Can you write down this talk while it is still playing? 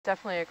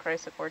Definitely a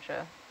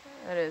chrysogorgia.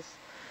 It is.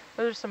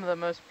 Those are some of the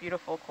most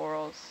beautiful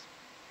corals.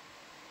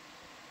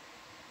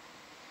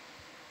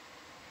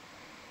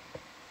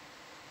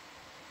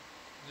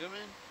 Zoom in.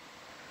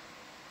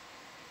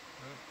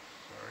 Oh,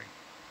 sorry.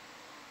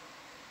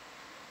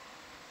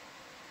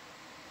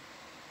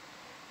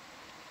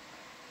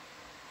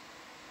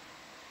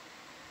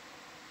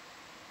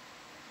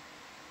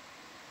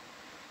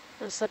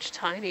 There's such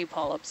tiny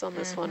polyps on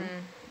this one.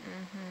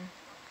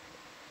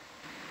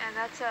 And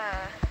that's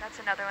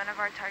another one of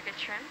our target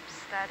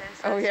shrimps that is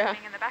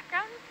swimming in the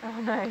background.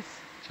 Oh, nice.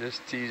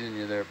 Just teasing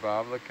you there,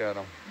 Bob. Look at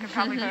him. Could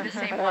probably be the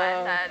same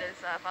one that is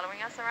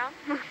following us around,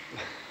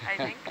 I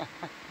think.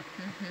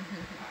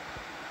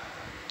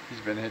 He's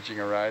been hitching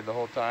a ride the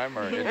whole time,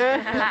 or it's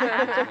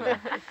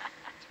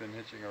been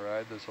hitching a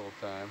ride this whole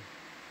time.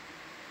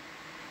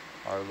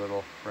 Our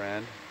little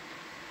friend.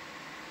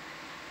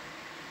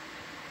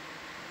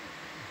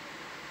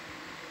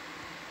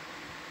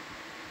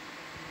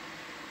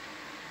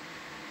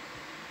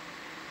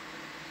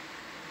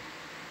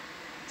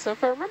 So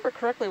if I remember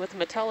correctly with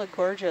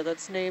matallagorgia,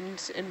 that's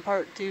named in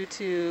part due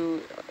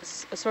to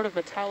a sort of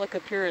metallic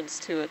appearance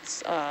to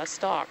its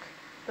stalk.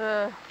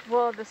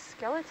 Well, the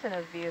skeleton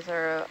of these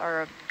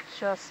are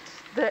just,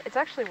 it's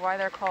actually why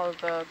they're called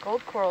the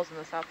gold corals in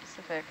the South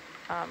Pacific.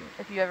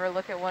 If you ever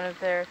look at one of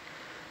their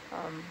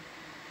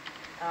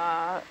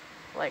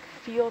like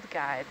field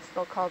guides,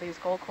 they'll call these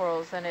gold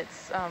corals, and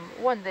it's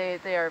one, they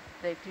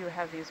do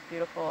have these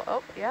beautiful,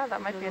 oh yeah,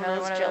 that might be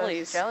another one of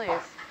those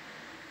jellies.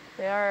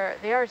 They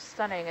are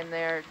stunning, and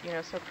they're, you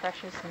know, so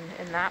precious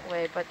in that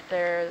way, but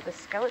the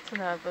skeleton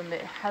of them,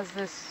 it has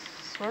this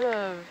sort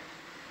of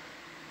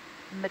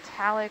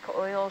metallic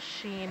oil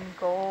sheen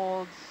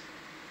gold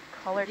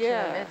color to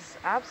them. It's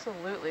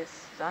absolutely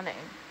stunning.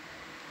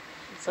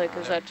 It's like,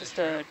 is that just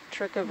a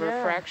trick of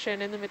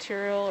refraction in the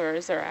material, or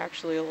is there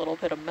actually a little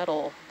bit of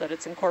metal that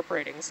it's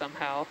incorporating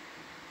somehow?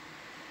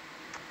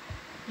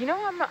 You know,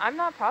 I'm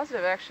not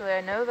positive actually.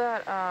 I know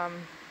that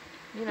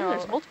you know,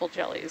 there's multiple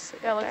jellies.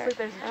 Yeah, it looks like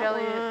there's a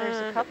jelly. There's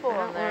a couple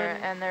in there,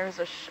 and there's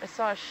I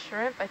saw a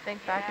shrimp, I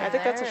think, back in there. I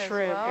think that's a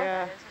shrimp. Well.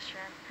 Yeah. That is a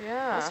shrimp.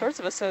 Yeah. All sorts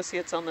of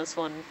associates on this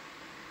one.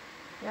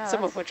 Yeah.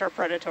 Some of which are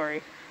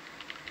predatory.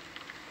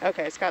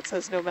 Okay, Scott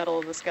says no metal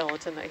in the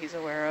skeleton that he's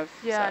aware of.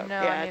 Yeah, so,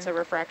 no. Yeah, it's a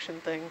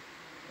refraction thing.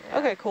 Yeah.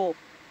 Okay, cool.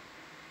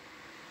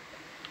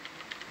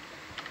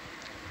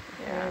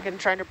 Yeah. Again,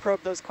 trying to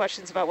probe those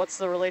questions about what's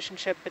the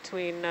relationship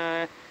between,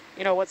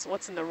 you know,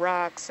 what's in the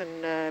rocks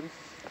and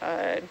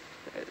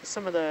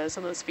some of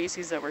the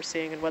species that we're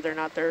seeing, and whether or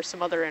not there are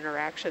some other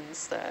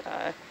interactions that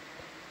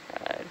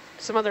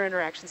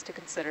to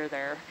consider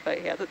there.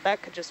 But yeah,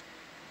 that could just,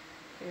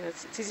 you know,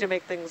 it's easy to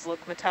make things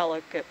look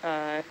metallic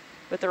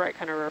with the right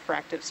kind of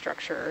refractive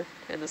structure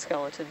in the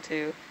skeleton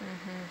too.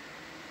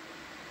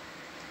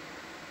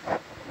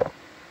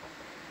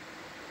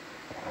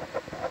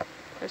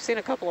 I've seen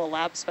a couple of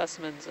lab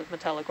specimens of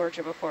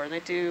matallagorgia before, and they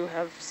do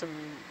have some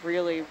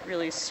really,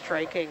 really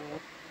striking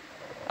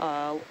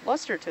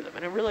luster to them,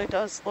 and it really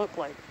does look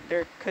like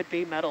there could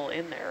be metal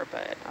in there,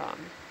 but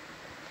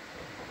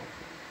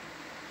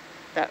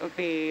that would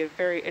be a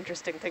very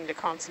interesting thing to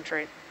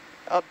concentrate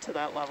up to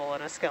that level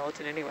in a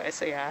skeleton anyway.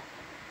 So yeah,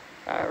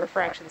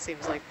 refraction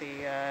seems like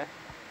the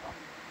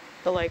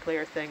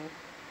likelier thing.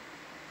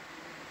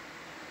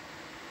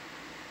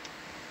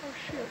 Oh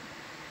shoot.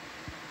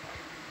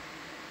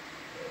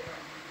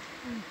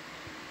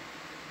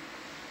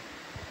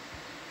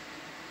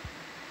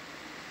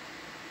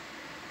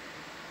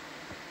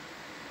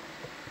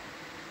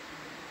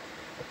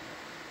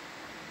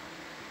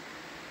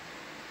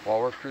 While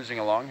we're cruising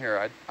along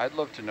here, I'd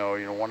love to know,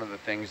 you know, one of the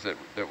things that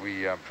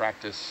we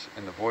practice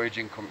in the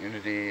voyaging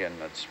community, and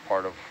that's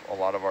part of a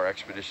lot of our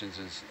expeditions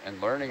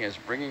and learning, is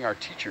bringing our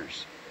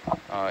teachers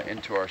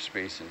into our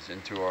spaces,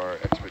 into our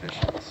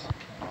expeditions,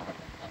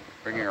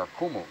 bringing our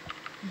kumu,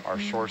 our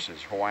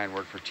sources, Hawaiian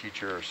word for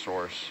teacher or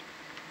source.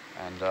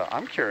 And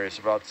I'm curious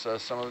about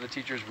some of the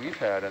teachers we've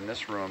had in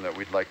this room that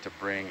we'd like to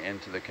bring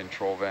into the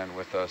control van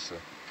with us.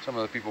 Some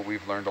of the people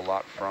we've learned a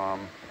lot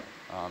from,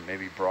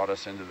 maybe brought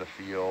us into the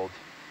field.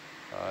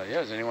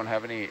 Yeah, does anyone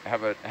have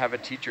a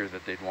teacher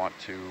that they'd want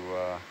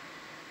to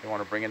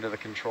bring into the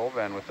control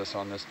van with us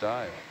on this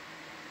dive?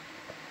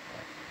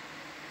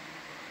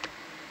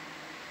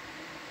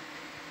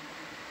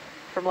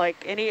 From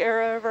like any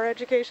era of our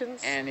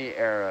educations? Any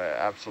era,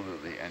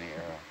 absolutely any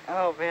era.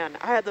 Oh man,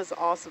 I had this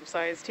awesome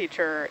science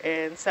teacher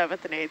in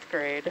 7th and 8th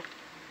grade,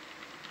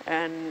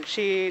 and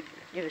she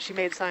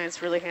made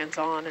science really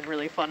hands-on and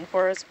really fun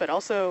for us, but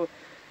also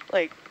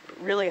like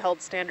really held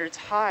standards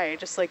high,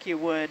 just like you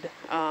would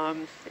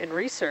in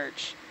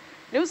research.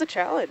 And it was a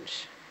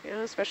challenge, you know,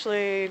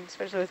 especially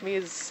with me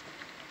as,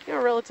 you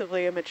know,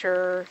 relatively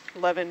immature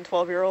 11,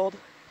 12-year-old.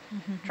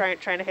 Trying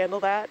to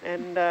handle that,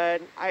 and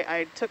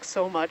I took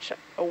so much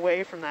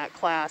away from that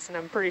class, and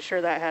I'm pretty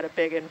sure that had a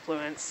big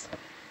influence.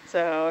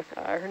 So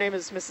her name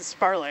is Mrs.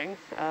 Sparling,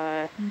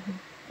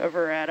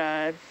 over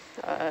at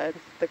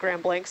the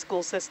Grand Blanc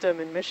school system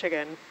in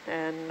Michigan,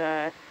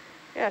 and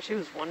yeah, she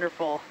was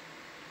wonderful.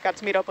 got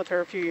to meet up with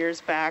her a few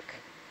years back,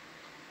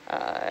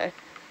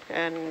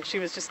 and she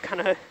was just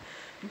kind of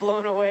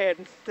blown away at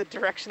the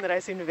direction that I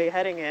seem to be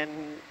heading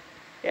in.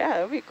 Yeah,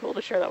 it would be cool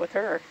to share that with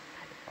her.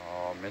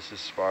 Oh, Mrs.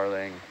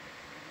 Sparling,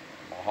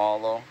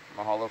 mahalo.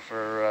 Mahalo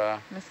for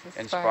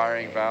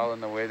inspiring Val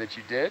in the way that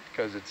you did,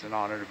 because it's an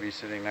honor to be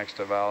sitting next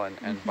to Val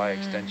and by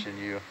extension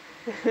you.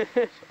 So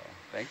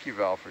thank you,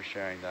 Val, for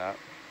sharing that.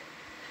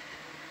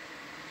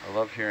 I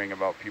love hearing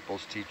about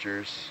people's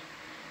teachers.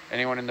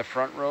 Anyone in the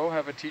front row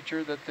have a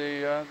teacher that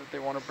they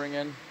want to bring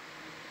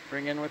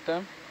in with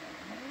them?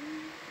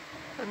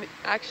 I mean,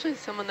 actually,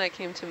 someone that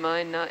came to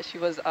mind, she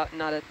was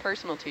not a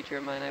personal teacher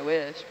of mine, I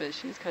wish, but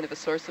she's kind of a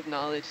source of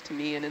knowledge to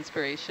me and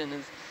inspiration,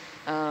 is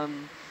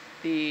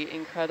the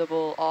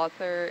incredible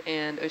author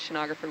and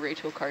oceanographer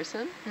Rachel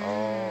Carson.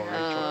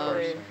 Oh,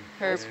 Rachel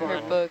Carson.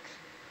 Her book,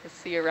 The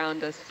Sea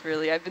Around Us,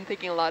 really, I've been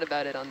thinking a lot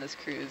about it on this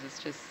cruise.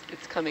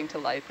 It's coming to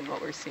life in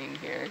what we're seeing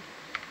here.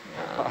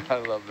 I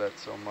love that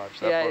so much.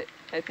 That book.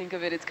 I think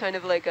of it, it's kind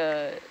of like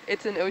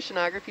it's an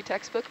oceanography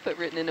textbook, but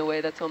written in a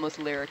way that's almost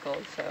lyrical,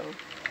 so.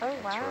 Oh,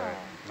 wow.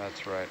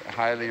 That's right. I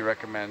highly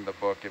recommend the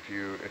book if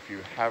you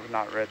have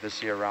not read The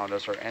Sea Around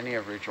Us or any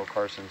of Rachel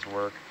Carson's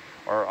work,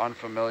 or are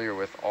unfamiliar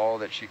with all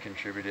that she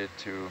contributed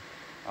to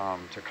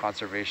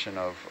conservation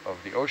of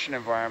the ocean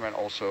environment,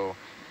 also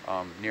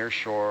near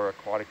shore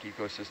aquatic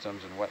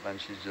ecosystems and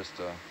wetlands. She's just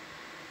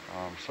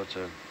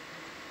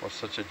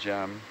such a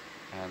gem,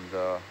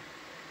 and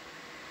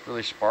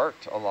really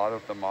sparked a lot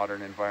of the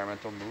modern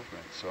environmental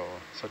movement. So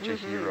such a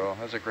hero.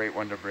 That's a great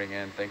one to bring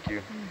in. Thank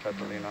you,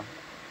 Catalina.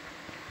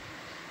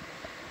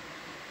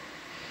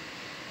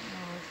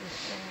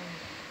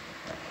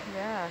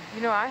 Yeah,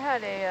 you know, I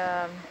had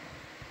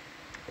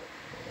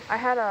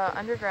a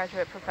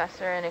undergraduate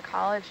professor in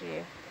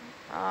ecology.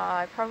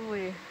 I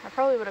probably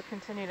would have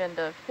continued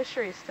into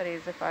fisheries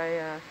studies if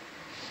I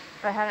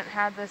hadn't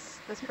had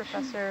this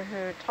professor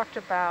who talked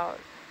about,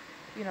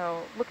 you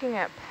know, looking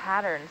at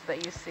patterns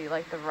that you see,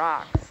 like the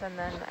rocks, and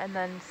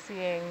then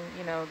seeing,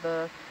 you know,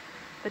 the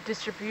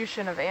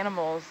distribution of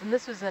animals. And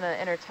this was in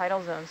an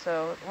intertidal zone,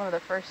 so one of the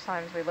first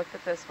times we looked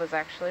at this was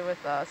actually with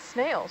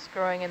snails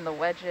growing in the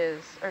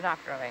wedges, or not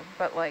growing,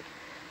 but like,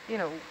 you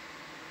know,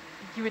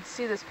 you would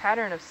see this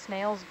pattern of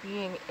snails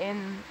being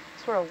in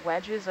sort of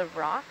wedges of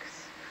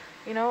rocks,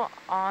 you know,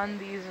 on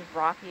these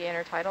rocky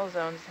intertidal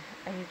zones,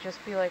 and you'd just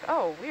be like,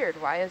 oh, weird,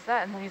 why is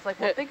that? And then he's like,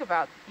 well, think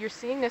about, you're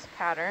seeing this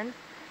pattern,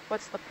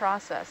 what's the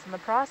process? And the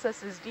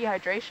process is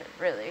dehydration,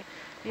 really.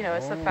 You know,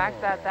 it's the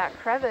fact that that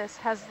crevice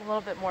has a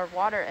little bit more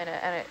water in it,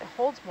 and it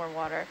holds more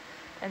water.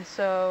 And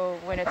so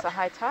when it's a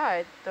high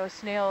tide, those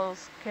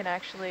snails can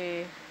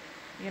actually,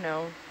 you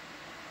know,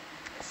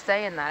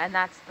 stay in that. And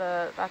that's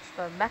the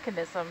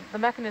mechanism. The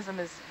mechanism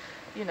is,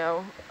 you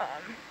know,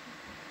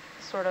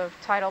 sort of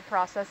tidal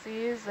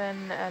processes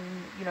and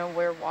you know,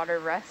 where water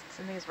rests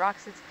in these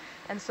rocks.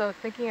 And so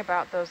thinking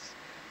about those,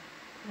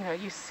 you know,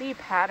 you see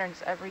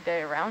patterns every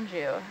day around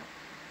you,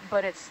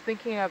 but it's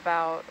thinking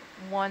about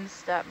one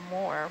step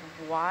more.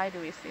 Why do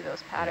we see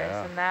those patterns?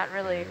 Yeah. And that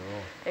really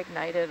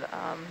ignited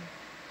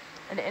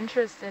an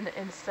interest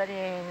in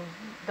studying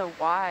the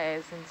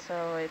whys. And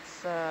so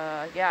it's,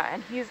 yeah,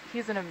 and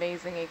he's an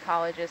amazing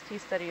ecologist. He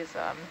studies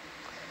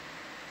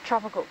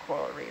tropical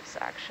coral reefs,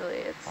 actually.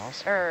 It's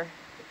awesome.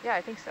 Yeah,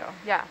 I think so.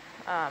 Yeah,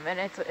 and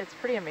it's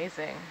pretty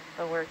amazing,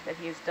 the work that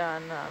he's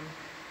done.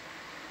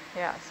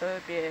 Yeah, so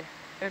it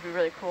would be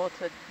really cool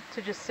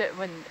to just sit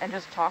and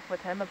just talk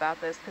with him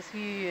about this, because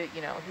he,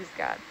 you know, he's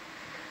got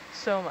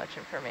so much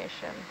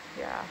information.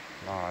 Yeah.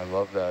 Oh, I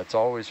love that. It's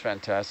always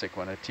fantastic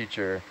when a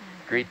teacher,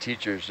 great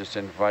teachers, just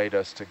invite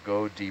us to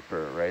go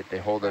deeper, right? They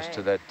hold us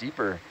to that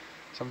deeper,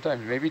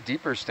 sometimes maybe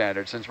deeper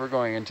standard. Since we're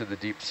going into the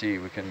deep sea,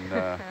 we can,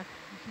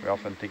 we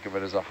often think of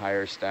it as a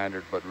higher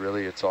standard, but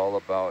really it's all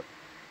about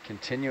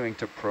continuing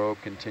to probe,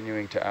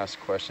 continuing to ask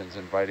questions,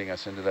 inviting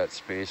us into that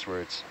space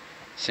where it's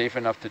safe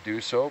enough to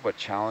do so, but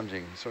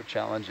challenging, so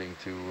challenging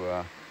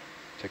to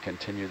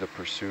continue the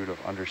pursuit of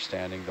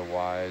understanding the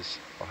whys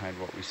behind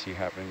what we see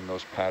happening.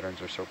 Those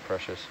patterns are so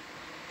precious.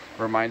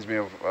 Reminds me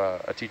of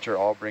a teacher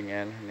I'll bring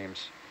in. Her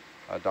name's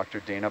Dr.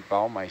 Dana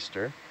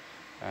Baumeister,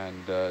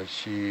 and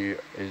she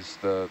is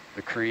the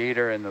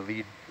creator and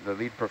the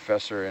lead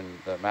professor in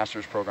the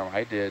master's program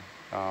I did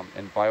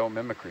in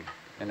biomimicry,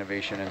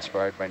 innovation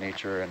inspired by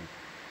nature.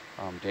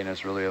 And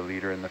Dana's really a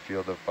leader in the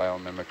field of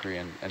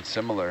biomimicry and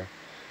similar.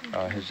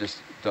 Has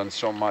just done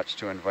so much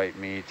to invite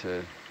me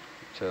to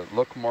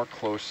look more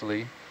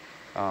closely,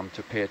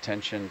 to pay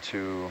attention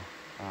to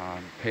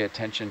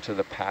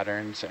the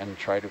patterns and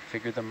try to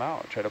figure them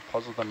out, try to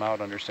puzzle them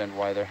out, understand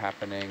why they're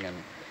happening,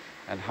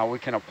 and how we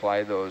can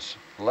apply those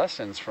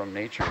lessons from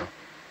nature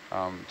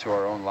to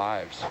our own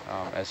lives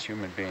as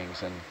human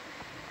beings,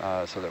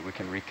 and so that we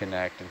can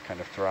reconnect and kind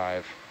of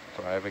thrive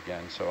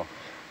again. So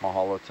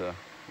mahalo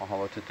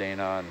to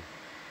Dana, and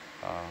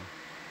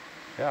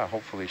yeah,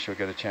 hopefully she'll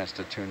get a chance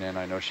to tune in.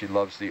 I know she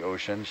loves the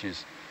ocean.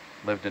 She's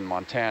lived in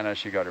Montana.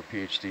 She got her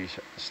PhD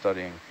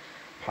studying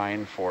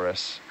pine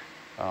forests,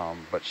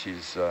 but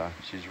she's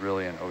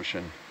really an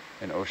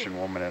ocean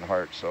woman at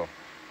heart. So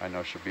I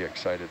know she'll be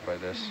excited by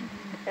this.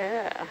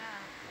 Yeah,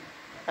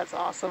 that's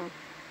awesome.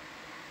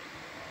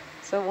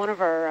 So one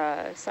of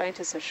our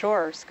scientists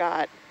ashore,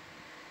 Scott,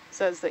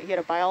 says that he had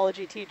a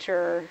biology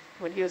teacher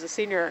when he was a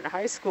senior in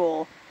high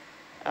school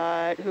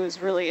who was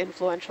really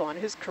influential on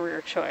his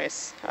career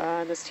choice.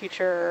 And this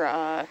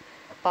teacher,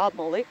 Bob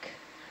Malik,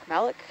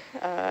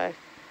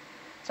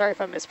 sorry if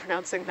I'm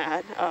mispronouncing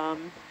that,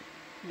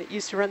 that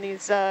used to run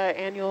these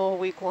annual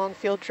week-long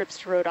field trips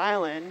to Rhode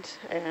Island,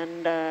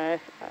 and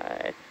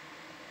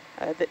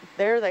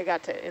there they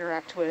got to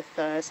interact with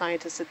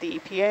scientists at the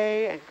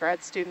EPA and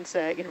grad students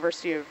at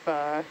University of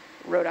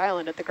Rhode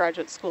Island at the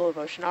Graduate School of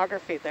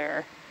Oceanography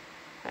there.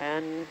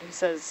 And he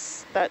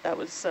says that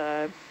was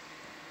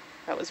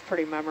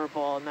pretty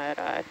memorable, and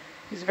that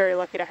he's very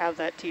lucky to have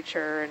that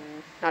teacher, and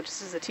not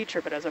just as a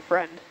teacher, but as a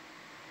friend.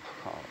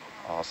 Oh,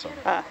 awesome.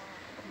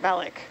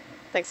 Malik.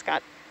 Thanks,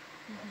 Scott.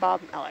 Bob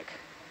Malik.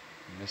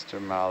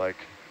 Mr. Malik,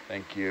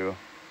 thank you.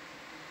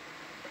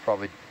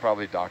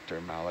 Probably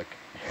Dr. Malik.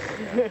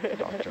 Yeah,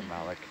 Dr.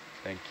 Malik,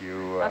 thank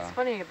you. That's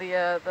funny.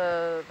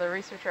 The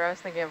researcher I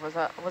was thinking of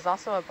was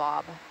also a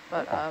Bob,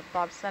 but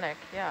Bob Sinek.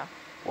 Yeah.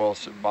 Well,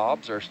 so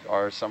Bobs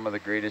are some of the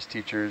greatest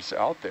teachers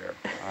out there.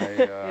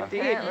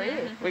 Indeed.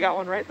 We got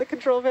one right in the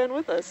control van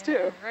with us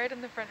too. Right in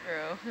the front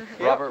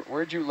row. Robert,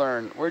 where'd you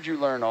learn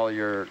all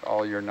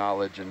your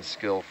knowledge and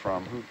skill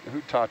from?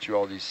 Who taught you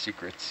all these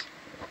secrets?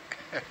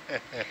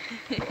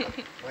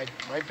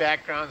 my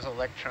background's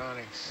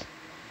electronics.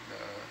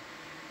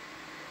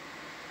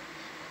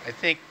 I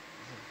think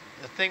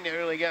the thing that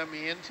really got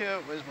me into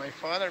it was my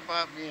father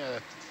bought me a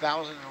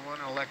 1001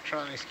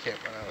 electronics kit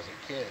when I was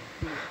a kid.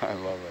 I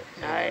love it.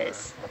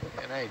 Nice.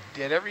 And I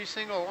did every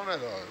single one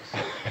of those.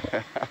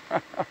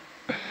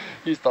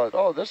 He thought,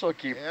 oh, this will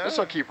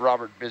keep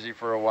Robert busy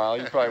for a while.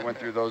 He probably went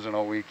through those in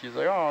a week. He's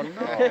like, oh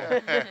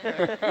no.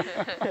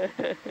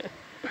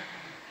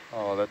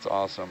 Oh, that's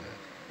awesome.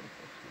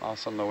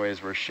 Awesome the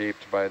ways we're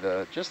shaped by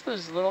just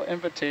these little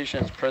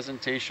invitations,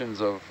 presentations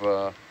of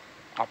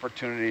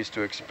opportunities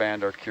to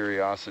expand our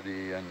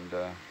curiosity, and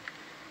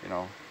you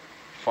know,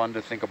 fun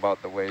to think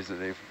about the ways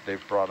that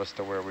they've brought us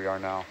to where we are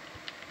now.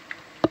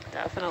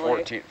 Definitely.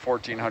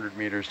 1,400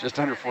 meters, just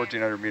under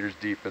 1,400 meters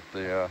deep at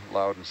the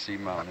Loudon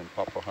Seamount in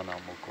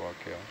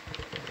Papahanaumokuakea.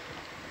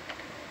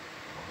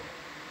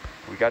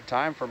 We got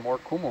time for more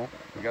kumu.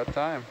 We got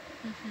time.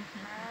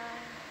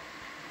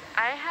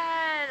 I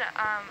had,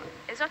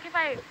 is it okay if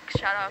I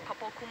shout out a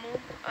couple kumu?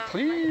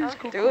 Please,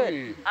 okay. Do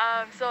it.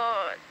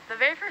 So the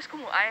very first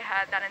kumu I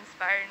had that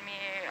inspired me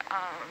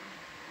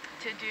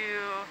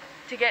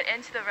to get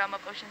into the realm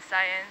of ocean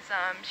science.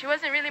 She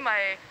wasn't really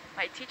my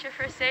teacher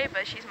per se,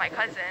 but she's my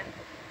cousin.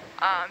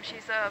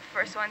 She's the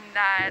first one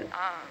that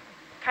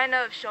kind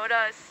of showed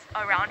us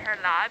around her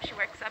lab. She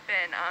works up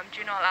in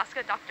Juneau,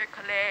 Alaska, Dr.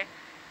 Kale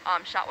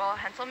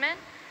Shotwell-Henselman.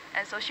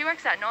 And so she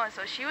works at NOAA,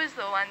 so she was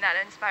the one that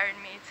inspired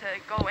me to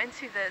go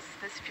into this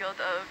field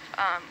of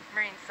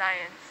marine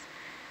science.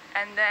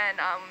 And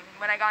then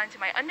when I got into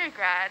my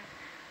undergrad,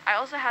 I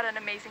also had an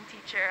amazing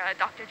teacher,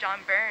 Dr. John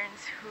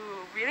Burns,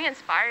 who really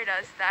inspired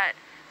us that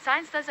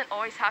science doesn't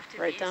always have to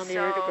be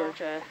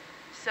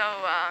so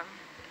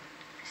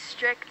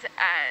strict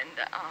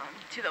and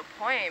to the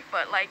point,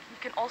 but like you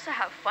can also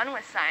have fun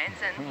with science.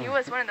 And he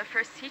was one of the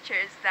first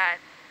teachers that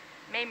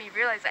made me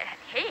realize that,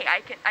 hey,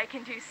 I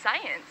can do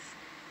science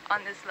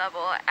on this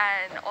level.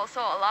 And also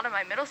a lot of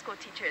my middle school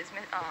teachers,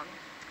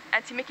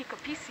 Auntie Mickey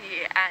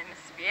Kopisi and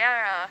Miss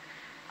Vieira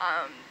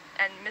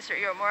and Mr.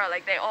 Iomura,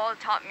 like they all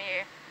taught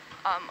me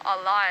a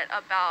lot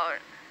about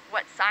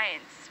what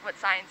science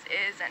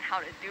is and how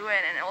to do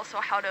it, and also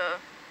how to,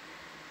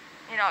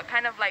 you know,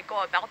 kind of like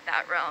go about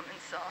that realm. And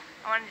so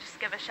I want to just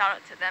give a shout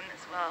out to them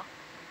as well.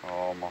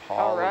 Oh, mahalo.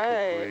 All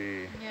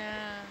right.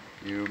 Yeah.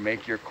 You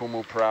make your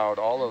kumu proud.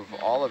 All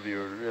of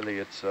you, really.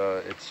 It's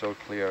so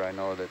clear. I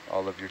know that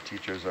all of your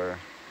teachers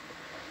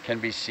can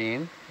be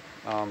seen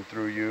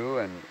through you,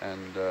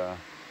 and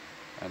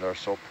are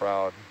so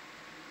proud.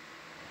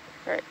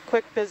 All right,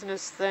 quick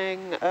business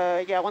thing.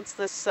 Yeah, once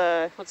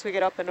we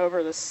get up and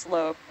over this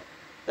slope,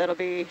 that'll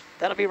be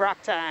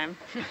rock time.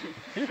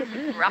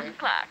 Rock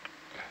o'clock.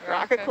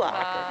 Rock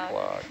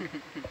o'clock.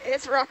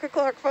 It's rock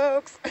o'clock,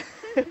 folks.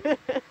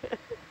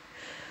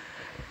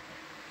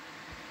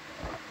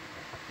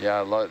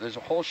 Yeah, there's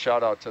a whole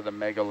shout out to the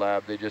Mega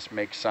Lab. They just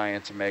make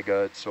science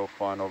mega. It's so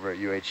fun over at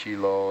UH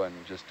Hilo, and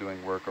just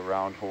doing work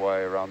around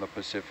Hawaii, around the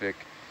Pacific,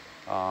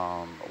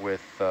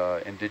 with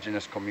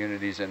indigenous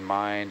communities in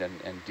mind,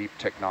 and deep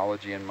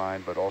technology in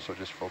mind, but also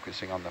just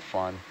focusing on the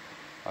fun.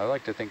 I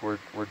like to think we're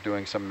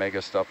doing some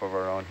mega stuff of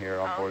our own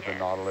here on board the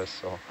Nautilus,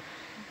 so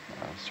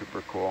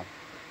super cool.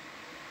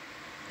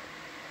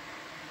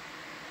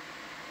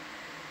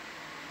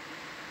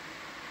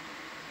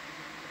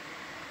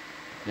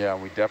 Yeah,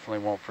 we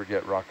definitely won't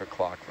forget Rock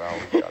O'Clock, Val.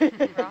 We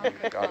got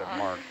it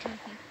marked.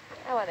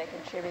 I want to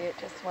contribute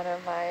just one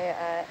of my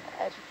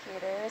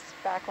educators.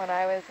 Back when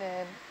I was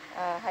in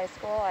high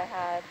school, I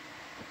had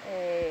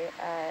a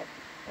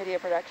video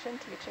production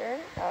teacher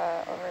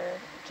over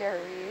Jerry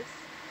Reeves,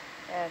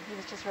 and he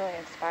was just really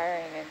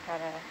inspiring and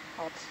kind of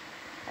helped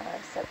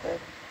set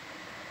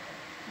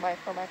my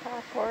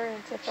path forward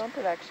into film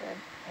production.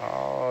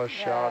 Oh,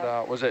 shout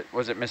out. Was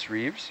it Miss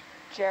Reeves?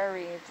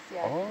 Jerry Reeves,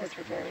 yeah. Oh,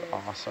 Mr. Jerry Reeves.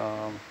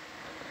 Awesome.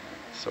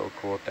 So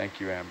cool. Thank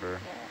you, Amber. Yeah.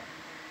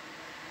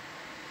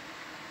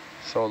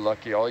 So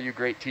lucky. All you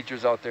great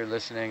teachers out there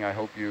listening, I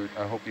hope you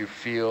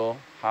feel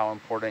how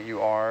important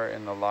you are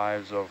in the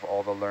lives of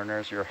all the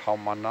learners. Your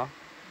haumana,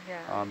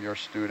 your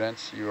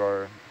students. You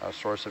are a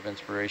source of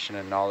inspiration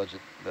and knowledge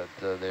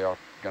that they are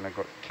going to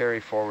carry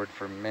forward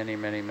for many,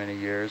 many, many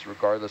years,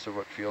 regardless of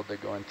what field they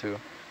go into.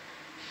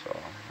 So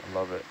I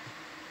love it.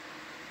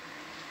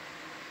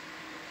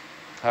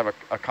 I have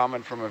a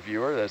comment from a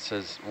viewer that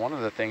says one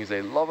of the things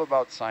they love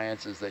about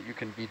science is that you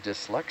can be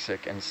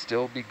dyslexic and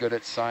still be good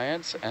at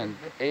science. And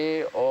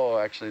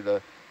actually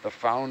the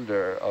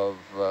founder of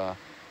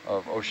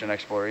Ocean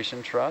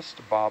Exploration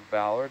Trust, Bob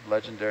Ballard,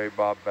 legendary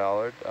Bob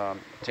Ballard,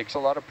 takes a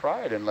lot of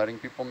pride in letting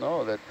people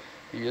know that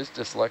he is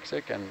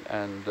dyslexic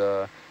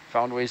and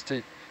found ways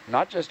to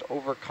not just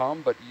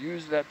overcome, but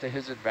use that to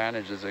his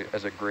advantage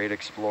as a great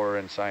explorer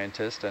and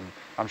scientist. And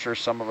I'm sure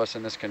some of us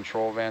in this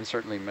control van,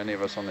 certainly many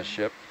of us on the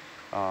ship,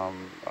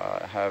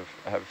 have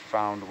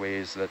found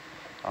ways that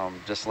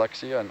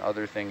dyslexia and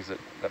other things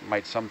that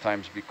might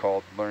sometimes be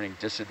called learning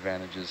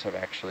disadvantages have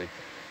actually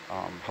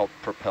helped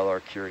propel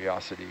our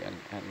curiosity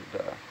and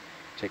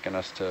taken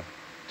us to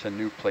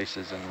new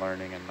places in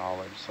learning and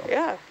knowledge. So.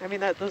 Yeah, I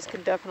mean, those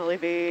can definitely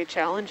be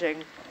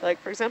challenging. Like,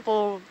 for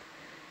example,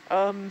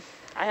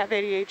 I have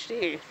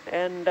ADHD,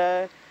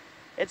 and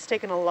it's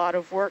taken a lot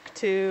of work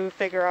to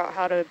figure out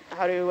how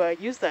to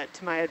use that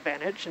to my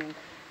advantage. And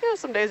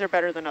some days are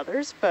better than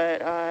others,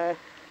 but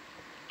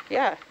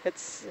yeah,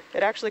 it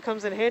actually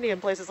comes in handy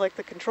in places like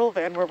the control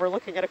van where we're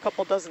looking at a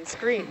couple dozen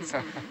screens.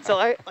 So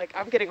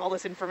I'm getting all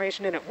this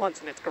information in at once,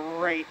 and it's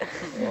great.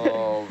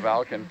 Oh,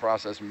 Val can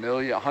process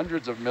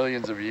hundreds of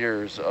millions of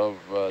years of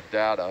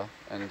data,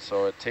 and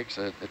so it takes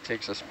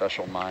a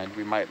special mind.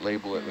 We might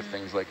label it with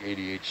things like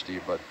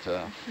ADHD, but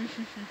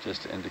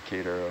just an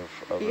indicator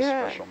of a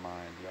special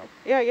mind. Yep.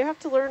 Yeah, you have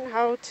to learn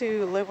how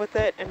to live with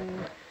it,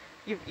 and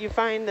you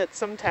find that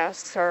some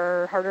tasks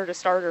are harder to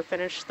start or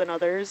finish than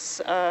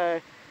others,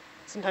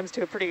 sometimes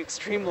to a pretty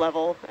extreme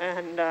level,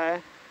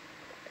 and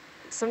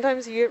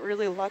sometimes you get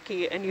really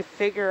lucky and you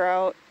figure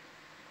out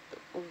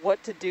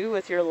what to do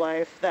with your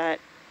life that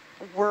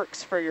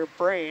works for your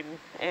brain,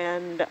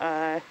 and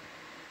I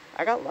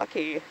got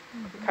lucky,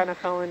 kind of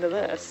fell into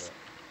this,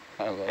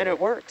 and it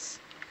works.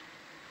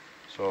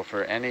 So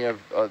for any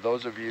of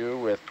those of you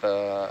with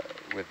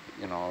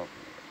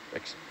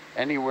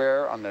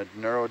anywhere on the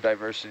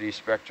neurodiversity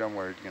spectrum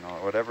where,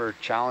 whatever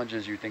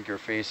challenges you think you're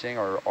facing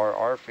or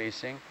are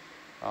facing,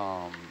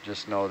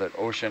 just know that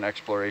ocean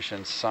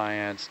exploration,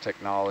 science,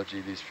 technology,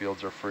 these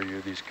fields are for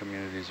you. These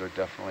communities are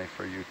definitely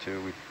for you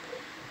too.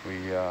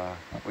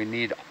 We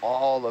need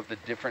all of the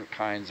different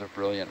kinds of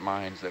brilliant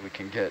minds that we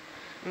can get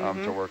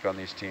to work on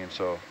these teams.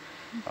 So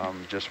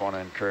just want to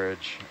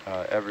encourage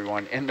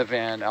everyone in the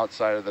van,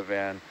 outside of the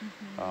van.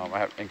 I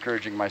have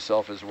encouraging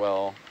myself as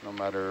well, no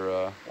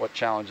matter what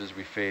challenges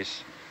we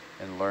face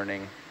in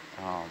learning.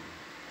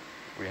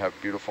 We have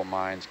beautiful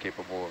minds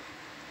capable of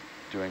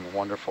doing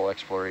wonderful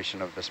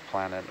exploration of this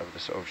planet, of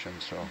this ocean.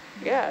 So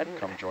yeah,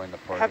 come join the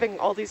party. Having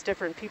all these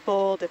different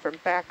people,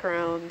 different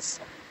backgrounds,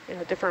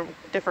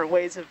 different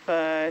ways of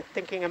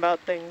thinking about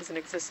things and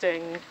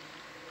existing.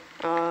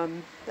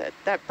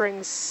 That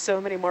brings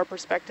so many more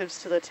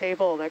perspectives to the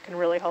table that can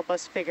really help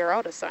us figure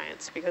out a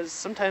science, because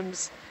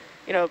sometimes,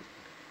 you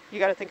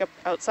got to think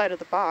outside of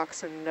the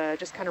box and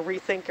just kind of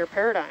rethink your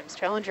paradigms,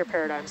 challenge your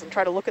paradigms, and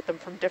try to look at them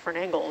from different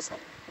angles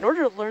in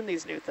order to learn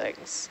these new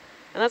things.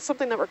 And that's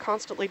something that we're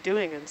constantly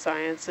doing in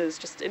science, is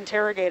just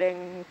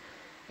interrogating,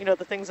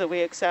 the things that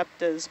we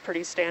accept as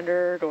pretty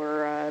standard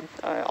or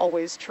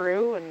always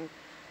true. And,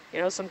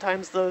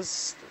 sometimes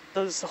those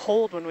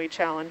hold when we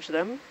challenge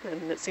them,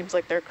 and it seems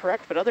like they're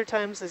correct. But other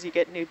times, as you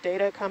get new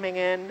data coming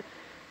in,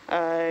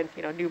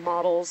 new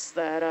models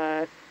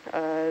that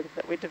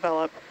we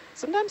develop,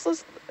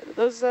 sometimes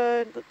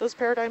those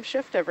paradigms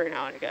shift every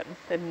now and again.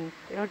 And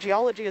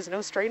geology is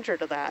no stranger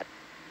to that.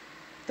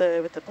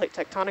 With the plate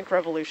tectonic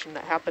revolution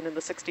that happened in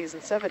the 60s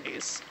and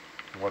 70s.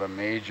 What a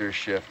major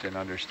shift in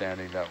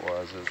understanding that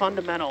was.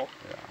 Fundamental.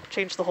 Yeah.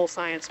 Changed the whole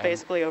science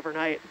basically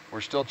overnight. We're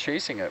still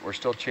chasing it. We're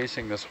still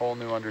chasing this whole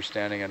new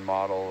understanding and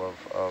model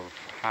of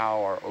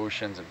how our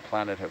oceans and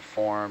planet have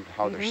formed,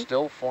 how they're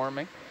still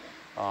forming.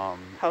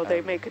 How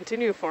they may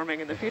continue forming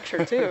in the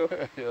future too.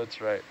 Yeah,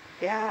 that's right.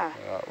 Yeah.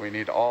 We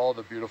need all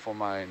the beautiful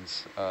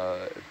minds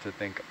to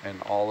think in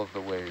all of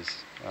the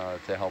ways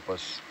to help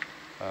us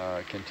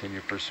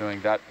continue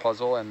pursuing that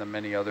puzzle and the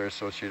many other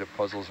associated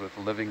puzzles with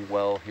living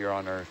well here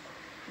on Earth.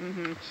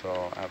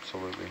 So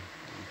absolutely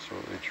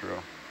true.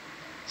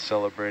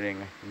 Celebrating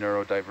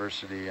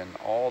neurodiversity and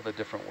all the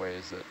different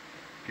ways that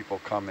people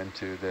come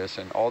into this,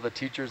 and all the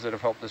teachers that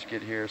have helped us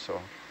get here.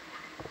 So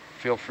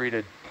feel free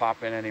to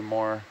pop in any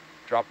more,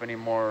 drop any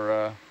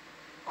more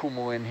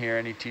kumu in here,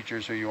 any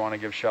teachers who you want to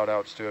give shout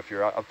outs to. If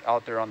you're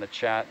out there on the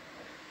chat,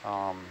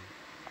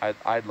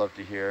 I'd love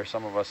to hear.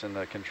 Some of us in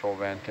the control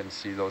van can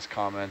see those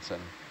comments,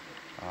 and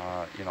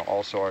you know,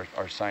 also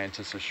our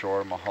scientists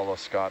ashore. Mahalo,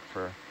 Scott,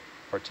 for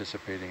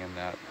participating in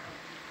that.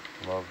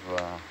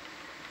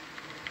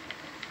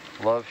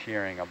 Love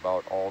hearing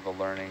about all the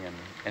learning and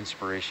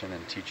inspiration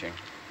and teaching.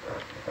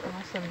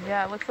 Awesome.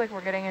 Yeah, it looks like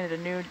we're getting into a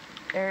new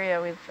area.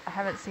 I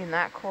haven't seen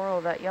that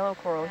coral, that yellow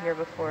coral here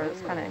before.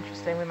 It's kind of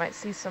interesting. We might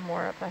see some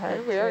more up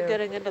ahead. Yeah, we are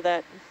getting into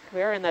that.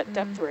 We are in that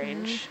depth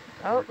range.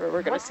 Oh,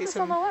 we're going to see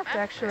some on the left,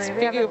 actually.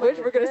 Speaking of which,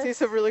 we're going to see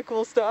some really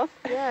cool stuff.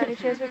 Yeah, any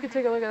chance we could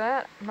take a look at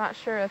that? I'm not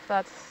sure if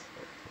that's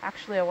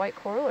actually a white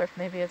coral or if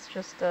maybe it's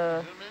just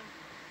a...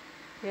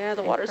 Yeah,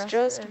 the water's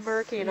just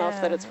murky enough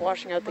that it's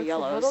washing out the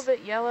yellows. A little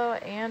bit yellow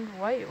and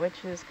white,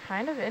 which is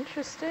kind of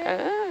interesting.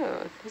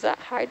 Oh, is that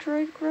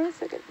hydroid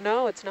growth again?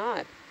 No, it's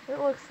not. It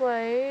looks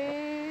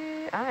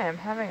like I am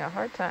having a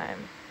hard time.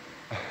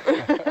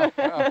 I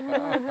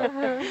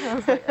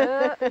was like,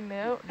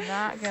 no,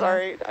 not gonna.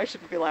 Sorry, I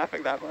shouldn't be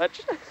laughing that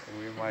much.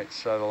 We might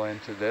settle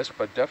into this,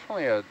 but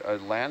definitely a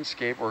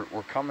landscape.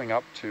 We're coming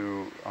up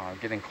to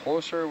getting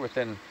closer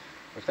within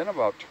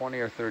about 20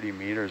 or 30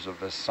 meters of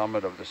the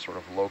summit of this sort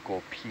of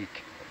local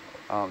peak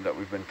that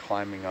we've been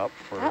climbing up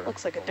for. That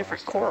looks like a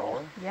different coral.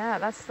 Hour. Yeah,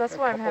 that's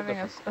why I'm having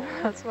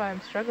that's why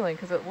I'm struggling,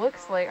 because it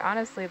looks like,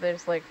 honestly,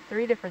 there's like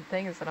 3 different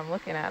things that I'm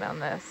looking at on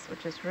this,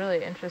 which is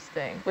really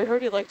interesting. We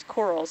heard you liked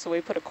coral, so we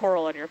put a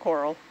coral on your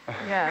coral.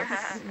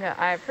 Yes, yeah,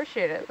 I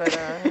appreciate it, but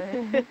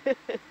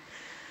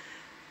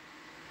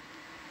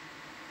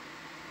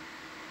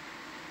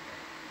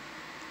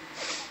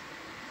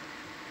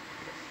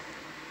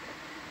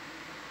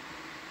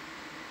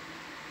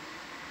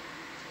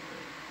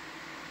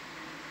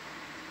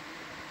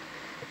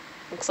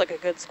Looks like a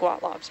good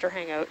squat lobster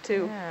hangout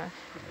too. Yeah.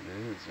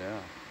 It is, yeah.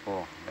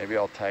 Well, maybe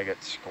I'll tag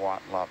it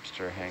squat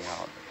lobster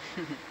hangout.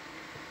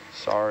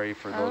 Sorry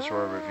for those who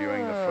are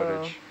reviewing the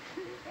footage.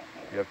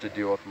 You have to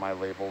deal with my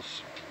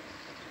labels.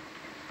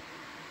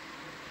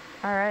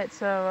 All right,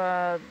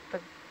 so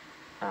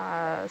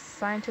the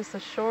scientist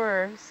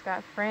ashore,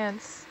 Scott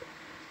France,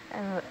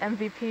 and the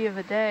MVP of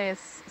the day is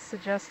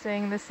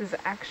suggesting this is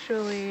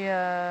actually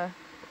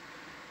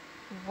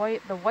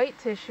white. The white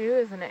tissue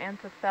is an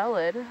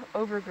antithelid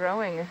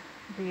overgrowing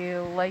the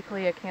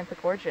likely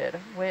acanthogorgid,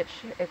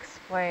 which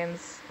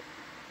explains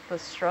the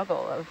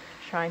struggle of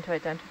trying to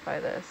identify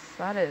this.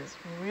 That is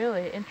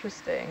really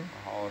interesting.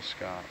 Mahalo,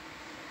 Scott.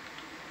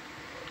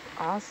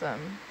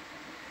 Awesome.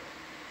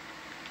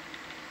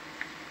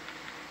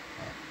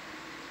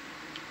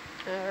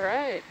 All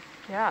right.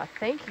 Yeah,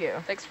 thank you.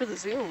 Thanks for the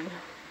zoom.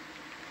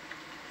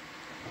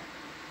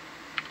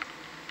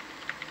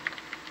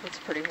 That's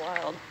pretty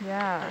wild.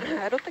 Yeah.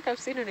 I don't think I've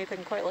seen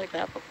anything quite like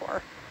that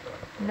before.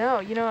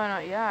 No, you know,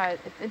 yeah,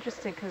 it's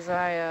interesting because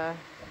I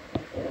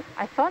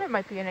thought it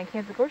might be an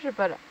acanthogorgia,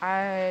 but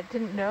I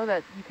didn't know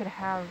that you could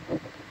have.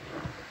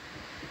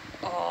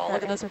 Oh,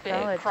 look at this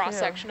big cross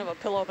section of a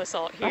pillow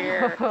basalt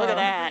here. Look at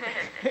that.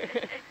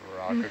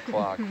 Rock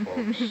o'clock,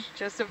 folks.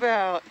 Just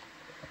about.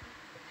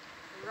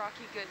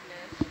 Rocky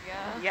goodness,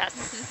 yeah.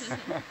 Yes.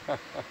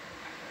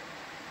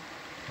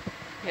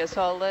 Yeah,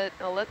 so I'll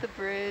let the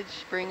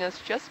bridge bring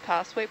us just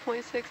past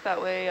waypoint 6. That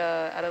way,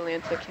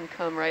 Atalanta can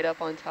come right up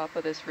on top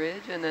of this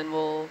ridge, and then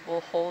we'll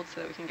hold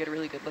so that we can get a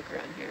really good look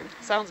around here.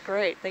 Sounds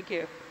great. Thank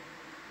you.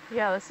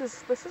 Yeah, this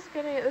is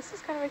kind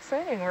of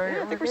exciting.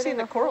 I think we're seeing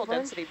the coral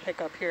density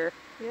pick up here.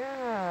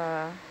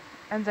 Yeah,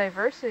 and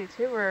diversity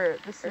too.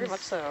 Very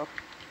much so.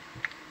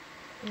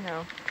 You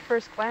know,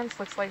 first glance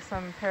looks like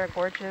some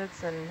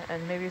paragorgids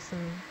and maybe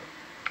some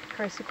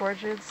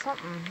chrysogorgids,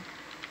 something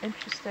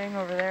interesting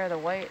over there, the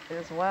white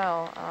as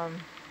well. I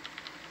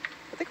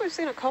think we've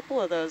seen a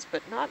couple of those,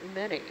 but not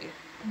many.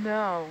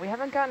 No, we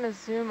haven't gotten a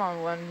zoom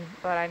on one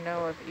that I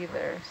know of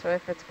either. So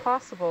if it's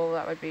possible,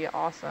 that would be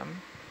awesome.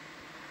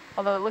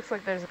 Although it looks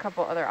like there's a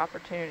couple other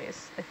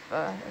opportunities if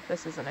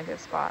this isn't a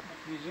good spot.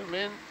 You zoom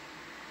in?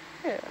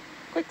 Yeah,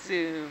 quick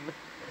zoom.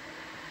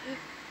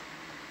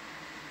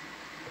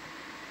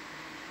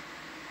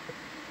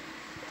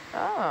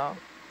 Oh.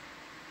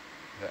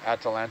 The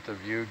Atalanta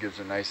view gives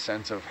a nice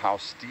sense of how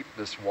steep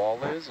this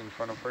wall is in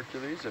front of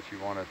Hercules. If you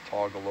want to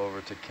toggle over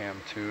to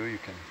cam 2, you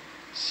can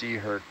see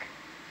Herc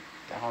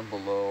down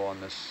below on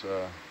this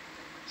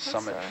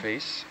summit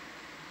face.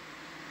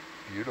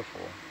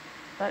 Beautiful.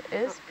 That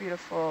is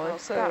beautiful.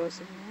 Also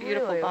some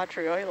beautiful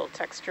botryoidal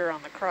texture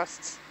on the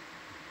crusts.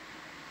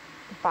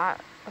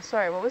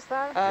 Sorry, what was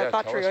that? Yeah,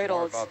 botryoidal.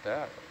 tell us more about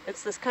that.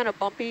 It's this kind of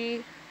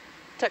bumpy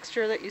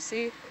texture that you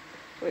see.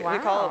 We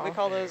call those we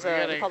call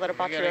that a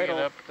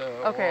botryoidal.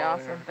 Okay,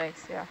 awesome.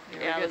 Thanks. Yeah.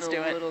 Yeah, let's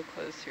do it. A little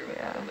closer with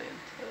Atalanta.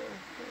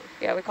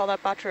 Yeah, we call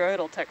that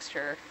botryoidal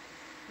texture.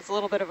 It's a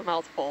little bit of a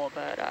mouthful,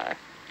 but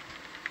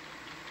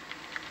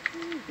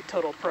be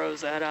total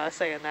pros at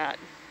saying that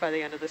by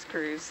the end of this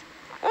cruise.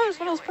 Oh, there's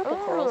one of those purple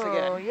corals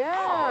again. Oh,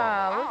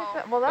 yeah. Look at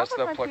that. Well, that's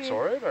the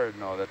plexaurid, or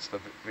no? That's the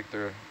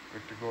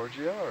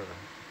Victorgorgia, or?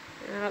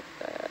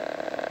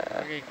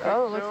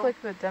 Oh, it looks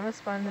like the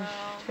demisponge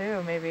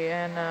too, maybe,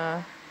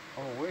 and.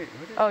 Oh wait.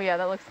 Oh yeah,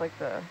 that looks like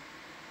the.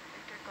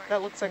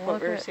 That looks like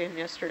what we were seeing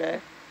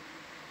yesterday.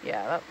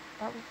 Yeah,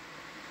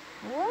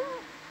 what?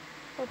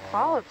 The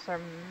polyps are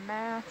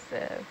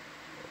massive.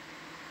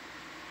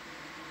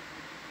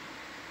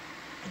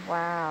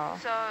 Wow.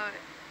 So,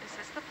 is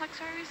this the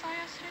plexaurid we saw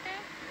yesterday?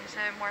 Or is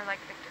it more like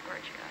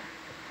Victorgorgia?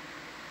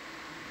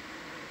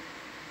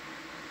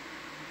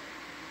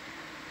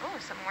 Oh,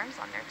 some worms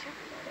on there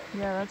too.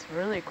 Yeah, that's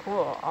really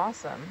cool.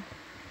 Awesome.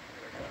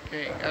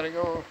 Okay, gotta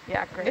go.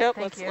 Yeah, great. Yep,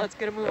 Thank you. let's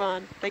get a move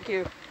on. Thank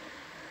you.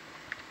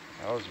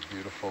 That was a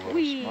beautiful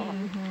little spot.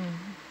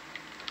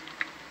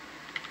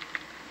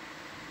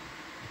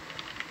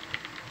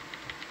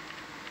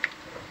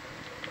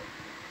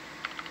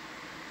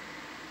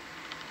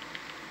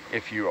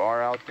 If you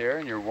are out there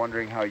and you're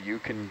wondering how you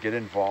can get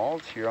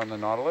involved here on the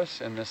Nautilus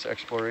in this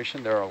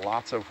exploration, there are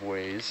lots of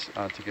ways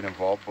to get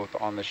involved, both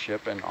on the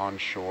ship and on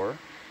shore.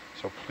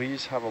 So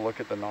please have a look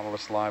at the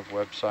Nautilus Live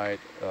website.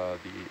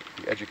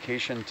 The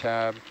education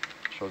tab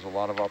shows a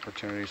lot of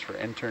opportunities for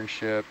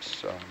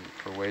internships,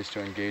 for ways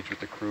to engage with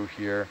the crew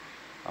here,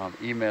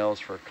 emails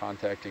for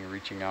contacting,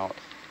 reaching out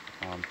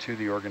to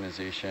the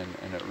organization.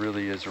 And it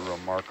really is a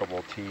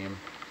remarkable team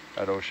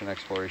at Ocean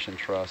Exploration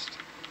Trust.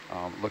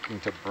 Looking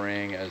to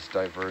bring as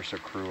diverse a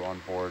crew on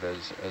board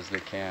as they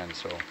can.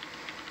 So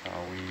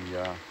we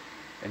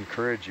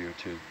encourage you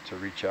to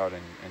reach out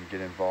and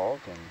get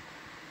involved. And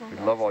we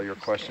love all your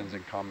questions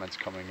and comments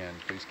coming in.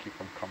 Please keep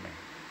them coming.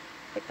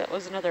 I think that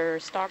was another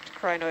stalked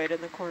crinoid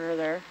in the corner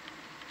there.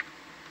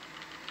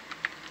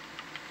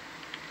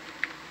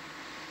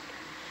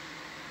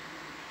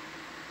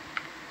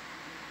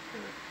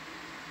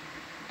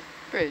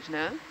 Bridge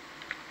now.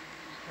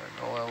 Starting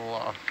to level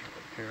off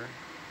up here.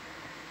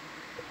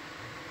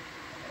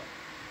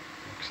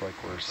 Looks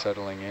like we're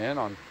settling in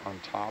on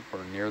top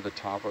or near the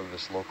top of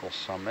this local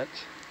summit.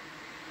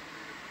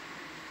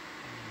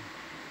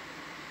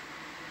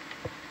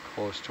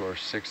 Close to our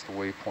 6th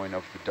waypoint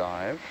of the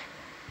dive.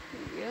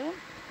 Yeah,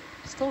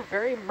 still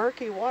very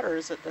murky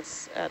waters at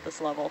this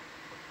level.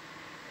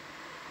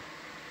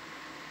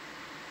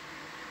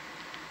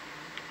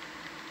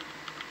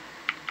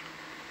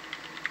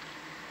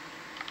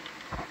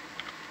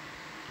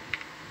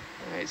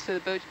 Alright, so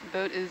the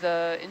boat is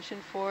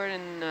inching forward,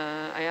 and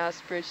I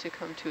asked Bridge to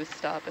come to a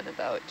stop in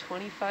about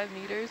 25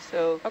 meters.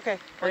 So okay,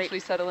 great. Once we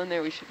settle in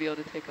there, we should be able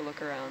to take a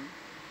look around.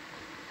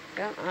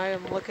 Yeah, I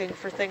am looking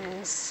for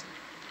things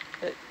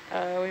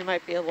that we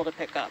might be able to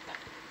pick up.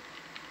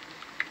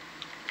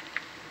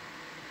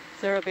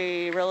 There will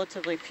be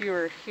relatively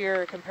fewer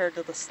here compared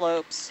to the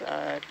slopes,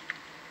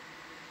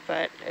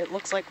 but it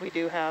looks like we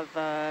do have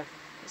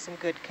some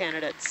good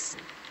candidates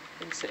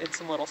in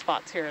some little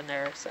spots here and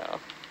there, so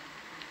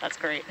that's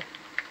great.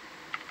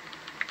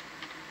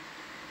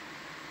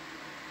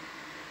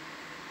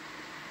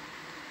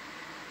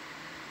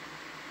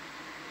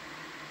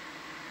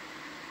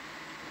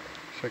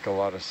 Looks like a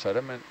lot of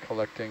sediment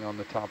collecting on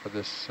the top of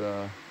this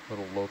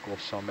little local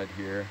summit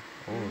here.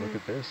 Oh, look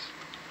at this.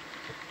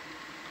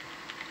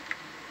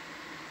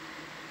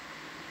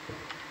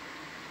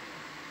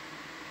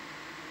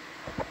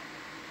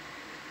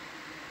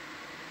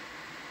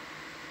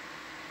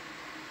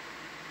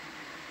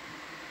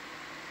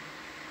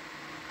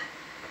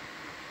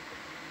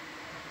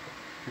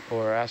 People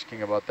are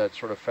asking about that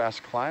sort of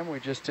fast climb we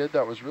just did.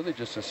 That was really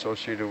just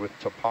associated with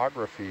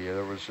topography.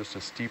 There was just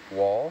a steep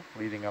wall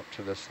leading up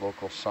to this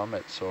local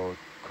summit, so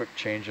quick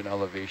change in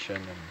elevation,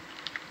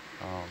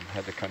 and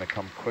had to kind of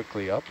come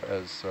quickly up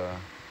as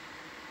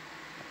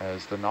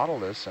the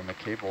Nautilus and the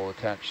cable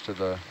attached to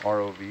the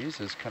ROVs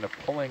is kind of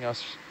pulling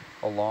us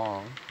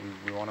along.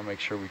 We want to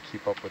make sure we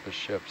keep up with the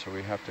ship, so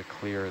we have to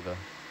clear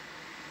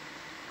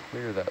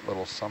that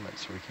little summit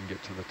so we can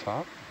get to the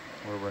top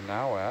where we're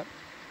now at.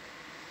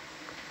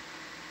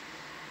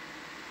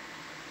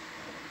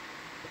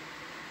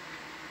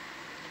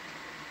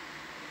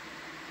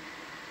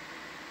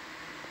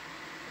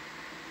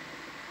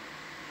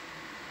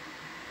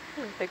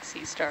 Big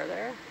sea star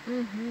there.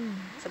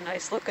 It's a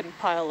nice looking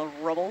pile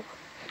of rubble.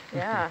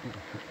 Yeah.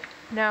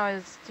 Now,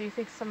 do you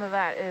think some of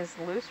that is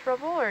loose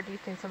rubble, or do you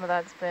think some of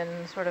that's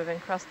been sort of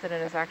encrusted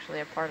and is actually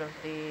a part of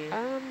the...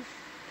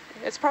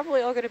 It's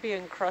probably all going to be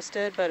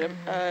encrusted, but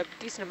a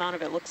decent amount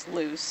of it looks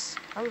loose.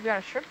 Oh, we've got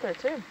a shrimp there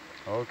too.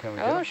 Oh, can we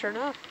get him? Sure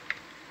enough.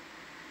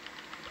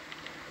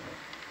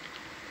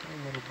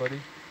 Hey, little buddy.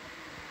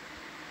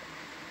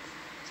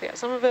 So yeah,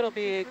 some of it will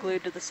be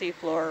glued to the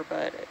seafloor,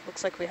 but it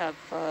looks like we have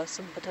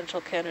some potential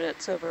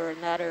candidates over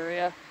in that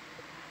area.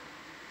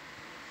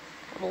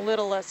 I'm a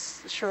little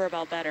less sure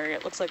about that area.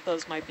 It looks like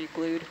those might be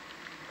glued.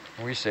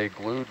 When we say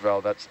glued,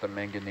 Val, that's the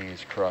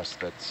manganese crust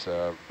that's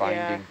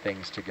binding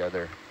things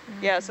together.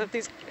 Yeah, so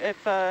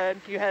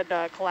if you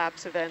had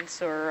collapse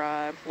events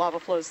or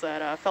lava flows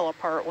that fell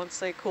apart once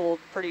they cooled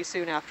pretty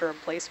soon after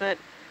emplacement,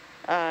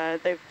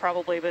 they've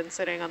probably been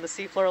sitting on the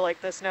seafloor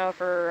like this now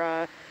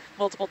for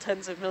multiple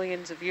tens of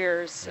millions of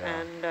years,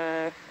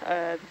 and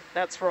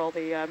that's where all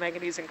the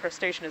manganese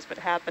incrustation has been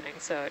happening.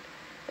 So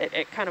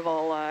it kind of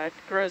all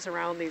grows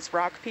around these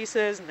rock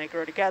pieces, and they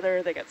grow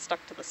together, they get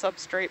stuck to the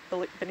substrate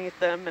beneath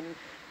them, and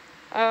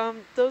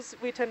Those,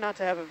 we tend not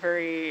to have a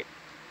very,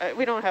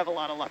 we don't have a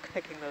lot of luck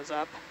picking those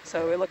up.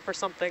 So we look for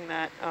something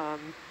that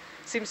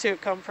seems to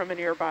have come from a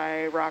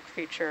nearby rock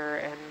feature,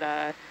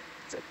 and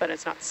but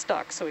it's not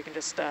stuck, so we can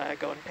just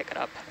go and pick it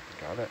up.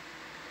 Got it.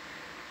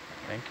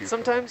 Thank you.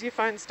 Sometimes you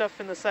find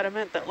stuff in the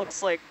sediment that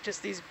looks like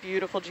just these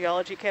beautiful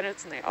geology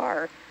candidates, and they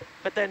are,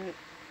 but then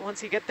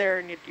once you get there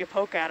and you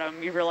poke at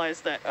them, you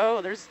realize that,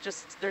 oh, there's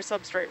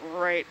substrate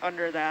right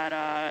under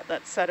that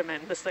that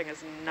sediment. This thing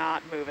is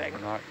not moving.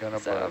 Not gonna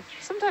budge.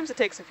 Sometimes it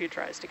takes a few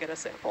tries to get a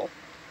sample.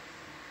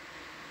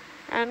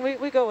 And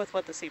we go with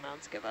what the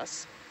seamounts give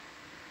us.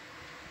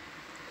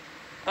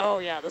 Oh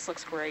yeah, this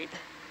looks great.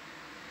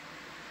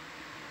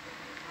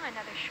 Oh,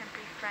 another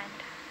shrimpy friend.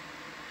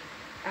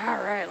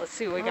 All right, let's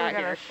see what we got here.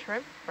 We got here. a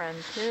shrimp friend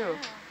too.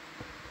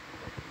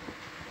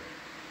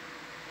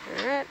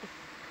 All right.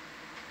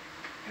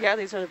 Yeah,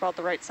 these are about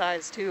the right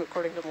size too,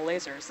 according to the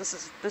lasers. This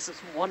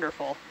is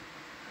wonderful.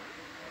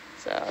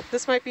 So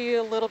this might be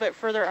a little bit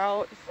further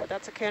out.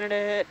 That's a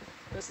candidate.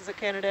 This is a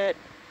candidate.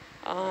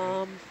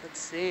 Let's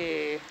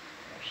see.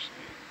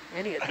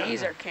 Any of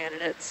these are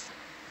candidates.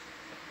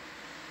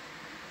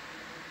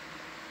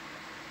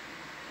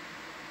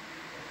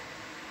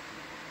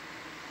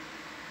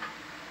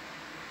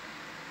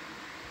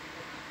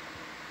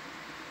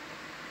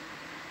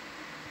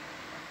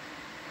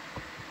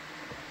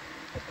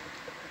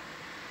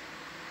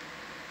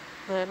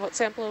 And what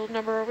sample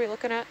number are we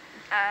looking at?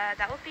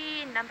 That will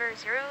be number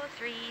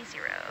 030.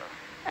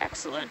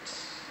 Excellent.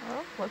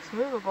 Oh, looks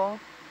movable.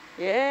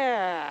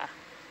 Yeah.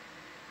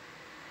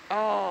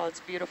 Oh, it's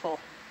beautiful.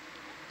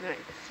 Nice.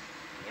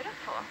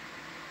 Beautiful.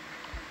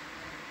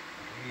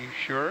 You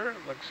sure?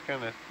 It looks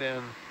kind of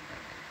thin.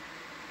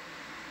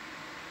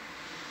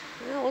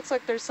 Yeah, it looks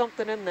like there's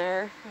something in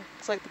there.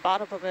 Looks like the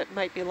bottom of it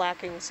might be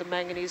lacking some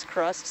manganese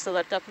crust, so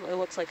that definitely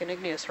looks like an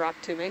igneous rock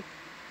to me.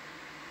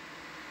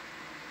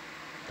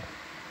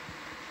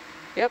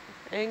 Yep,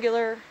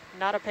 angular,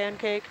 not a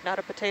pancake, not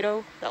a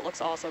potato. That looks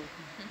awesome.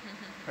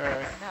 All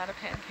right. Not a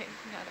pancake,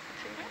 not a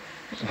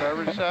potato.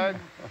 Starboard side?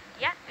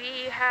 Yeah,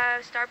 we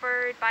have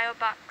starboard bio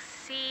box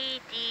C,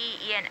 D,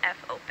 E, and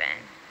F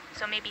open.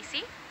 So maybe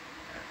C?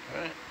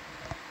 All right.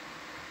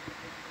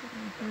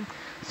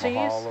 So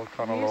you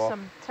use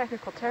some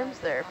technical terms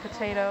there.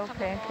 Potato,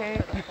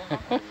 pancake.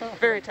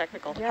 Very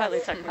technical, Yes, highly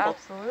technical.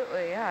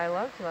 Absolutely, yeah, I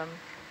love them.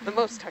 The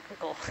most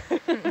technical.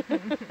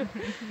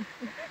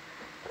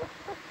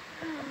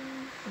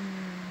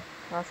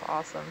 That's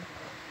awesome.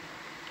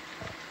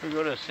 We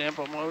go to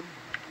sample mode.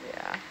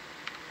 Yeah.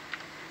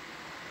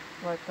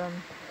 Like them.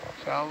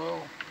 Salvo.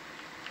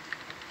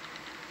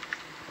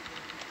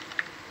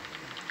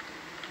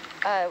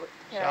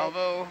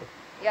 Salvo.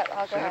 Yep,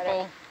 I'll go ahead.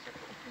 Sample.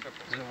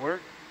 Does it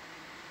work?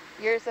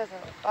 Yours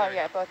doesn't. Oh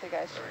yeah, both you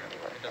guys should be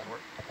It working. doesn't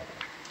work.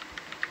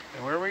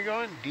 And where are we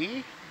going?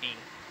 D? D.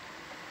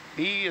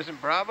 B is in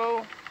Bravo.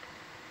 Is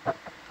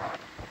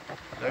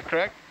that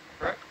correct?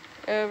 Correct.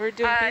 We're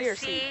doing B or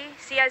C?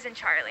 C as in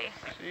Charlie.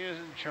 C is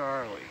in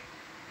Charlie.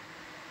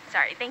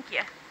 Sorry, thank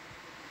you.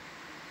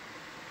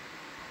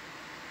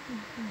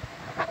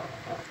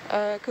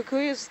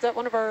 Kukui, is that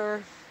one of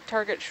our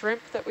target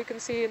shrimp that we can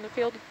see in the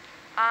field?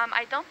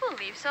 I don't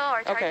believe so.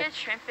 Our Okay. target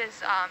shrimp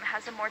is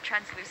has a more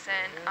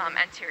translucent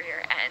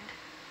anterior end.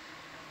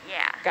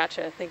 Yeah.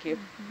 Gotcha, thank you.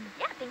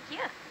 Yeah, thank you.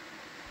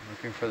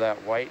 Looking for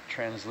that white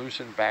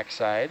translucent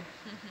backside.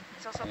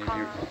 It's also Any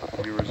called.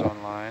 viewers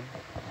online?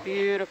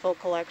 Beautiful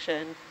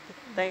collection.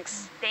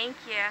 Thanks. Thank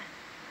you.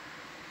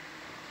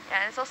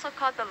 Yeah, it's also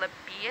called the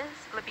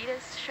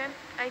Labidas shrimp,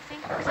 I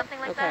think, or something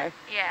like that. Okay.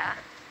 Yeah.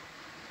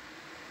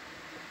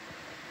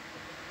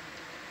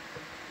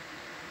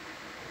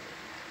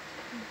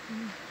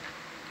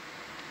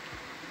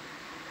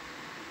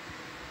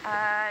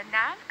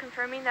 Nav,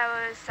 confirming that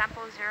was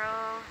sample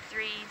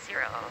 030.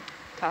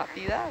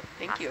 Copy that.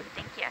 Thank you. Awesome,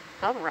 thank you.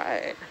 All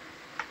right.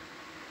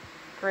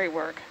 Great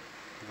work.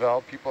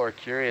 Val, people are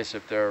curious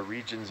if there are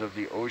regions of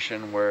the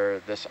ocean where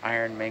this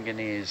iron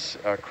manganese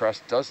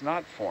crust does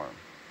not form.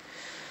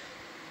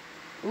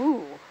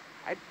 Ooh,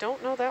 I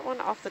don't know that one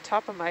off the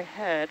top of my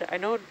head. I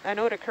know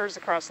it occurs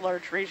across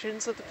large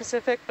regions of the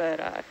Pacific, but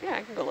yeah,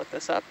 I can go look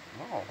this up.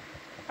 Oh.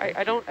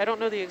 I don't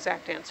know the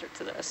exact answer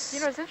to this.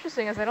 You know, what's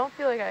interesting is I don't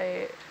feel like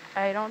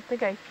I don't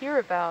think I hear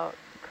about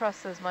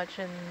crust as much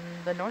in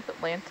the North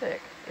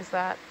Atlantic. Is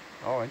that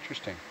Oh,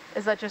 interesting.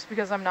 just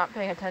because I'm not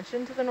paying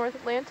attention to the North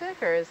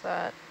Atlantic, or is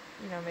that,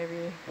 you know,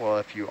 maybe? Well,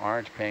 if you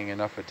aren't paying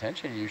enough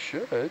attention, you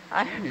should. Jeez,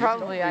 I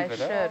don't leave it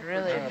should, out.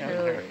 really,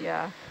 truly,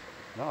 yeah.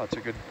 No, that's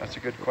a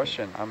good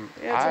question.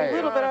 Yeah, it's a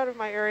little bit out of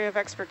my area of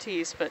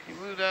expertise, but You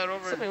move that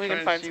over something and we try can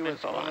and find see some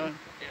what's info going on. on.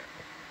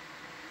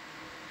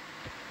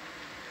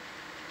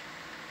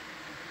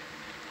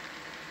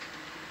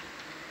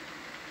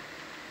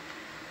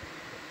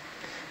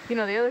 You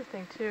know, the other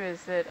thing too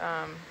is that,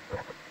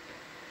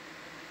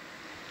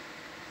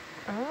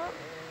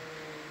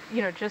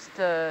 you know, just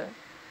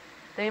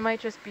they might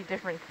just be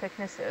different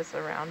thicknesses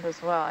around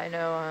as well. I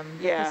know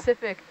the Yeah.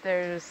 Pacific,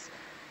 there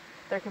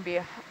can be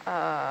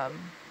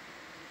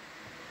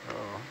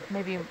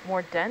maybe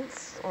more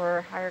dense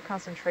or higher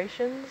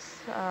concentrations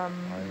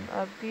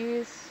of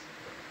these.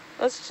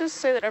 Let's just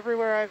say that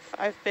everywhere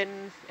I've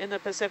been in the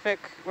Pacific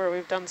where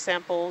we've done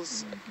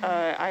samples,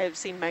 I have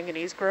seen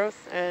manganese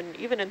growth, and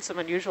even in some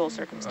unusual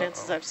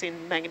circumstances, I've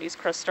seen manganese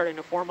crust starting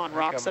to form on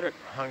rocks that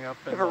have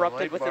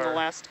erupted within the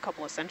last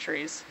couple of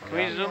centuries. Can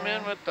we zoom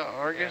in with the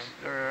Argus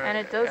or and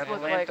it does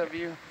look Atalanta like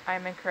view?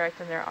 I'm incorrect,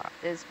 and there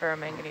is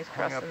ferromanganese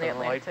crust in the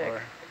Atlantic.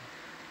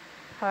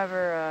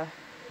 However,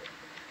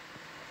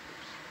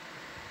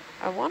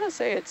 I want to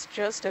say it's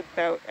just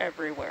about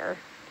everywhere.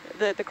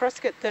 The crusts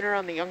get thinner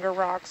on the younger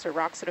rocks or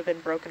rocks that have been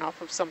broken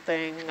off of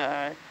something.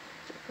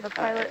 the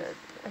pilot,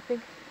 I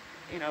think.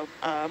 You know,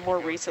 more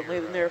recently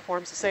than their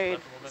forms. Say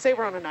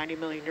we're on a 90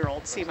 million year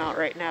old seamount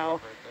right now.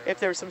 If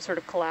there was some sort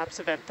of collapse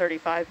event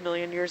 35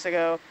 million years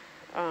ago,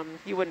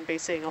 you wouldn't be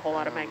seeing a whole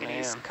lot of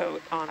manganese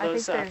coat on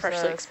those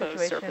freshly exposed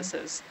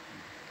surfaces.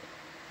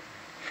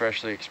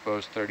 Freshly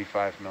exposed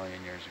 35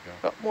 million years ago.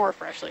 But more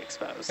freshly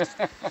exposed.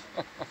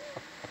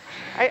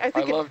 I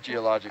love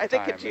geologic time. I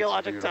think at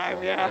geologic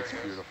time, yeah. It's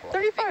beautiful.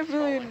 35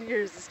 million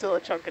years is still a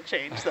chunk of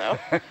change, though.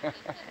 Yeah.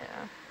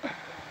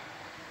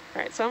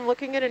 All right, so I'm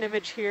looking at an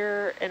image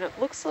here, and it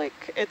looks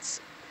like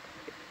it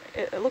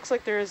looks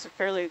like there is a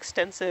fairly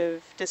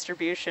extensive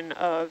distribution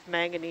of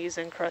manganese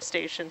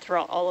incrustation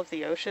throughout all of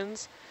the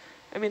oceans.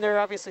 I mean, there are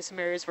obviously some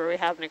areas where we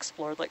haven't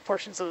explored, like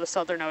portions of the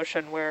Southern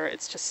Ocean where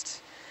it's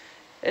just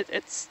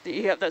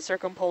you have that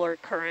circumpolar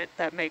current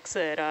that makes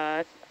it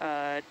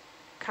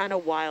kind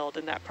of wild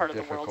in that part of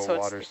the world. So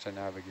waters to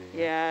navigate.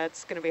 Yeah,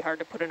 it's going to be hard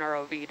to put an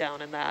ROV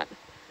down in that.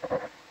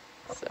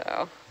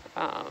 So,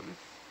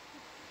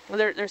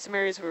 there's some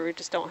areas where we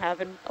just don't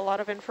have a lot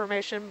of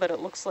information, but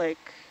it looks like,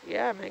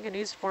 yeah,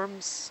 manganese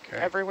forms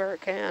everywhere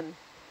it can.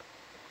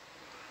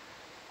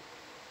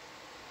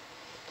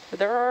 But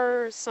there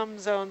are some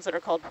zones that are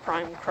called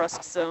prime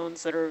crust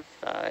zones that are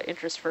of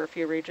interest for a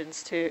few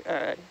regions too,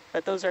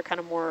 but those are kind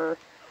of more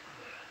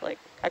like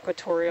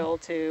equatorial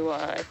to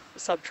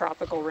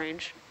subtropical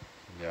range.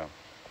 Yeah.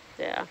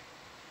 Yeah.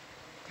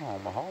 Oh,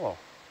 mahalo.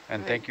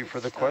 And thank you for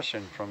the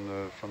question from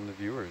the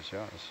viewers.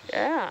 Yeah.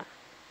 Yeah.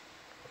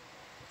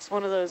 It's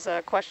one of those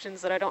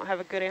questions that I don't have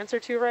a good answer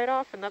to right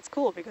off, and that's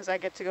cool because I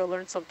get to go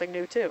learn something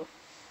new too.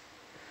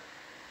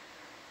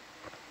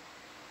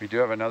 We do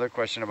have another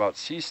question about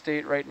sea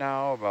state right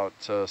now, about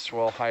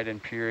swell height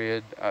and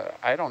period.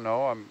 I don't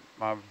know.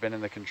 I've been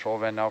in the control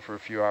van now for a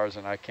few hours,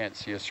 and I can't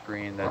see a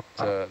screen that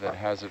that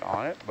has it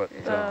on it. But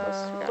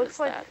looks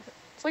like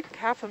it's like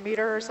half a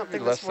meter or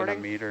something less this morning.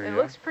 than a meter. It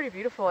looks pretty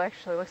beautiful,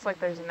 actually. It looks like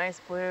there's a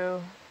nice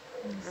blue.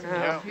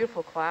 Some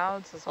beautiful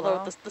clouds as well.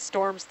 Although the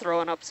storm's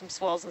throwing up some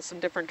swells in some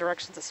different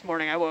directions this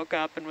morning. I woke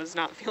up and was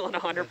not feeling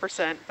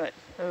 100%, but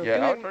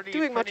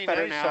doing much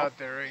better nice now. Out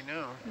there right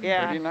now.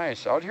 Yeah. Pretty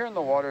nice. Out here in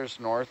the waters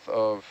north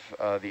of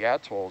the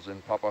atolls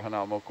in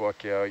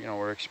Papahanaumokuakea, you know,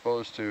 we're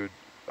exposed to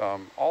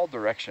all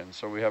directions.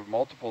 So we have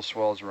multiple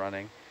swells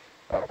running.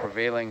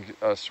 Prevailing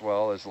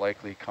swell is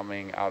likely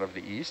coming out of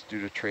the east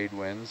due to trade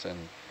winds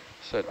and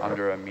sit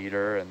under a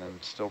meter, and then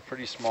still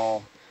pretty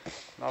small.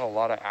 Not a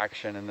lot of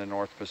action in the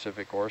North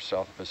Pacific or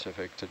South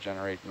Pacific to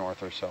generate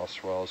north or south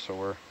swells.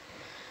 So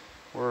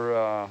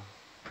we're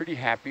pretty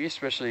happy,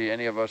 especially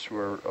any of us who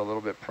are a little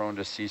bit prone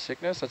to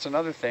seasickness. That's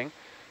another thing.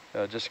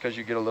 Just because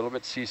you get a little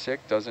bit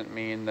seasick doesn't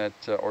mean that,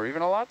 or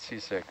even a lot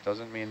seasick,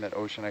 doesn't mean that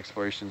ocean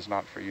exploration is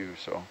not for you.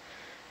 So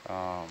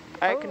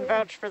I can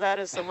vouch for that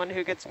as someone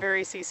who gets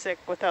very seasick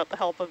without the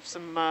help of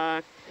some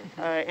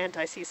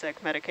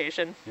anti-seasick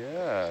medication.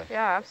 Yeah.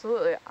 Yeah,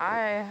 absolutely.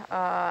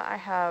 I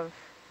have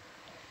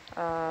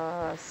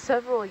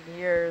several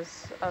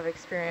years of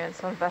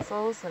experience on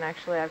vessels, and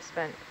actually I've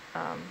spent,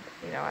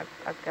 you know,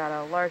 I've got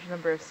a large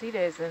number of sea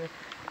days, and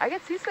I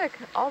get seasick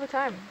all the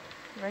time,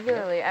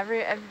 regularly.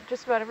 Yeah.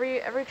 Just about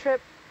every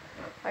trip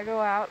I go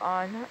out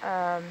on,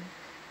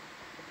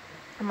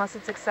 unless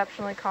it's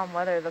exceptionally calm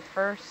weather. The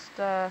first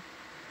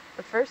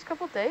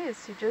couple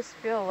days, you just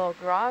feel a little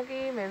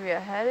groggy, maybe a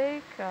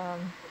headache,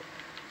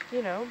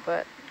 you know,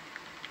 but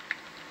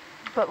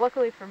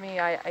luckily for me,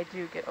 I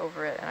do get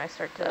over it, and I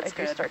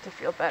do start to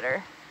feel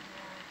better.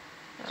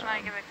 Yeah. Just want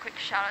to give a quick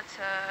shout out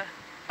to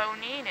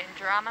Bonine and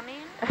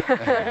Dramamine.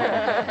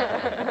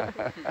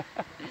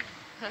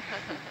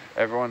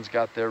 Everyone's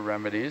got their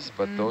remedies,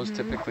 but those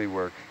typically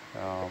work,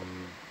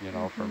 you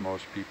know, for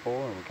most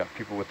people. And we've got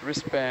people with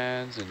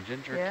wristbands and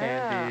ginger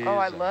candies. Oh,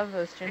 I love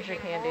those ginger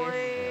candies.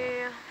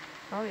 Yeah.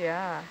 Oh,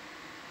 yeah.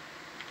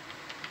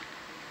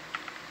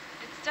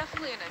 It's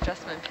definitely an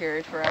adjustment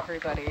period for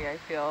everybody, I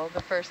feel.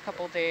 The first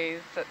couple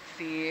days at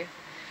sea,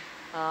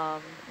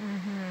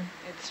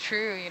 it's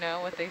true, you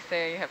know, what they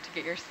say, you have to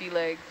get your sea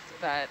legs,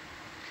 but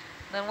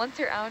then once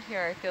you're out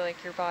here, I feel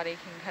like your body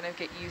can kind of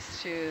get used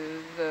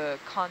to the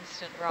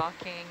constant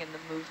rocking and the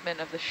movement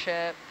of the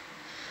ship.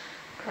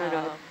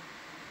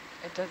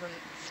 It doesn't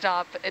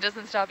stop. It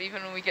doesn't stop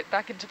even when we get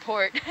back into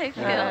port. I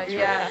feel.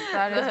 Yeah,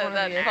 that is one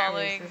of the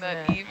following issues,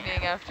 that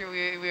evening after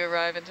we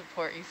arrive into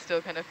port, you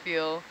still kind of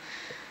feel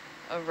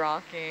a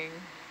rocking.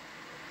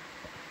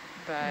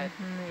 But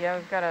yeah,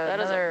 we've got that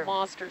another... is a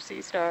monster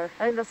sea star.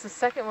 I think that's the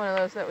second one of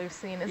those that we've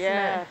seen, isn't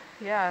it?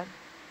 Yeah.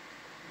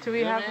 Do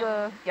we have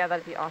the... Yeah,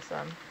 that'd be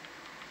awesome.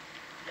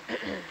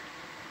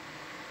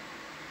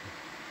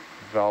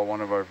 Val,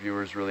 one of our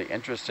viewers really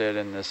interested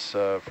in this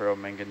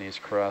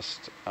ferromanganese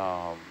crust,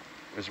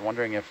 is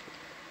wondering if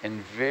in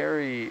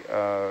very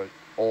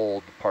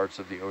old parts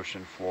of the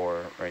ocean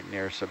floor, right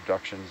near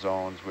subduction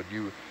zones, would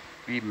you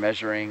be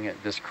measuring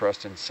this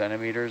crust in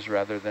centimeters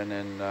rather than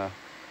in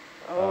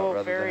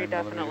very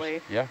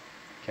definitely. Yeah,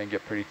 can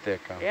get pretty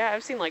thick, huh? Yeah,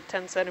 I've seen like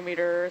 10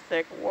 centimeter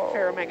thick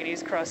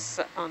ferromanganese crusts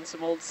on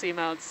some old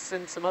seamounts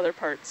in some other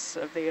parts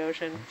of the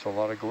ocean. It's a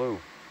lot of glue.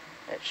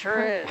 It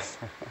sure is.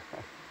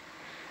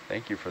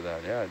 Thank you for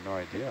that. Yeah, I had no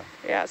idea.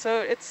 Yeah,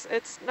 so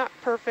it's not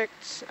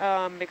perfect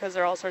because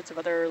there are all sorts of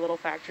other little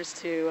factors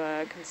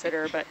to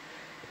consider. But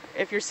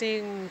if you're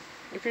seeing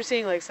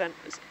like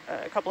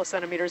a couple of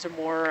centimeters or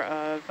more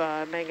of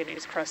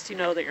manganese crust, you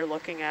know that you're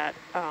looking at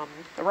a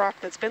rock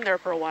that's been there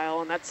for a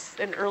while, and that's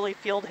an early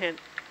field hint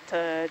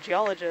to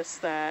geologists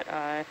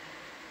that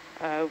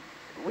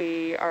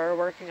we are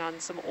working on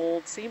some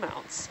old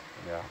seamounts.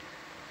 Yeah.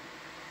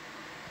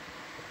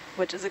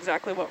 Which is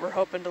exactly what we're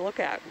hoping to look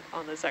at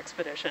on this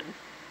expedition.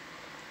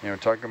 You know,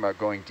 talking about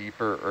going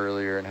deeper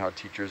earlier and how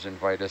teachers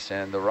invite us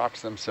in, the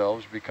rocks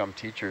themselves become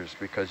teachers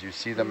because you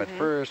see them at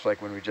first, like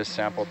when we just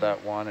sampled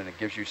that one, and it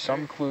gives you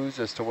some clues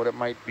as to what it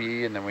might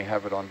be, and then we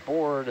have it on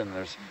board, and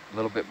there's a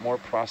little bit more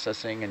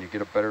processing, and you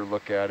get a better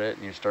look at it,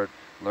 and you start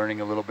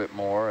learning a little bit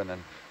more, and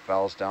then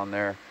Val's down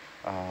there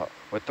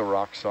with the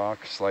rock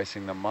sock,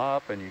 slicing them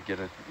up, and you get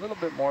a little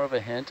bit more of a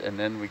hint, and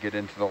then we get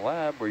into the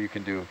lab where you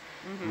can do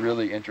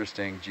really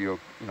interesting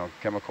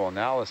chemical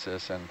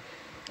analysis,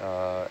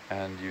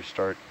 and you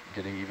start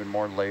getting even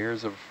more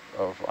layers of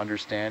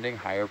understanding,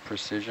 higher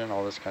precision,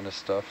 all this kind of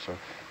stuff. So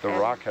the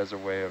rock has a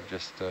way of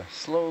just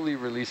slowly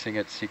releasing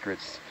its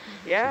secrets.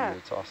 Yeah,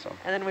 it's awesome.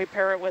 And then we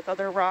pair it with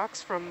other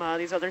rocks from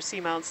these other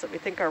seamounts that we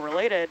think are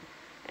related,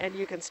 and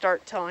you can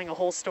start telling a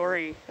whole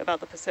story about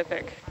the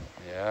Pacific.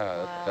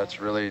 Yeah, wow. that's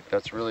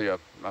really a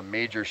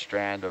major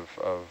strand of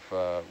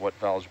what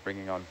Val's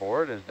bringing on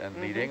board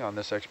and leading on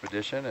this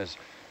expedition is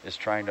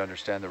trying to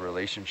understand the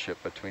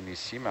relationship between these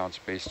seamounts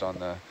based on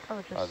the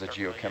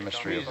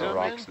geochemistry of the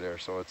rocks there.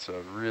 So it's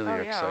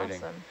really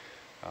exciting,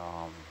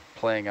 awesome.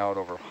 Playing out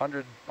over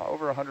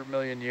 100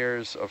 million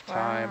years of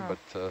time,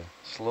 but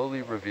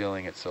slowly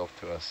revealing itself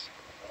to us.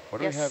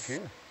 What do we have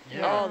here?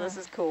 Yeah. Oh, this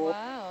is cool.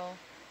 Wow.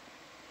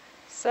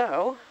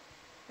 So,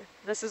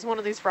 this is one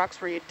of these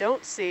rocks where you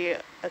don't see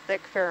a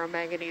thick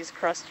ferromanganese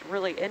crust,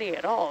 really any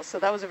at all. So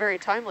that was a very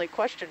timely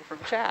question from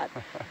Chad.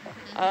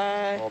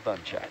 Well done,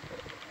 Chad.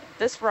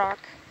 This rock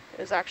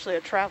is actually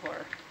a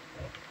traveler.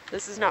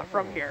 This is not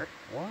from here.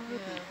 What?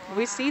 Yeah.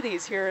 We see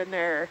these here and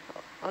there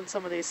on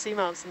some of these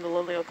seamounts in the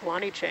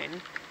Liliuokalani chain.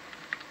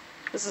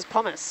 This is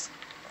pumice.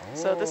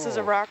 So this is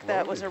a rock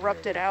that was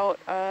erupted out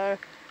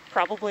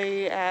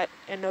probably at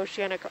an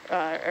oceanic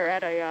or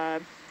at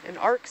an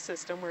arc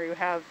system where you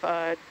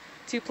have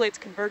two plates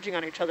converging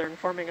on each other and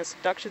forming a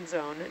subduction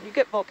zone. And you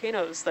get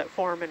volcanoes that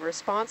form in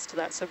response to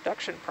that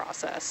subduction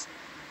process.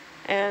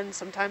 And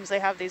sometimes they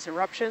have these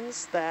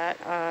eruptions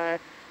that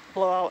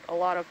blow out a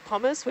lot of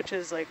pumice, which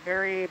is like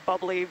very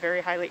bubbly,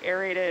 very highly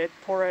aerated,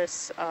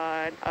 porous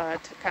kind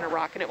of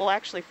rock. And it will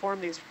actually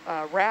form these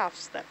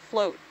rafts that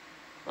float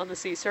on the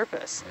sea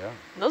surface. Yeah.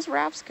 And those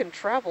rafts can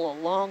travel a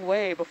long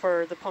way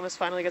before the pumice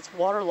finally gets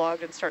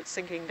waterlogged and starts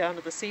sinking down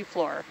to the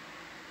seafloor.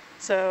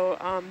 So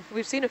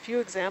we've seen a few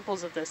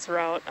examples of this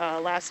throughout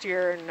last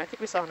year, and I think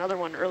we saw another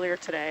one earlier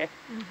today,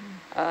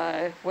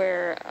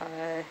 where,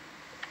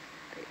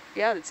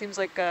 it seems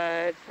like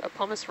a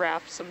pumice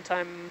raft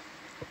sometime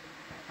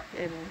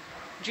in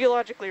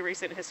geologically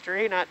recent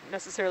history, not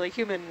necessarily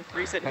human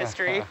recent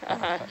history,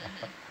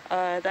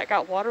 that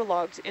got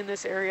waterlogged in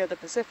this area of the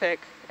Pacific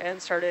and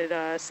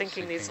started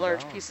sinking these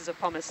large pieces of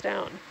pumice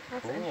down.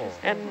 That's interesting.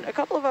 And a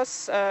couple of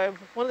us,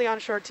 one of the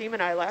onshore team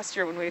and I last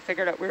year when we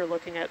figured out we were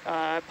looking at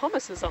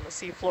pumices on the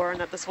seafloor and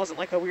that this wasn't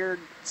like a weird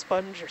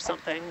sponge or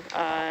something,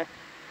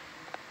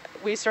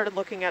 we started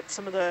looking at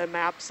some of the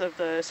maps of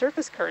the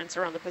surface currents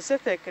around the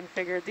Pacific and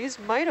figured these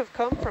might have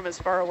come from as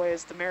far away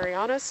as the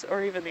Marianas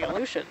or even the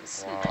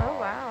Aleutians. Wow. Oh,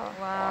 wow.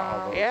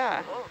 Wow.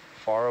 Yeah.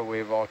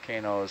 Faraway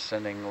volcanoes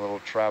sending little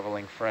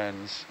traveling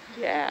friends.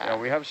 Yeah. You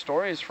know, we have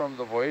stories from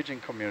the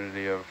voyaging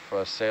community of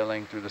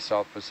sailing through the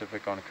South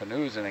Pacific on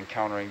canoes and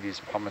encountering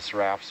these pumice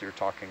rafts you're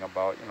talking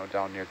about,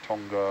 down near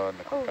Tonga and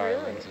the Cook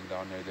Islands and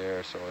down near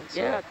there. So it's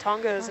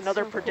Tonga is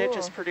another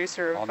prodigious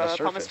producer of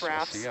pumice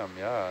rafts. See them,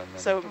 yeah. And then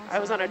so I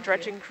was on a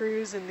dredging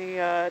cruise in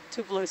the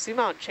Tuvalu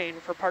Seamount chain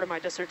for part of my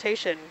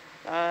dissertation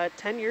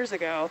 10 years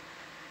ago,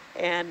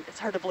 and it's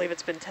hard to believe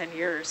it's been 10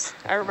 years.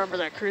 I remember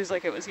that cruise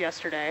like it was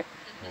yesterday.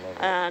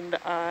 And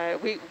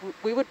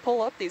we would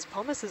pull up these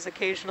pumices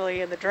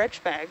occasionally in the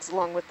dredge bags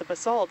along with the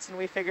basalts, and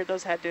we figured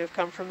those had to have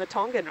come from the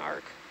Tongan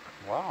arc.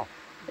 Wow.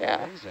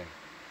 Yeah. Amazing.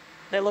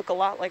 They look a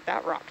lot like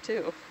that rock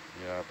too.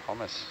 Yeah,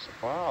 pumice.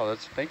 Wow,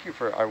 thank you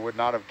for, I would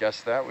not have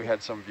guessed that. We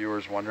had some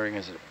viewers wondering,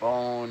 is it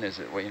bone? Is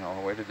it, you know,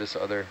 where did this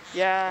other,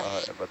 Yeah.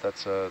 But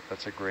that's a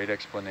great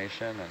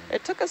explanation. And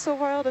it took us a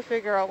while to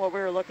figure out what we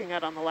were looking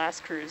at on the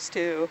last cruise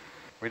too.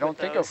 we don't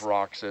think of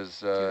rocks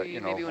as, you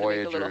know,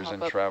 voyagers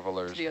and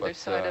travelers, to the other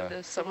side of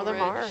this some of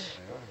them are. Yeah.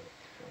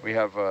 We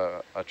have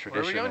a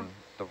tradition in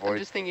the voyage. I'm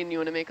just thinking you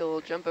want to make a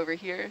little jump over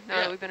here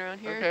now that we've been around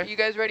here. Okay. You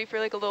guys ready for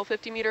like a little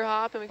 50-meter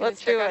hop and we can Let's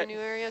check do out it. a new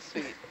area?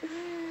 Sweet.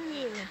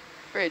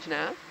 Bridge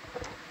nav.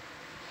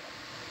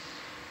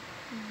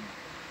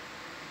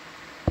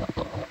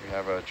 We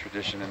have a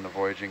tradition in the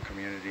voyaging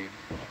community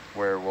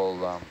where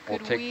we'll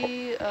Could take.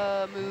 we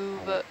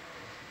move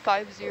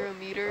 50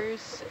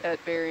 meters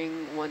at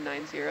bearing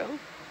 190?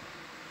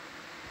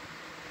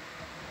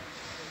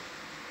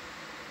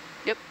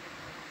 Yep.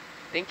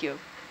 Thank you.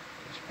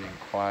 Just being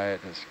quiet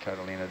as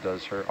Catalina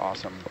does her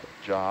awesome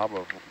job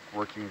of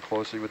working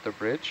closely with the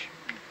bridge.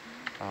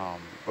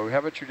 But we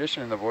have a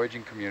tradition in the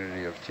voyaging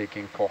community of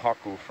taking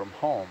pohaku from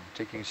home,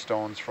 taking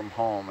stones from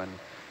home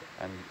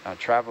and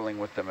traveling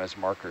with them as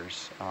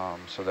markers,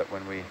 so that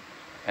when we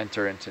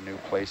enter into new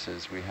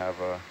places,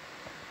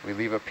 we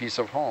leave a piece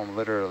of home,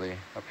 literally,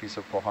 a piece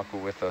of pohaku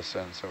with us.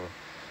 And so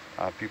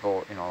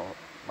people, you know,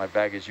 my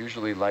bag is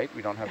usually light.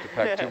 We don't have to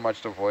pack too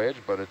much to voyage,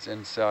 but it's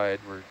inside.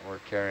 We're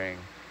carrying,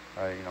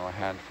 you know, a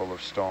handful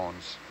of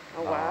stones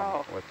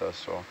with us.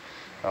 So,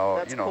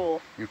 That's you know,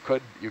 cool.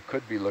 you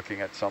could be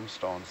looking at some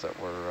stones that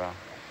were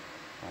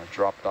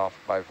dropped off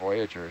by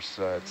voyagers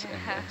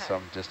in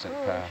some distant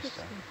past.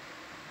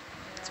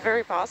 It's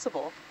very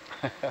possible.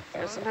 You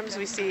know, sometimes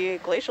we see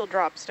glacial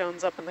drop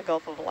stones up in the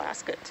Gulf of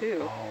Alaska too,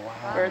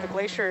 where the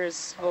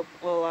glaciers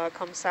will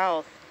come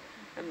south,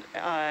 and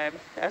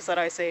as that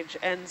ice age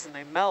ends and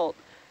they melt,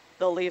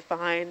 they'll leave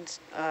behind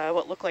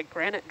what look like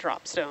granite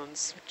drop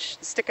stones, which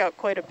stick out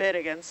quite a bit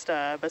against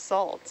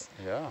basalt.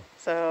 Yeah.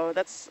 So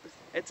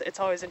it's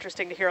always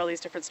interesting to hear all these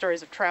different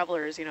stories of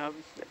travelers, you know,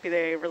 be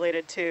they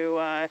related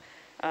to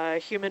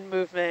human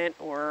movement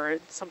or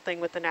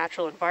something with the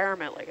natural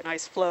environment, like an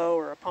ice flow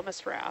or a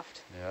pumice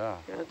raft. Yeah.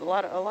 You know,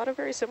 a lot of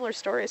very similar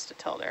stories to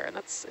tell there, and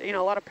that's, you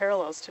know, a lot of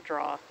parallels to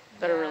draw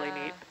that are really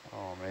neat.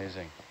 Oh,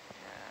 amazing.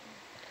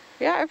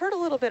 Yeah, I've heard a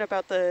little bit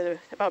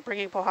about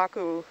bringing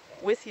pohaku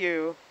with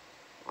you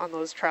on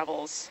those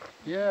travels.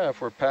 Yeah, if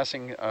we're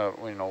passing,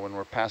 you know, when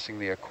we're passing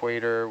the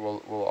equator,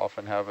 we'll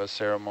often have a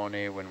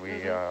ceremony when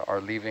we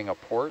are leaving a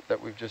port that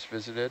we've just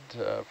visited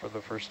for the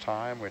first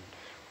time. We'd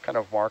kind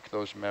of mark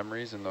those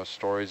memories and those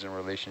stories and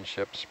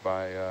relationships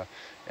by,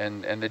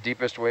 and the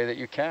deepest way that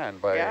you can,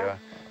 by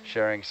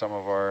sharing some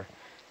of our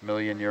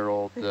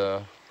million-year-old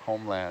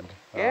homeland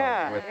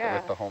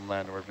with the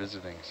homeland we're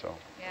visiting. So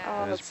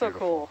oh, that's so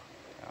cool.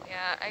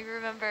 Yeah, I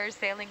remember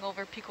sailing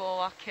over Pico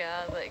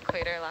Oakia, the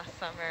equator, last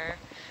summer,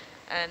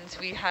 and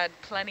we had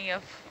plenty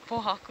of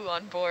pohaku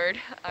on board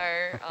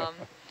our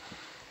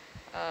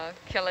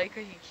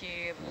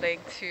Kealaikahiki Leg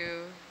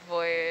 2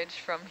 voyage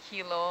from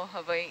Hilo,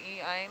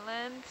 Hawaii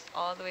Island,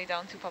 all the way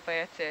down to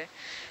Papayete.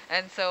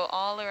 And so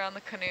all around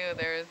the canoe,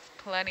 there's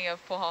plenty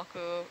of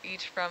pohaku,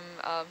 each from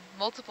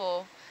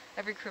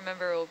every crew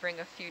member will bring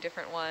a few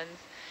different ones.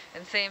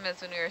 And same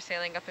as when we were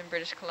sailing up in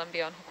British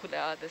Columbia on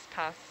Hokulea this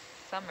past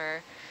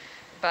summer.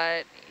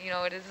 But, you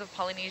know, it is a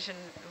Polynesian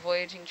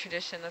voyaging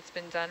tradition that's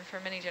been done for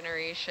many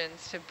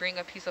generations to bring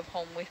a piece of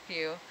home with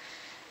you,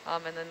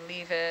 and then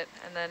leave it.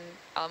 And then,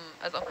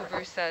 as Uncle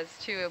Bruce says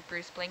too,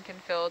 Bruce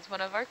Blankenfield's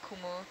one of our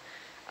kumu,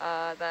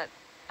 that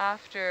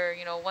after,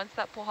 you know, once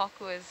that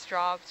pohaku is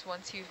dropped,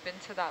 once you've been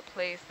to that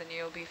place, then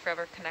you'll be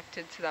forever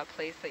connected to that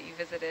place that you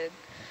visited,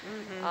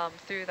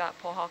 through that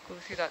pohaku,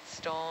 through that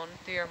stone,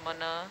 through your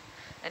mana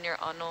and your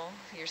ano,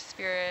 your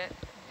spirit,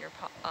 your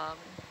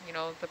you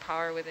know, the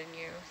power within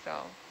you.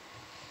 So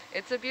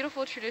it's a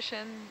beautiful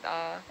tradition.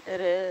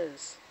 It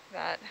is.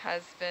 That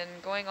has been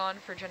going on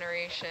for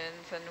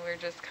generations, and we're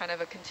just kind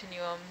of a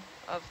continuum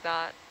of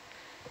that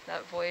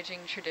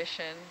voyaging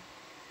tradition.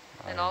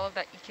 And all of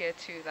that ike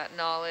too, that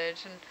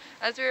knowledge. And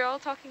as we were all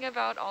talking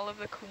about all of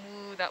the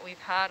kumu that we've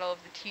had, all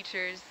of the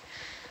teachers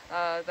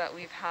that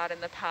we've had in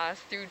the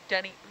past through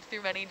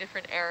many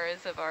different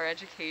eras of our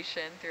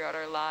education throughout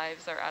our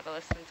lives, our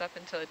adolescence up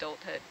until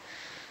adulthood.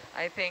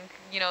 I think,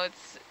 you know,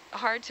 it's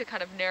hard to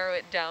kind of narrow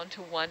it down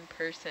to one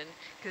person,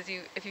 because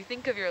if you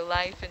think of your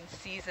life in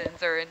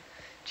seasons or in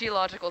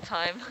geological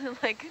time,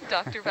 like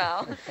Dr.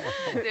 Val,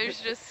 there's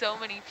just so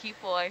many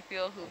people I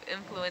feel who've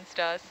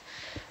influenced us,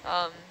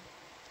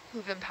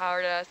 who've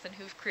empowered us, and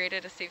who've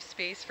created a safe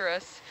space for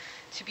us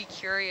to be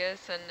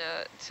curious and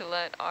to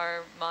let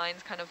our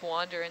minds kind of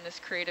wander in this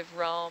creative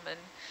realm and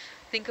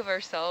think of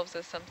ourselves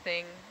as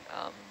something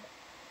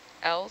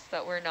else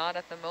that we're not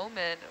at the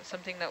moment,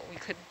 something that we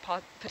could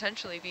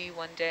potentially be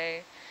one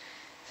day.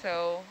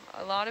 So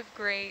a lot of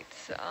great,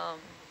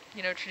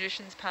 you know,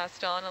 traditions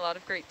passed on, a lot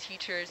of great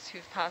teachers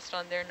who've passed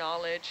on their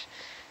knowledge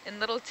in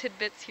little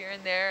tidbits here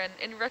and there. And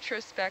in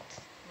retrospect,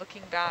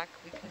 looking back,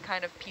 we can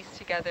kind of piece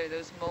together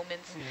those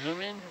moments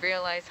and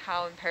realize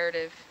how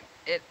imperative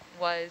it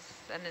was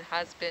and it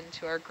has been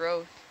to our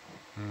growth.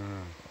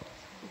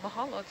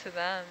 mahalo to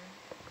them.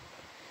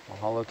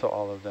 Mahalo to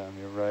all of them.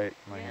 You're right,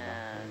 Mahima.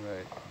 Yeah. You're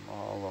right.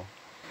 Mahalo.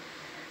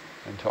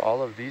 And to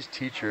all of these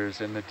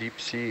teachers in the deep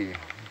sea,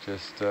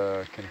 just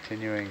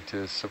continuing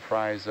to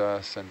surprise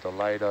us and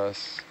delight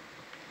us,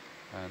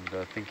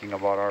 and thinking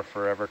about our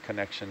forever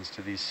connections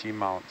to these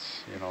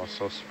seamounts, you know,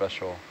 so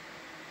special.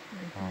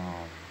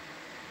 Wow.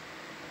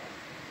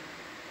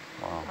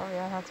 Oh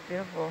yeah, that's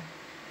beautiful.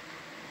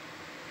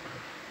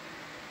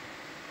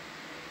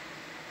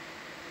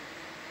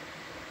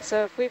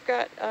 So if we've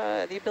got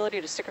the ability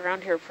to stick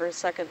around here for a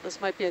second,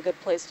 this might be a good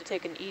place to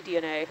take an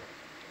eDNA.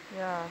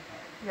 Yeah.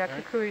 Yeah,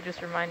 Kukui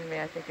just reminded me,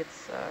 I think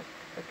it's a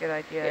good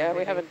idea. Yeah,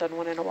 we haven't done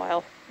one in a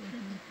while.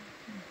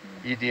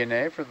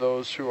 eDNA, for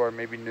those who are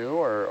maybe new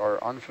or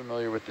are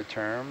unfamiliar with the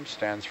term,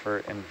 stands for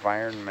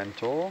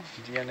environmental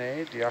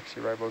DNA,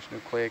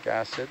 deoxyribonucleic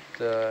acid.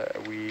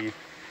 We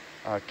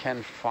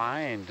can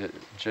find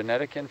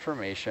genetic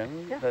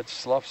information that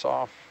sloughs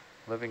off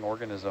living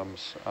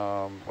organisms,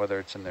 whether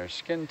it's in their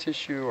skin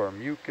tissue or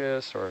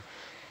mucus or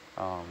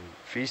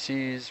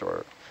feces,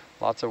 or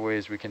lots of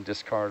ways we can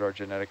discard our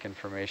genetic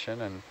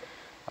information. And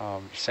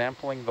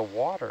sampling the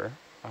water,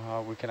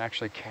 we can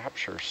actually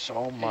capture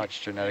so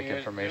much genetic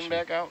information.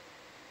 Back out.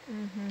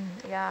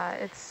 Yeah,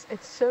 it's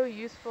so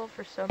useful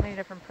for so many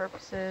different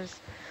purposes.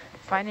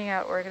 Finding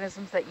out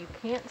organisms that you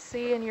can't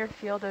see in your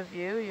field of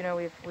view. You know,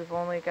 we've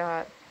only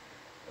got,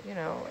 you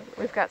know,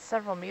 we've got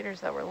several meters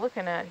that we're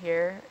looking at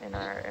here in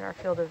our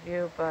field of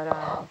view, but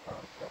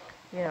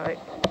you know,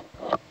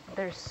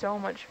 there's so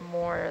much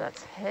more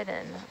that's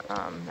hidden,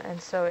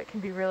 and so it can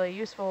be really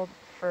useful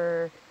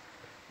for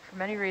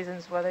many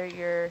reasons. Whether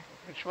you're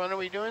Which one are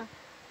we doing?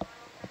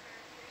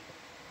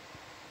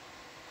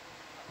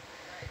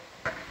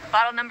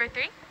 Bottle number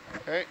 3.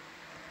 Okay.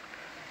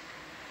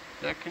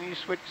 Now, can you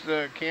switch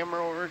the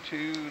camera over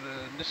to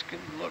the Niskin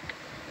look?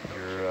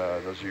 You're,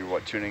 those of you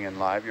tuning in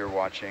live, you're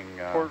watching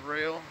Port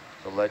rail.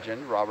 the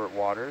legend, Robert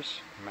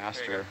Waters,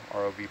 master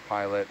ROV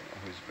pilot,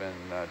 who's been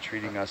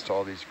treating us to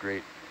all these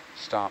great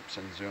stops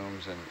and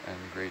zooms and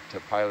great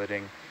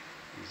piloting.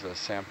 He's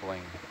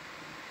sampling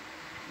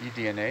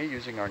eDNA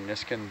using our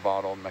Niskin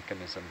bottle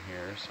mechanism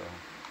here. So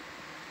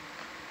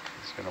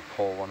it's going to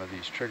pull one of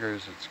these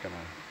triggers. It's going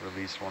to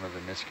release one of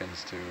the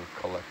Niskins to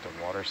collect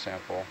a water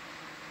sample.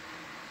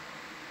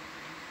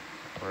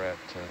 We're at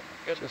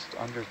just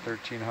under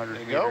 1,300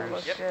 meters. Go.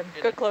 Yep.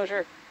 Good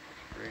closure.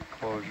 Great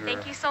closure.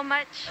 Thank you so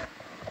much.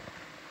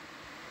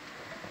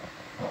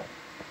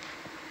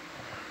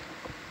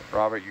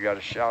 Robert, you got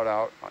a shout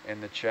out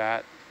in the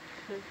chat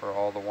for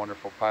all the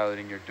wonderful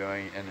piloting you're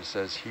doing, and it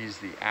says he's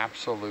the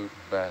absolute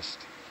best.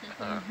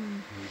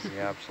 He's the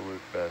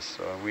absolute best,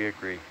 so we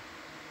agree.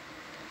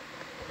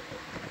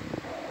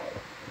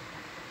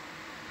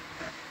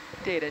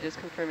 Data, just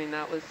confirming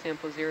that was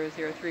sample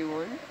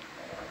 0031.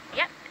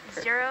 Yep,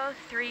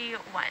 031.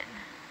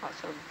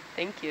 Awesome.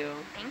 Thank you.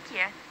 Thank you.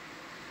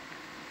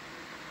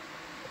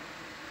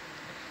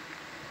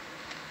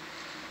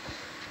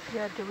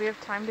 Yeah, do we have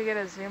time to get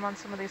a zoom on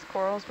some of these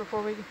corals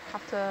before we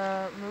have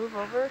to move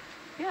over?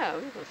 Yeah,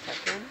 we have a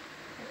second.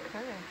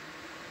 Okay.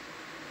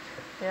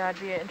 Yeah, I'd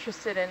be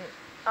interested in,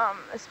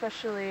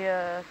 especially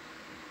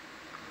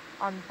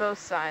on both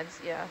sides,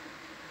 yeah,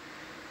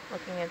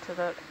 looking into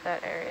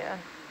that area.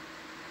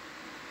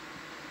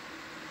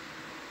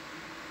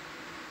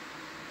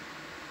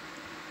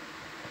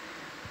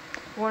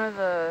 One of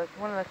the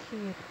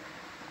key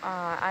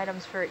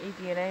items for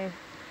eDNA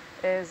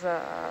is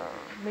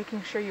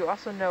making sure you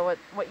also know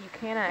what you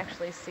can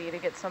actually see to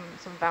get some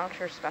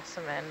voucher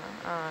specimen.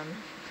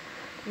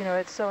 You know,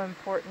 it's so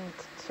important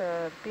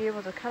to be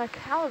able to kind of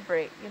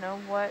calibrate, you know,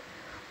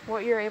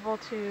 what you're able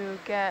to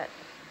get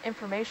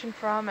information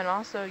from, and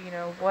also, you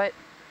know, what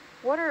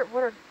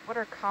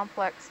are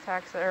complex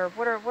taxa, or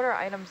what are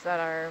items that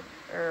are,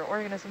 or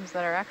organisms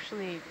that are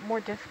actually more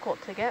difficult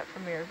to get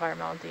from your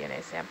environmental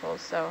DNA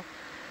samples. So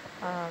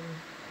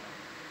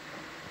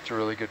it's a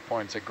really good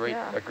point. It's a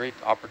great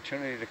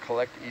opportunity to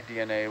collect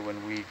eDNA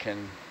when we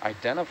can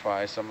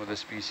identify some of the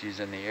species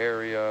in the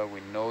area.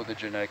 We know the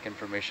genetic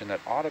information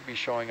that ought to be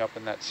showing up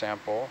in that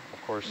sample.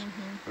 Of course,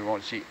 we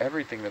won't see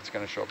everything that's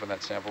going to show up in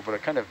that sample, but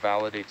it kind of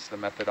validates the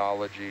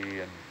methodology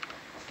and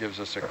gives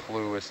us a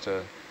clue as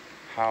to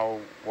how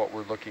what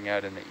we're looking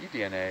at in the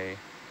eDNA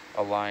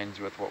aligns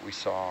with what we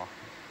saw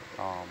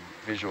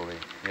visually.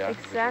 Yeah,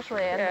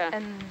 exactly.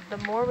 And the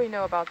more we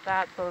know about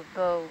that,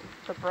 the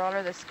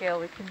broader the scale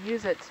we can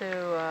use it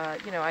to,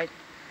 you know, I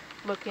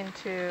look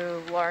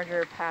into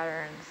larger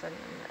patterns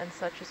and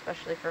such,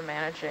 especially for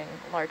managing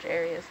large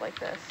areas like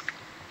this.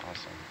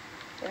 Awesome.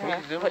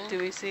 Yeah. What do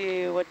we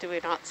see? What do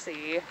we not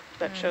see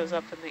that shows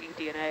up in the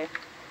eDNA?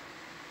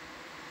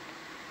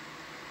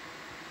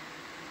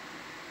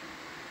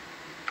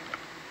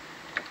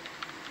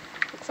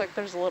 Looks like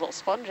there's a little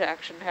sponge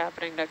action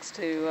happening next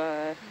to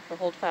the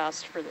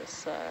holdfast for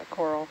this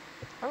coral.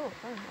 Oh,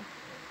 fun.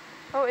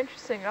 Oh,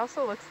 interesting. It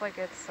also looks like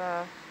it's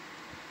wild.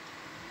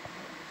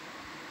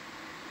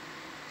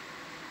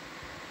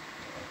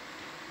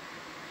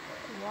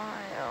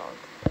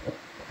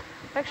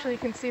 Actually, you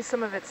can see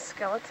some of its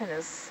skeleton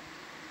is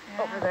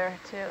over there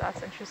too.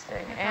 That's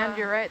interesting. And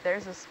you're right,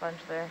 there's a sponge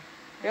there.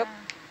 Yep.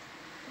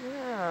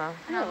 Yeah.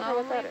 I don't know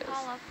what that is.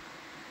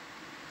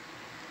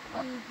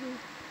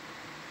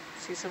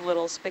 See some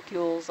little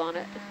spicules on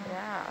it.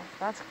 Yeah,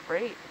 that's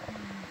great.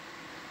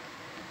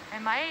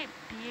 It might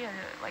be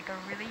like a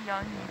really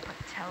young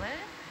patellid,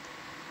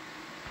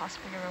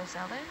 possibly a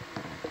rosellid.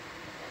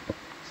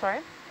 Sorry?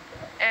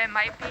 It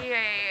might be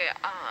a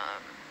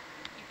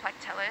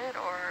plectellid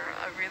or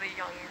a really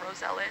young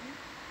rosellid,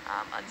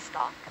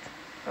 unstalked.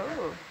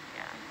 Oh.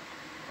 Yeah.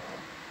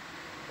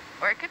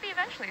 Or it could be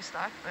eventually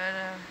stalked, but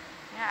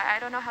yeah, I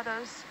don't know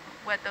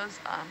what those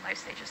life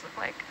stages look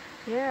like.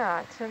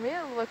 Yeah, to me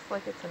it looks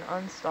like it's an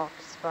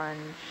unstalked sponge.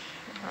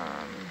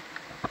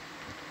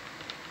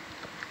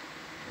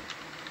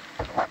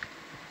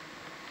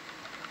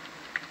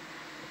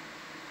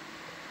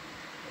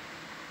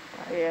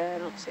 Yeah, I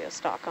don't see a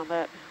stalk on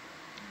that.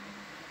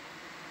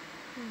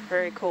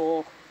 Very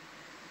cool.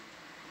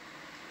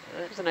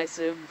 It was a nice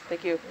zoom.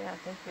 Thank you. Yeah,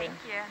 thank you. Thank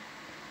you.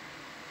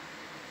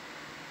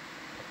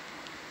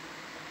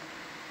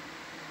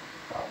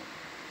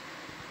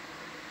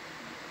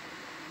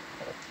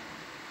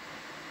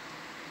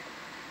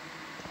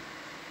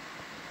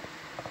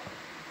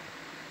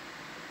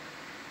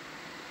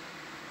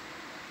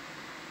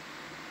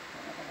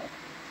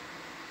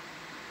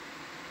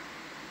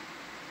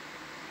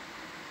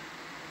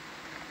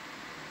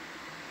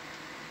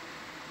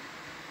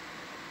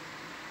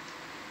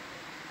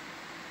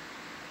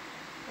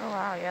 Oh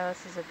wow, yeah,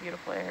 this is a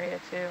beautiful area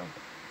too.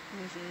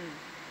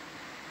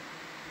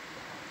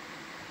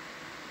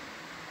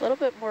 A little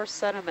bit more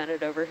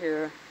sedimented over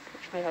here,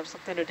 which may have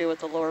something to do with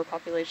the lower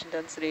population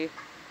density,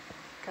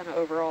 kind of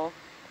overall.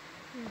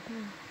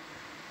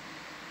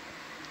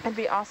 It'd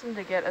be awesome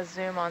to get a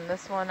zoom on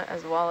this one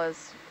as well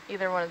as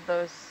either one of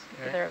those,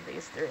 either of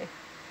these three.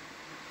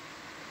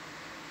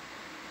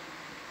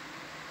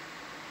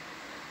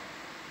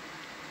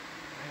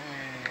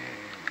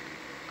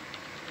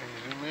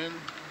 Zoom in.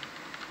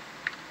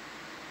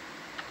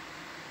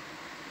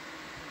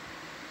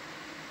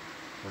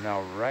 We're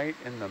now right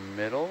in the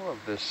middle of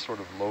this sort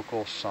of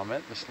local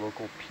summit, this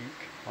local peak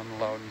on the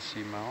Loudon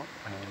Seamount,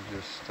 and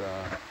just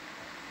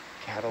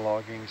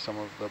cataloging some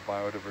of the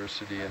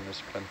biodiversity in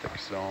this benthic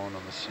zone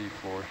on the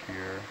seafloor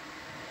here.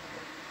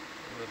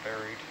 The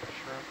buried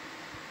shrimp.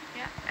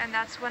 Yeah, and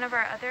that's one of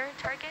our other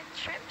target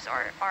shrimps,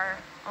 or our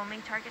only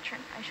target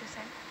shrimp, I should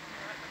say.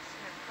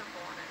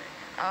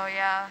 Oh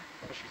yeah.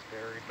 But she's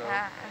buried though.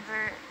 Yeah,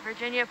 and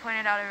Virginia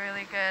pointed out a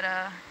really good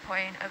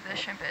point of the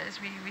shrimp is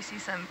we see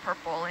some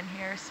purple in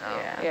here, so.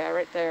 Yeah,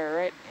 right there,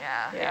 right?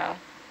 Yeah. Yeah.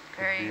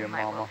 Very be a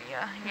mama.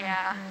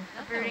 Yeah,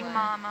 a brooding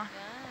mama.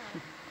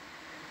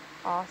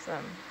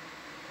 Awesome.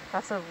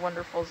 That's a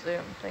wonderful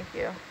zoom, thank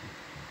you.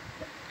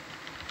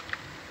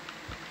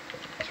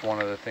 It's one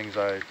of the things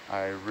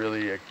I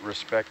really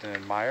respect and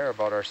admire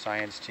about our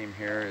science team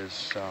here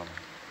is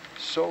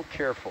so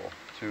careful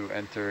to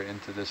enter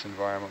into this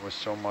environment with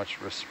so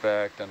much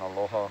respect and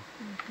aloha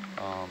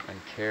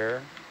and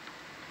care,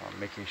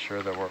 making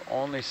sure that we're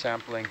only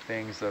sampling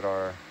things that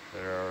are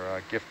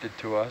gifted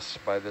to us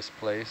by this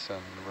place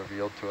and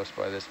revealed to us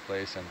by this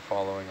place, and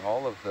following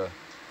all of the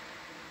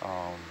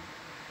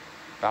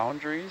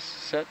boundaries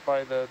set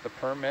by the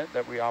permit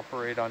that we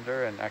operate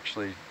under, and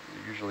actually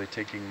usually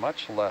taking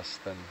much less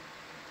than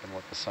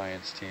what the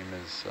science team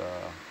is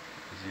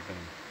even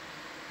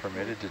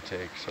permitted to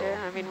take. So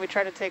Yeah, I mean, we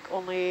try to take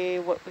only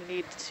what we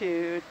need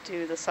to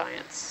do the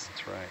science.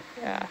 that's right.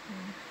 Yeah.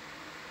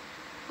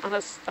 On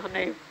a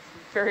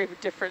very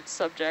different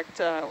subject,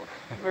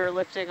 we were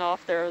lifting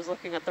off there. I was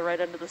looking at the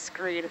right end of the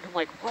screen, and I'm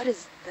like, what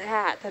is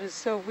that? That is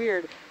so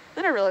weird.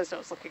 Then I realized I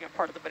was looking at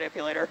part of the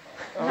manipulator.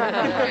 What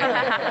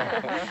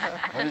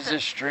is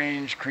this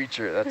strange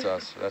creature? That's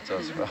us. That's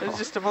us. It was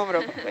just a moment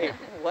of, wait,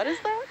 what is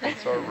that?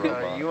 That's our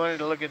robot. You wanted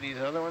to look at these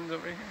other ones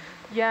over here?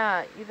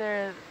 Yeah,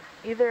 either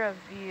of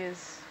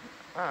these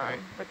Right.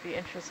 would be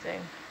interesting.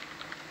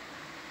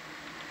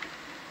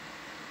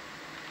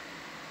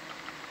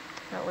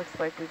 It looks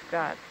like we've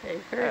got A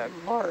very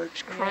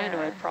large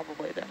crinoid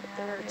probably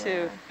there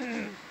too.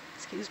 Yeah.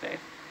 Excuse me.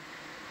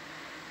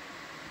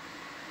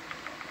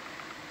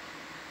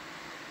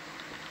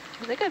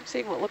 I think I'm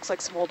seeing what looks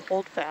like some old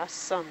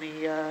holdfasts on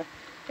the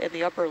in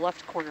the upper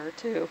left corner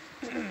too,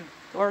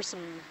 or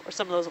some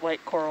of those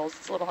white corals.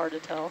 It's a little hard to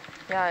tell.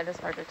 Yeah, it is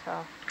hard to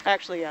tell.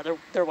 Actually, yeah,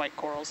 they're white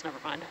corals. Never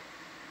mind.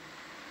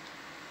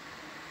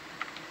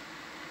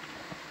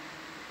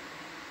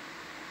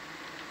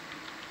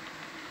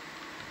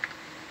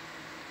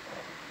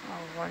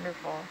 Oh,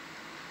 wonderful.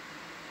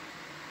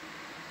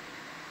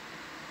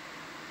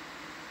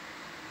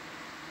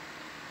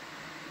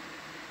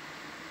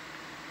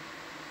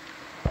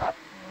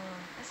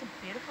 That's a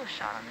beautiful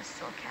shot on this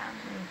silicon.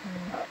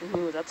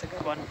 Ooh, that's a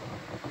good one.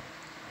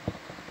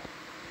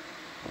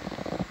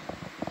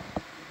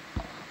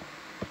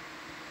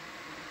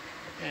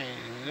 Hey,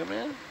 zoom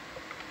in.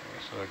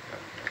 Let's look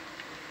down here.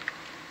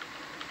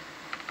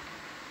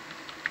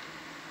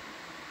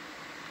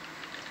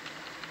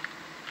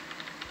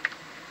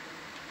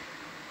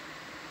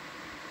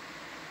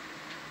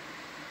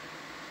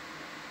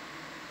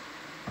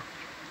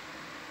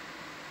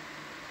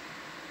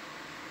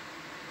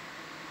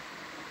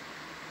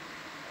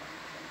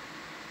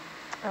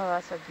 Oh,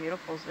 that's a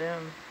beautiful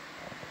zoom.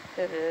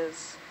 It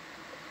is.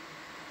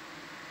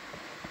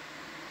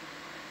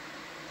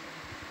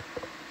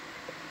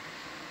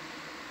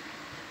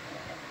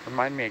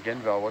 Remind me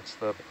again, Val, what's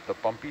the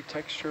bumpy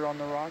texture on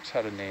the rocks?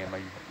 Had a name.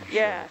 You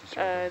Yeah,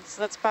 shared it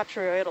that's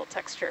botryoidal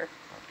texture.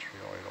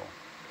 Botryoidal.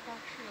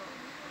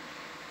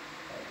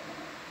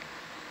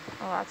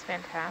 Oh, that's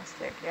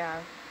fantastic,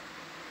 yeah.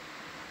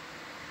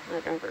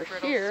 And over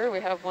here we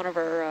have one of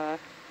our,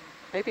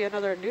 maybe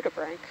another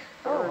nudibranch,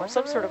 or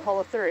some sort of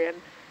holothurian.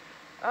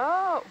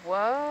 Oh,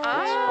 whoa.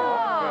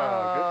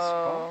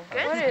 Oh, good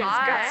spot. Good It's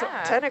spot. got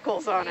some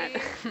tentacles on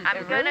it.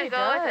 I'm gonna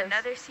go with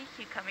another sea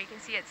cucumber. You can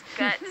see its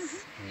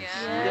guts.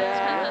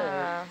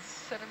 Yeah.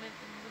 Sediment in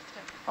the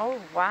stem.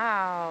 Oh,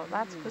 wow.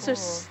 That's cool.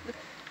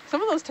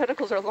 Some of those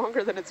tentacles are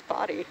longer than its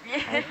body.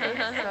 I think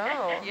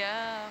so.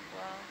 Yeah,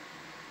 wow.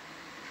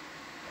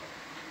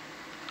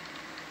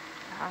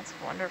 That's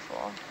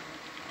wonderful.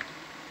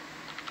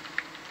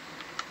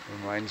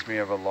 Reminds me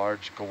of a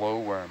large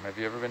glowworm. Have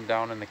you ever been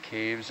down in the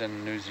caves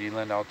in New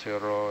Zealand,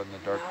 Aotearoa, and the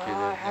dark cave?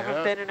 I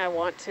haven't been, and I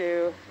want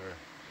to.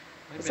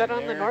 Is that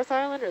on the North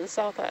Island or the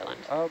South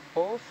Island?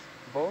 Both,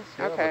 yeah. Okay.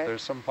 But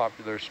there's some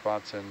popular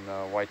spots in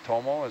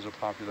Waitomo is a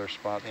popular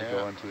spot to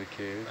go into the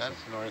caves.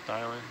 That's North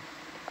Island.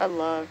 I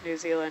love New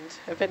Zealand.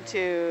 I've been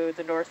to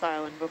the North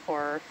Island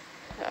before,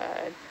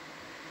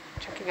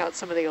 checking out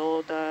some of the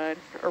old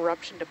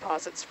eruption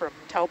deposits from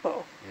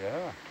Taupo.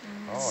 Yeah.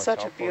 Oh,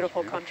 Such a Taupo's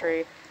beautiful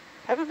country.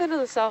 Haven't been to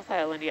the South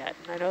Island yet,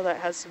 and I know that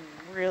has some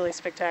really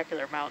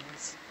spectacular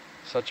mountains.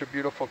 Such a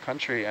beautiful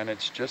country, and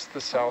it's just the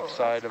south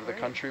side of the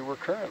country we're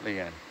currently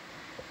in.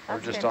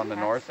 We're just on the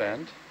north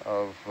end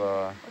of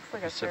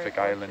like Pacific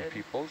Island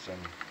peoples,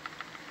 and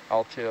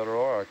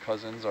Aotearoa, our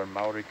cousins, our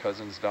Maori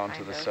cousins down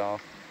to the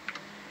south,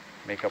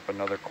 make up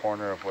another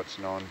corner of what's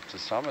known to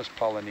some as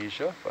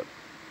Polynesia, but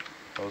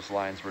those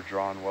lines were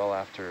drawn well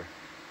after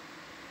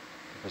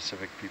the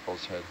Pacific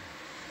peoples had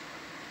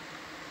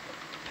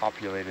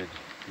populated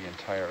the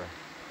entire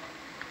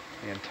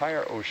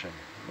ocean.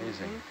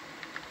 Amazing.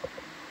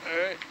 All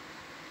right.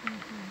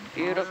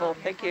 Beautiful.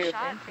 Thank you.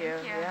 Thank you.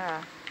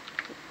 Yeah.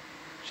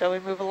 Shall we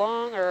move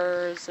along,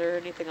 or is there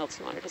anything else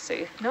you wanted to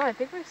see? No, I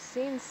think we've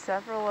seen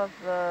several of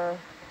the.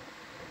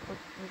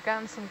 We've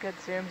gotten some good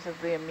zooms of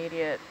the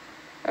immediate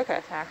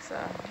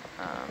taxa.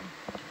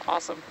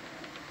 Awesome.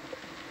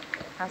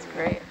 That's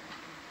great.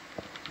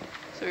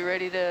 So we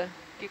ready to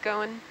get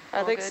going?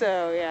 I think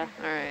so, yeah.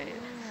 All right,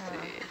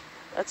 let's see.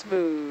 Let's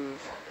move.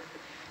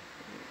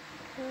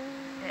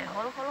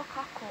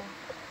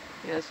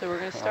 Yeah, so we're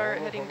going to start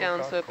heading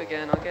downslope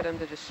again. I'll get him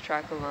to just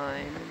track a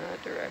line in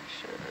that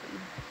direction.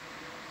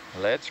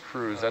 Let's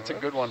cruise. That's a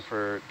good one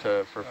for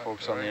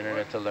folks on the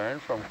internet to learn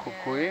from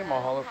Kukui.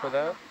 Mahalo for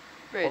that.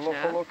 Bridge Holo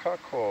nav. holo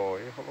kako.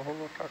 Holo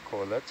holo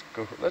kako. Let's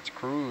go. Let's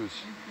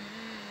cruise.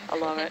 I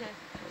love it.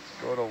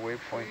 Let's go to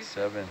waypoint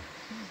 7.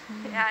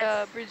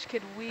 Bridge,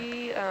 could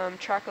we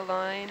track a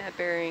line at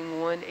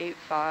bearing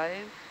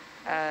 185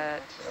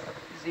 at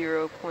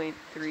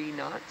 0.3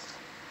 knots?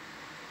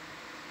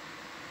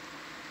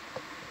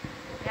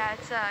 Yeah,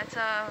 it's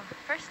a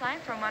first line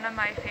from one of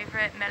my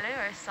favorite mele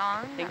or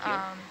song. Thank you.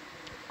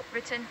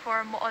 Written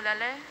for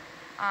Mo'olele.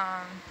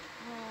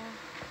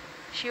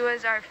 She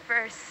was our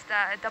first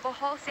double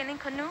hull sailing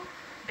canoe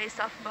based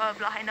off of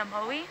Lahaina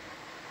Maui.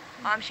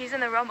 She's in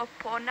the realm of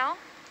Po now.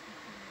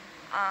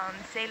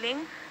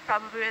 Sailing,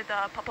 probably with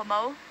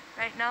Papamo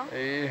right now.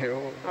 Hey,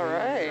 all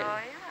right. So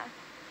yeah,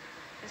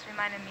 just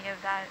reminded me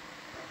of that.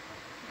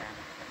 Yeah.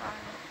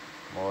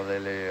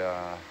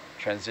 Mo'olele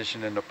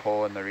transitioned into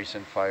Po in the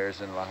recent fires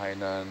in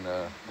Lahaina, and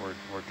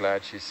we're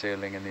glad she's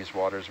sailing in these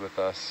waters with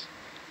us.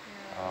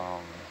 Yeah.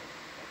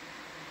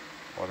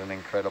 What an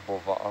incredible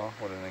va'a,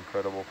 what an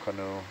incredible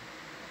canoe.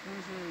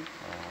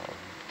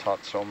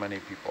 Taught so many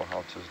people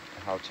how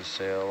to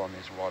sail on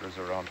these waters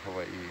around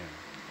Hawaii.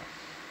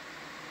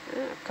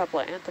 Yeah, a couple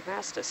of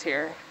anthomastus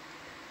here.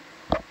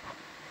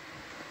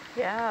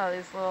 Yeah,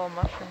 these little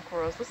mushroom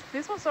corals.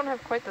 These ones don't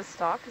have quite the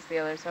stalk as the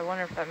others. I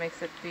wonder if that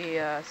makes it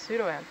the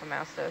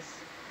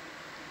pseudo-anthomastus.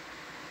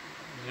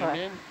 Zoom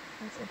in.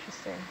 That's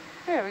interesting.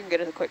 Yeah, we can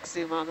get a quick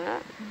zoom on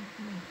that.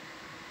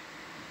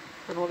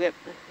 And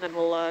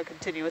we'll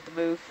continue with the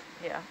move.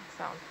 Yeah,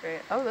 sounds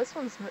great. Oh, this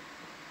one's,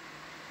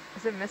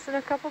 is it missing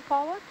a couple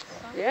polyps?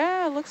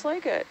 Yeah, looks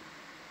like it.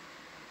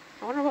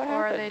 I wonder what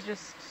happened. Or are they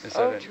just... Is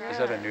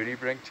that a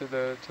nudibranch to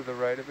the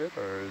right of it,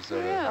 or is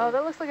that Oh,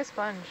 that looks like a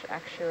sponge,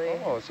 actually.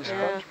 Oh, it's a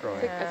sponge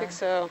growing. I think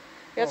so.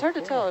 Yeah, it's hard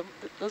to tell.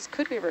 Those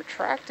could be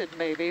retracted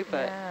maybe,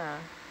 but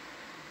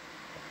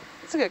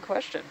it's a good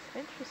question.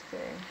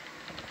 Interesting.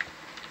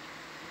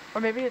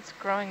 Or maybe it's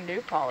growing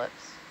new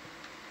polyps.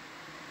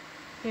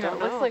 You know, it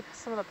looks like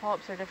some of the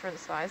polyps are different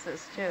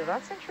sizes too.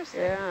 That's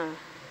interesting. Yeah.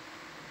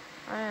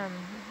 I am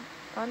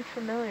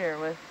unfamiliar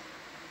with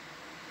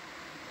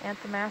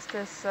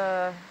anthomastus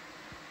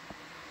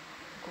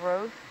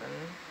growth, and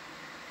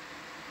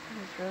it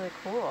was really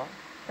cool.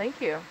 Thank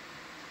you.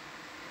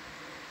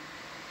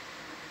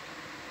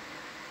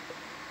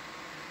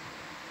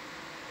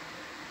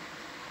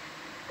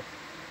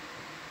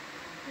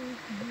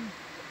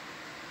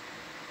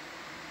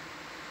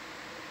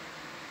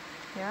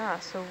 Yeah,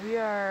 so we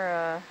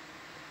are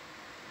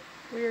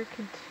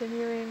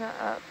continuing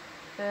up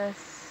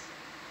this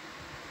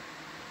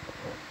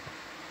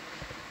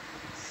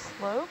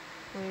slope.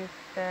 We've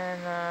been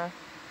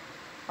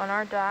on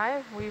our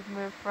dive. We've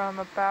moved from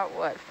about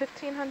what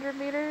 1,500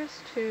 meters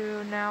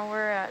to now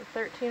we're at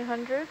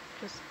 1,300.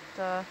 Just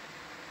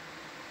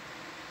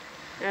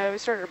yeah, we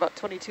started about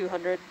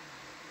 2,200.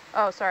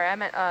 oh, sorry, I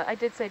meant I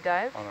did say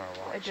dive. On our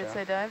watch, I did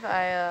say dive.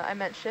 I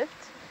meant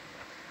shift.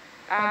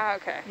 Ah,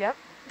 okay. Yep.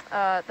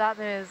 That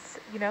is,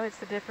 you know, it's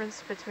the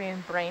difference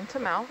between brain to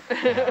mouth.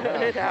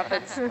 It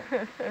happens.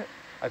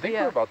 I think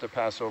Yeah. we're about to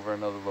pass over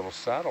another little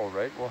saddle,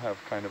 right? We'll have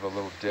kind of a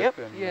little dip. Yep.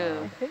 And, Yeah.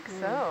 I think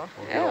so.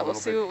 we'll Yeah, get a we'll little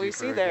see bit what we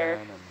see deeper there.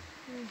 again,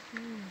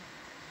 and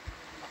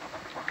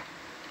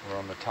we're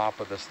on the top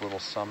of this little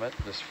summit,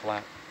 this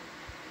flat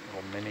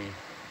little mini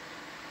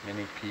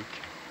peak.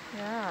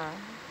 Yeah.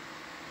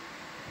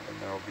 And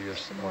there will be a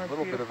Some more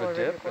little bit of a beautiful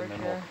dip, and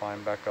then we'll ROVGrab.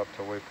 climb back up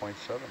to waypoint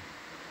 7.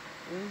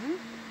 Mm-hmm.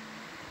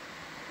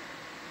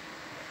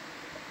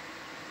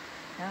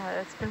 Yeah,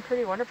 it's been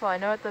pretty wonderful. I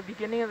know at the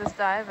beginning of this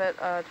dive at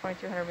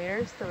 2,200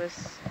 meters,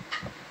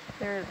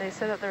 they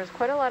said that there was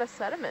quite a lot of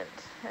sediment,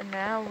 and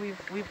now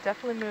we've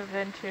definitely moved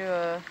into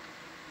a,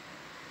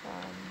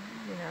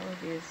 you know,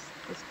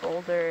 this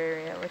boulder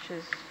area, which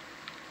is,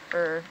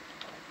 or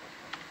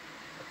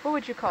what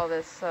would you call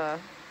this? The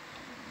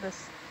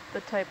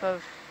type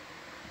of,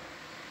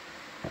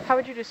 how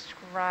would you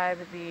describe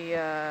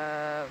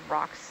the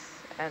rocks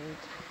and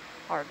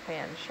hard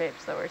pan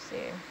shapes that we're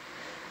seeing?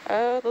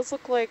 Those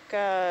look like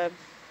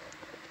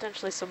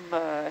potentially some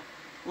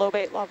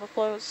low-bait lava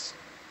flows.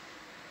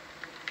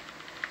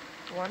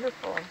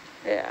 Wonderful.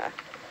 Yeah,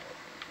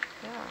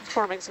 Yeah. it's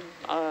forming some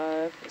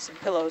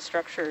pillow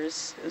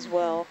structures as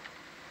well.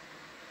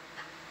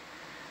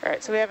 All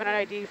right, so we have an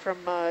ID from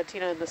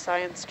Tina in the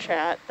science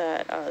chat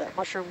that that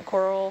mushroom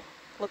coral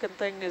looking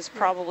thing is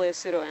probably a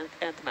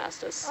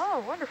pseudo-anthomastus. Oh,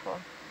 wonderful.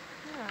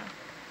 Yeah.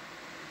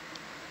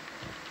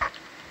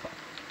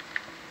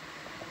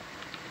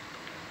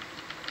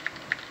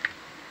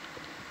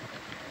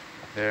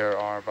 There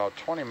are about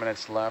 20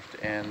 minutes left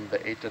in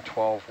the 8 to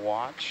 12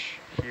 watch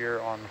here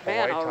on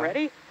Hawaii Man,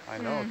 already? time. I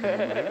know, can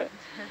you believe it?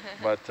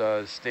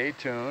 But stay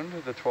tuned.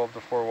 The 12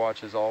 to 4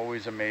 watch is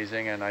always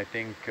amazing, and I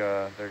think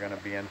they're going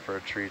to be in for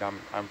a treat.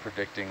 I'm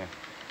predicting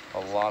a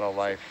lot of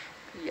life.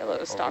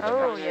 Yellow stalked Oh,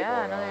 crinoid.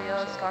 yeah, another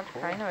yellow So stalked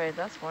cool. crinoid.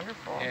 That's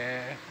wonderful.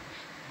 Yeah,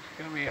 it's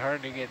gonna be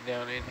hard to get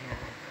down in here.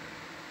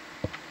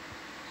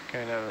 It's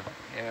kind of,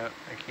 yeah,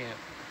 I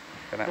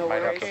can't. No Might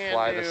have worries. to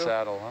fly the Can do.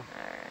 saddle, huh? All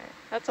right.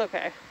 That's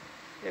okay.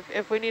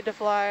 If we need to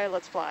fly,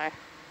 let's fly.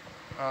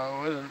 It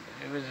wasn't.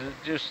 It was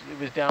just.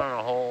 It was down in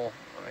a hole.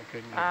 I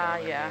couldn't get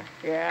down in yeah.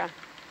 there. Yeah.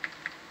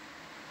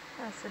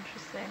 That's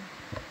interesting.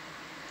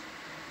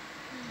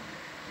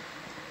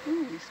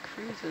 Ooh, he's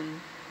cruising.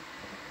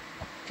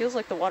 Feels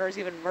like the water's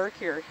even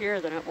murkier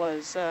here than it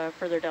was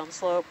further down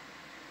slope.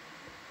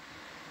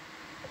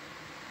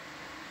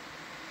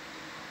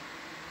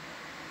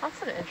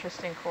 That's an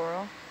interesting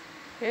coral.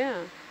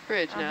 Yeah.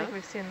 Bridge I don't now. think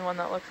we've seen one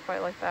that looks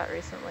quite like that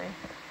recently.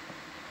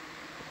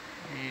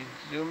 You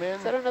zoom in.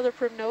 Is that another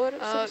primnoid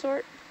of some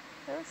sort?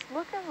 It's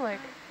looking like,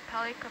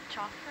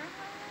 Polycoptrophora?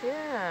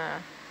 yeah.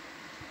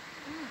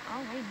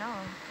 Oh wait, no.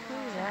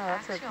 Oh, yeah,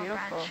 that's a Axial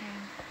beautiful. branching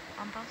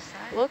on both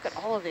sides. Look at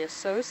all of the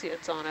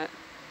associates on it.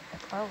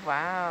 Oh,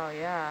 wow,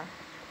 yeah.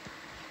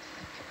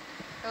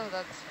 Oh,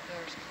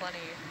 there's plenty.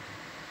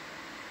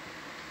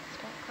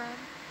 Stalk crab.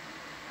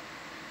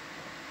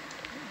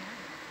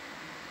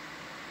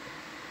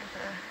 With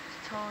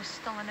a toe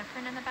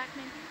stoloniferen in the back,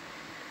 maybe?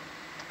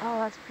 Oh,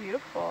 that's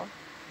beautiful.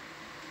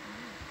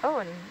 Oh,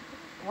 and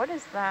what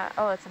is that?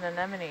 Oh, it's an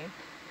anemone.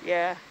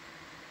 Yeah.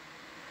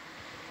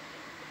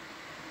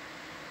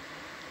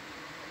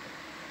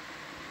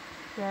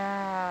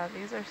 Yeah,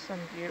 these are some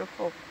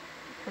beautiful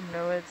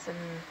primnoids and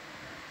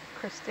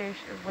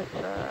crustaceans with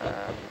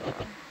the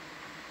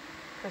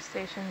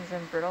crustaceans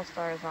and brittle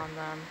stars on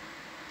them.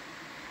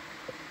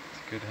 It's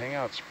a good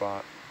hangout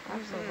spot.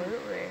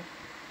 Absolutely.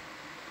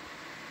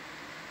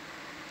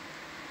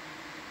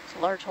 It's a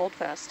large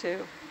holdfast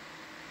too.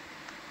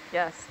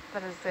 Yes,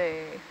 that is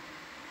a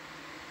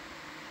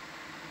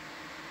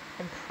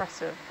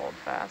impressive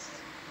holdfast.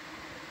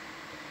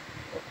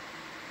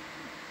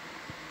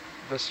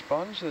 The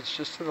sponge that's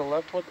just to the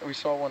left, what we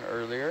saw one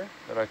earlier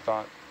that I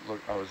thought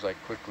I was like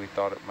quickly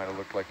thought it might have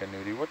looked like a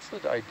nudie. What's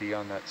the ID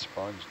on that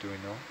sponge? Do we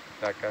know?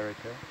 That guy right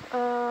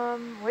there?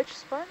 Which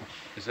sponge?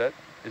 Is that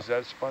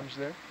a sponge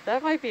there?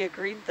 That might be a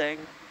green thing.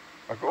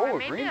 A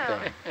Maybe green a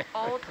thing.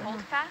 old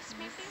holdfast,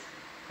 maybe?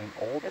 An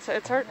old. It's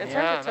hard. It's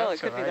Yeah, hard to tell. It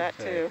that's could what be I'd that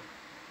say. too.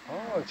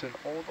 Oh, it's an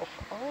old.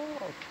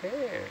 Oh,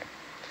 okay.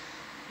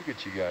 Look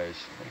at you guys.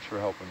 Thanks for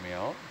helping me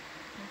out.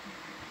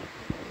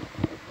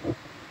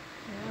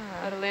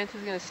 Yeah.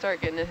 Atalanta's going to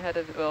start getting ahead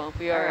of, well,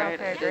 we are. Alright,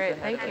 Okay, it is great.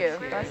 ahead Thank of you. us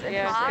here. That's interesting.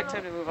 Yeah, it's a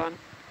good time to move on.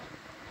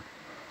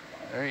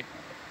 All right.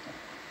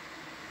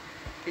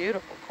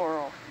 Beautiful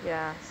coral.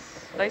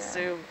 Yes. Nice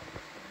yeah. zoom.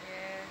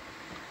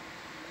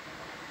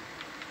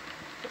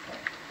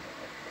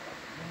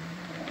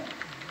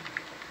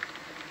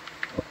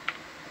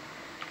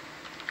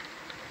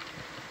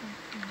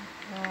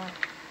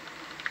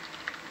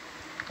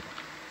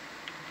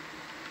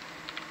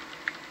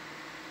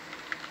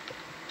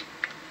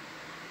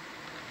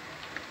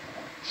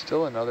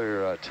 Still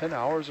another 10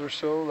 hours or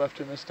so left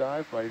in this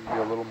dive, might even be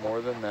a little more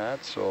than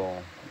that, so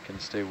you can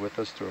stay with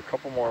us through a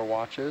couple more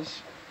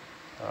watches.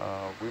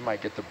 We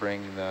might get to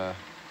bring the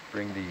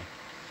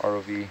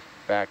ROV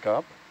back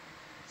up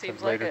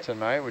Seems later like it.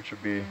 tonight, which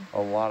would be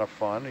a lot of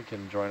fun. You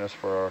can join us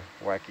for our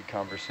wacky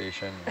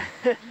conversation. Oh,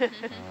 a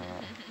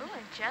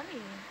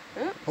jelly.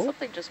 Oop,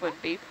 something just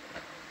went beep.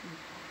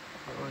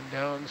 Going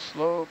down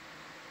slope.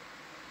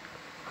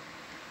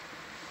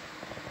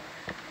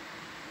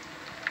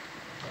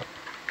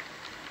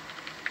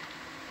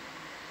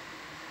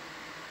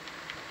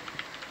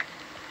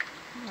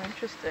 Oh,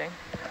 interesting.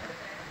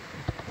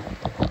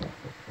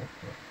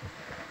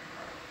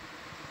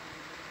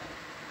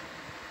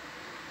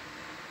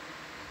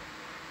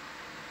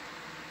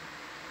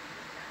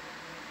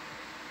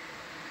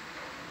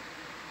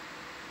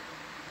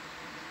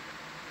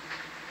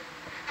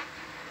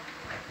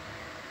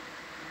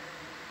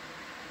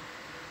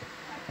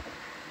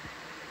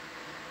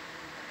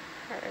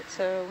 Alright,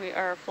 so we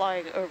are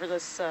flying over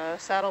this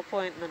saddle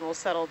point, and then we'll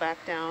settle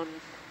back down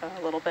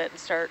a little bit and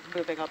start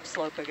moving up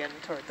slope again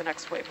toward the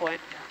next waypoint.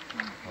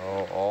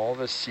 Oh, all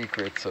the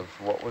secrets of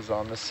what was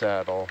on the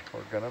saddle.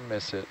 We're gonna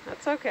miss it.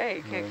 That's okay,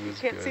 you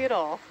can't good. see it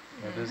all.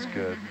 That is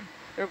good.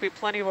 There will be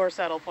plenty more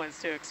saddle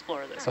points to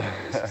explore this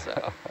cruise,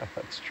 so.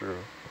 That's true.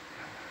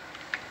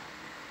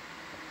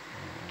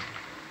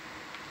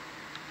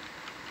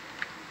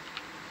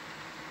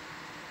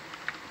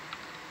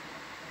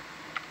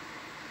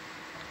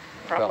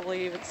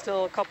 Probably even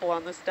still a couple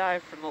on this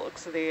dive from the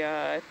looks of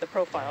the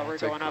profile we're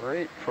going up. It's a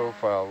great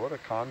profile. What a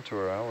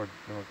contour, huh?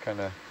 We're kind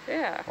of,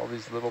 all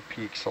these little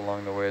peaks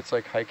along the way. It's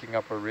like hiking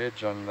up a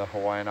ridge on the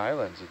Hawaiian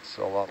Islands. It's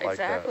a lot like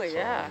that. Exactly,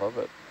 yeah. I love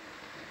it.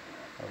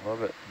 I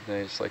love it.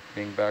 It's like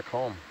being back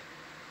home.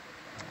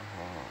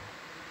 Oh.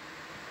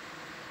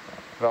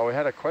 Well, we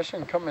had a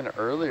question come in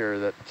earlier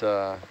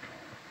that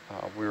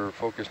we were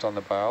focused on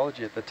the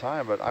biology at the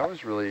time, but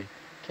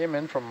came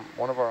in from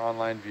one of our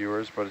online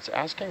viewers, but it's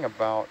asking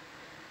about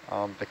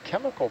the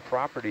chemical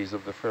properties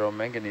of the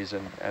ferromanganese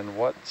and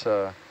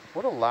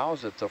what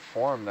allows it to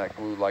form that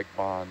glue-like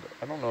bond.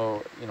 I don't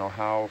know,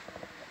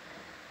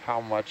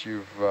 how much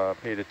you've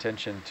paid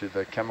attention to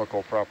the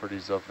chemical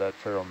properties of that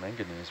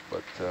ferromanganese,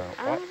 but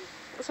what?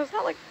 So it's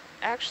not like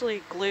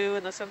actually glue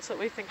in the sense that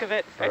we think of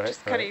it. I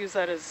just kind of use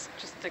that as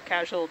just a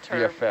casual term.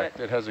 The effect.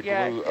 It has a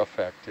glue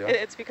effect, yeah.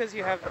 It's because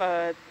you have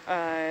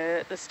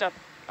the stuff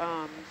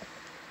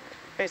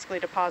basically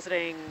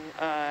depositing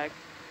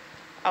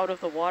out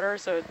of the water,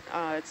 so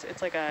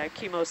it's like a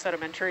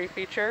chemosedimentary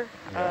feature.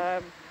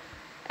 Yeah.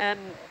 And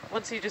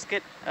once you just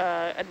get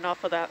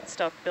enough of that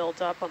stuff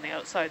built up on the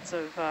outsides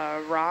of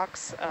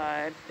rocks,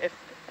 if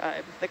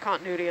the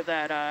continuity of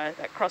that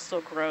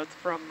crustal growth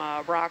from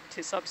rock to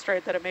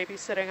substrate that it may be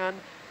sitting on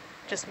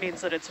just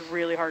means that it's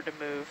really hard to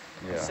move.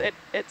 Yeah.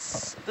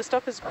 The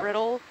stuff is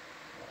brittle,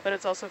 but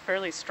it's also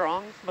fairly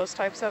strong, most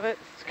types of it.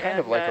 It's kind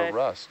of like a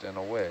rust in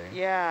a way.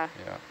 Yeah,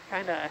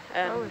 kind of.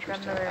 Oh, we've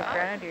got another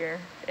grenadier.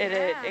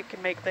 It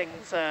can make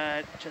things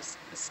just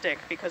stick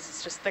because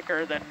it's just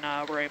thicker than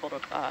we're able to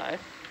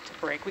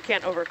break. We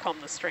can't overcome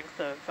the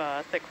strength of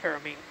thick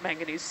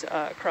ferromanganese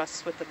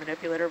crusts with the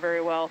manipulator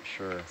very well.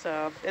 Sure.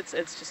 So it's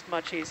just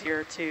much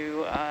easier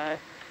to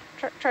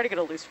try to get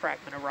a loose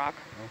fragment of rock.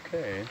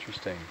 Okay,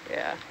 interesting.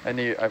 Yeah. And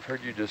I've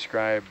heard you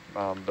describe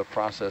the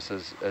process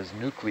as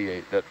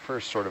nucleate that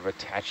first sort of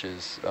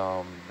attaches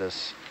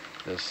this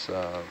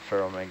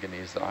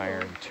ferromanganese, the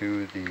iron,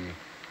 to the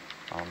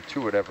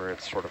to whatever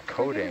it's sort of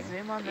coating.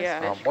 Zoom on this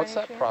fish what's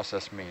by that chance?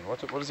 process mean?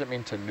 What does it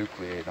mean to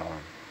nucleate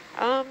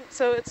on?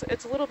 So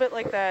it's a little bit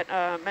like that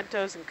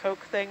Mentos and Coke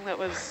thing that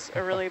was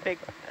a really big,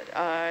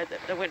 that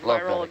went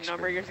viral a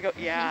number of years ago.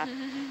 Yeah.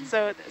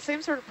 So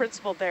same sort of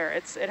principle there.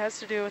 It has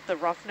to do with the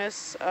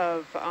roughness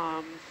of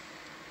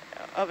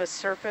a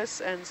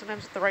surface, and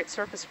sometimes with the right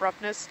surface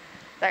roughness,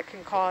 that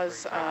can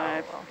cause,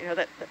 that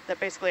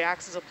basically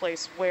acts as a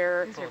place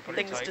where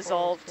things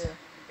dissolved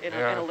in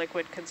a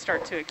liquid can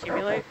start to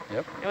accumulate.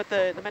 Yep. And with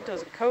the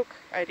Mentos and Coke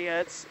idea,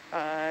 it's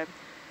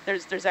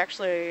there's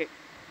actually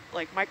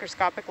like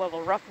microscopic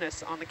level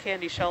roughness on the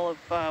candy shell of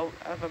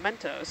a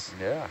Mentos.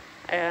 Yeah.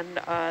 And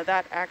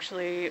that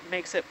actually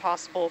makes it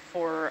possible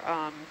for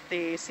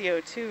the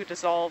CO2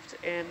 dissolved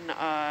in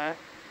the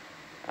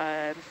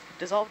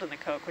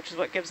Coke, which is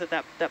what gives it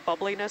that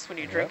bubbliness when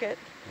you drink it.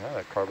 Yeah,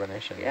 that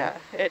carbonation. Yeah,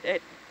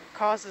 it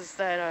causes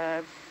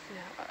that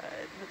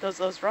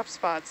those rough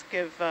spots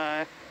give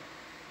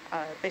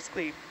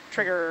basically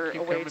trigger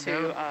a way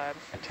to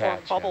form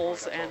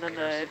bubbles, and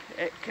then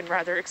it can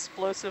rather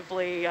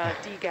explosively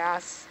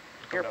degas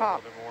your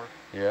pop.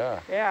 Yeah.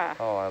 Yeah.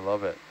 Oh, I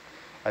love it.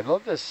 I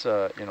love this,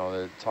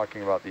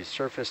 talking about these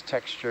surface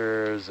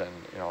textures, and,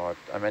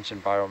 I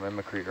mentioned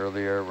biomimicry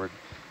earlier, where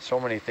so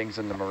many things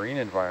in the marine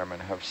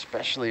environment have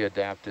specially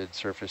adapted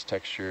surface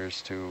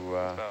textures to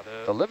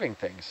the living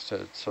things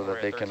so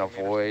that they can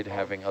avoid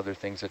having other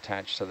things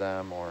attached to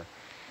them, or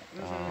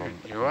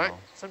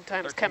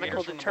sometimes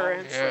chemical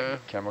deterrents,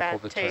 like chemical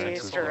bad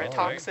taste or a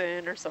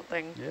toxin or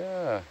something.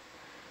 Yeah.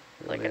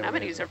 Like Really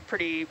anemones amazing. are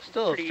pretty,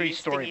 Still a pretty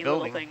three-story stingy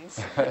little building. things.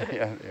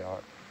 Yeah, they are.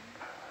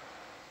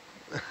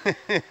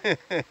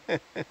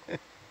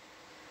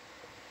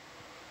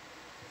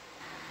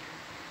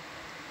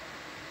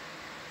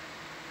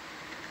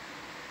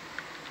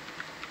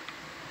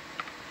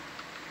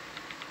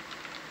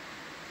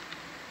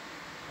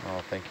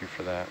 Oh, thank you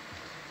for that.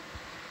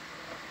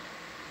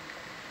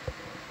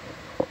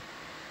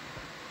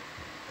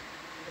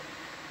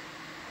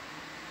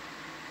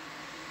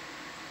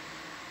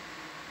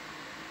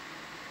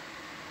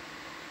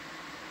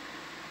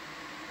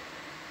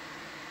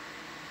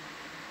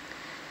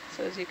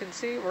 So as you can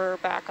see, we're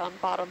back on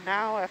bottom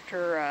now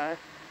after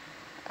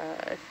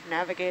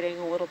navigating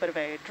a little bit of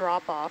a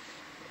drop-off,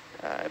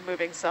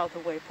 moving south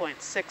of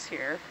waypoint 6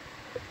 here.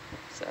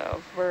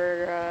 So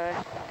we're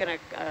gonna,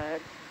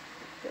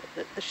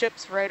 the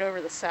ship's right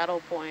over the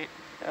saddle point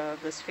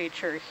of this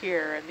feature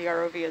here, and the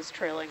ROV is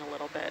trailing a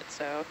little bit.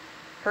 So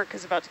Herc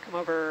is about to come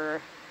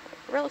over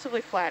a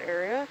relatively flat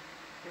area,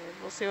 and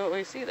we'll see what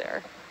we see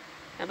there.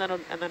 And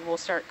then we'll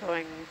start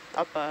going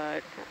up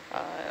a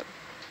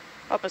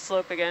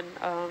slope again.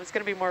 It's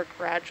going to be more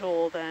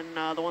gradual than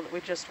the one that we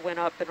just went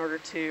up in order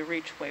to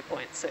reach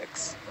waypoint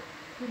 6.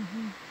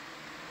 Mm-hmm.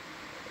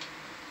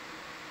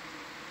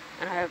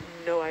 And I have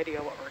no idea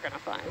what we're going to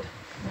find.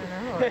 I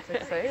know, it's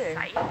exciting.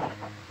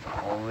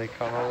 Only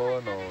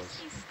Kamaloa knows.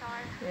 Sea star.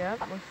 Yep,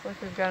 looks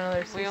like we've got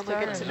another sea We only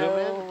star get to and-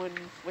 know when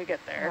we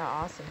get there. Yeah,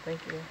 awesome,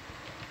 thank you.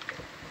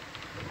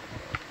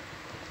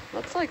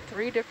 Looks like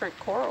 3 different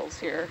corals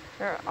here.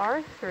 There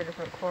are 3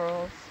 different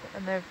corals,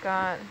 and they've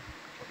got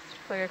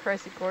like a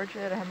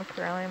chrysogorgid, a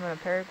hemicorallium, and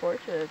a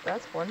paragorgid.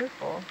 That's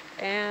wonderful.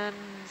 And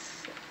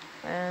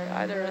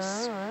either a uh,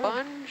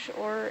 sponge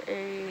or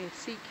a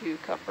sea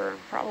cucumber,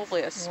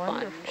 probably a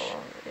sponge. Wonderful,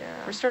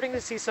 yeah. We're starting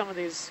to see some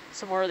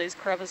more of these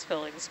crevice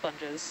filling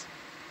sponges.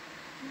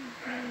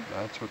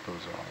 That's what those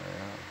are,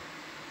 yeah.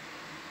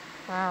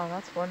 Wow,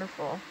 that's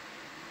wonderful.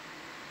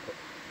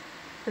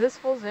 Is this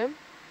full zoom?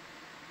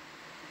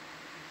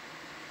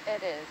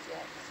 It is,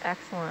 yes.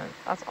 Excellent.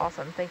 That's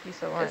awesome. Thank you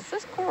so much. Is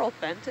this coral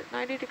bent at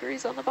 90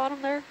 degrees on the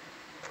bottom there?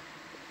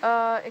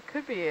 It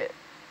could be.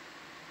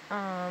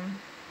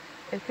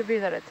 It could be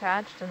that it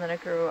attached and then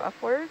it grew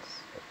upwards.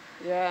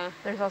 Yeah.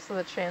 There's also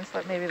the chance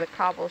that maybe the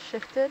cobble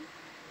shifted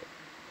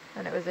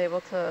and it was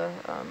able to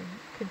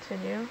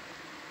continue.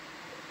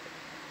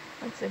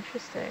 That's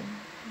interesting.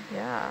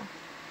 Yeah.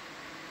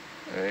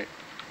 All right.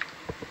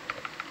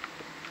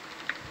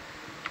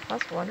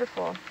 That's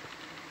wonderful.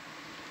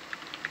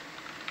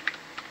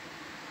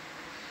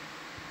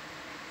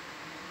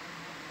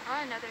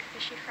 Oh, another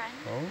fishy friend.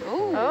 Oh.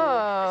 Ooh.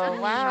 Oh,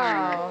 a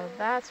wow.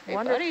 That's Hey,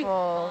 buddy.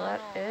 wonderful. That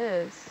Wow.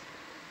 is.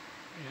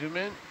 Zoom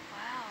in.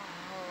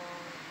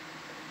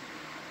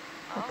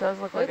 It does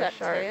look Look like at a that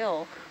shark.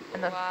 tail.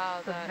 And the, Wow,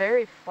 the that-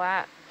 very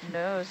flat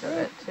nose of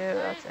it, too.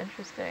 That's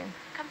interesting.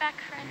 Come back,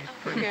 friend. He's Oh,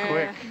 pretty Yeah,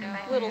 quick.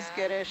 a little Yeah.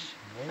 skittish.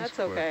 Was That's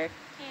quick. okay.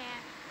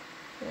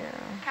 yeah. Yeah.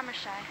 Camera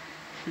shy.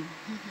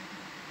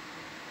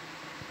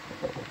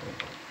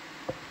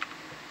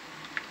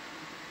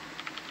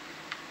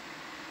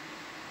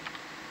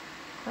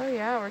 Oh,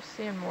 yeah, we're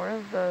seeing more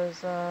of those.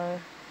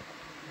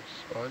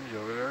 Sponge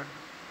over there.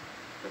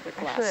 Another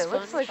glass Actually, it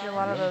looks sponge. like a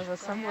lot of those Yeah.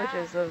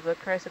 assemblages of the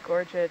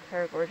chrysogorgid,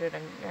 paragorgid,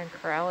 and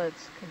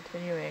corallids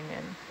continuing.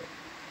 And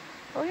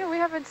oh yeah, we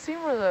haven't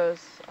seen one of those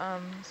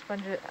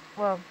sponges.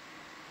 Well,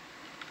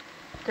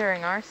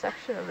 during our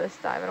section of this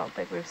dive, I don't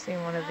think we've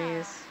seen one of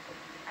these.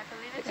 I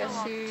believe it's I a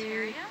can see-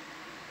 Walteria.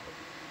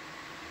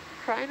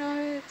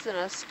 Crinoids and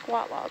a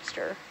squat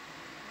lobster.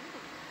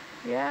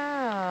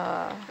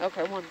 Yeah.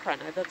 Okay, one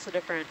crinoid. That's a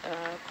different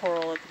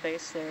coral at the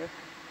base there.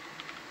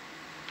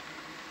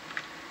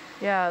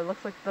 Yeah, it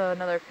looks like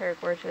another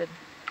paragorgid.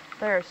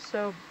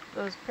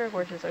 Those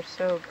paragorgids are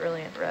so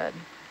brilliant red.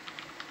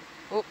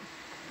 Oh,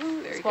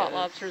 Ooh, there he squat goes.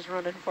 lobster's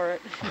running for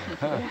it.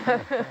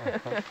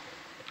 I'm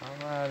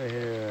out of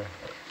here.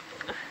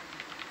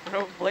 I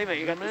don't blame it.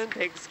 You got this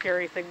big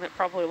scary thing that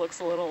probably looks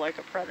a little like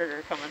a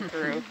predator coming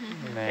through.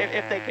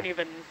 If they can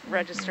even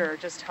register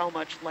just how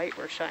much light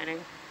we're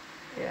shining.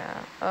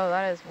 Yeah. Oh,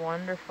 that is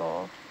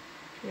wonderful.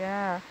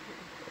 Yeah.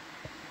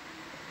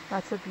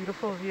 That's a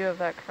beautiful view of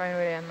that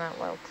crinoid and that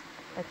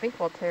I think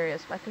Walteria.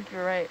 I think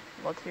you're right.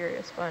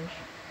 Walteria sponge.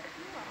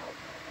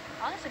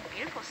 Oh, that's a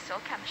beautiful still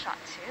cam shot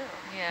too.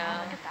 Yeah.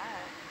 Wow, look at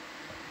that.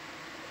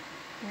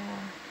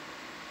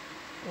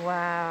 Yeah.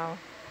 Wow.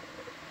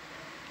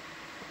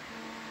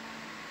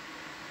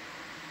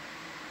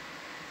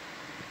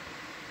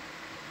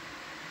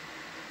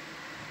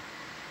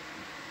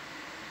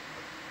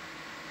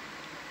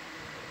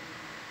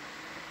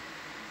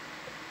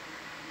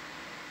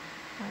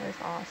 That is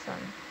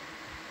awesome.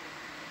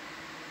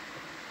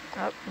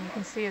 Oh, you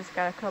can see it's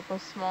got a couple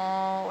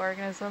small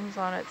organisms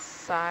on its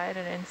side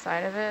and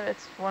inside of it.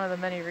 It's one of the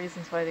many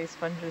reasons why these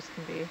sponges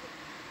can be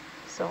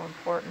so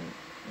important,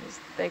 is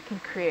they can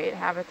create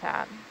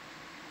habitat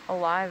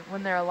alive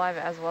when they're alive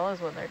as well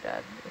as when they're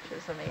dead, which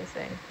is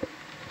amazing.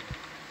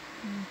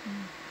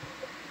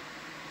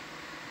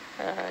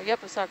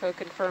 Yep, Asako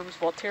confirms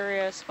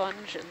Walteria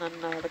sponge, and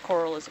then the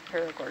coral is a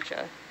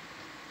ferromagnese.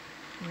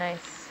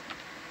 Nice.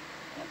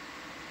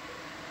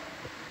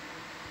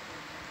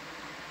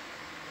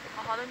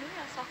 Mahalo nui,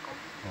 Asako.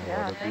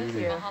 Yeah, what a thank beauty.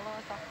 you. Mahalo,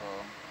 Asako.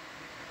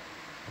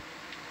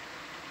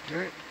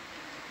 Good.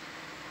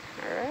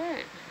 All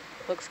right,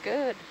 looks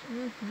good.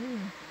 Mm-hmm.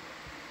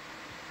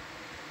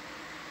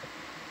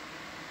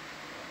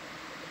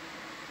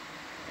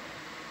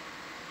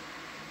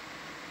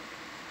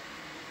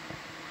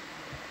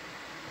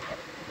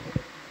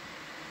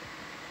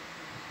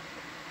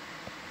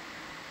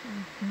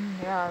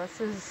 Yeah,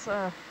 this is,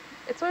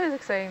 it's always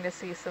exciting to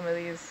see some of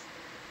these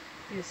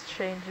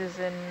changes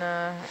in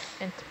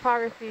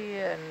topography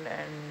and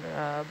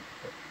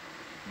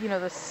you know,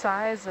 the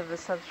size of the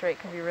substrate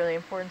can be really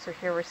important. So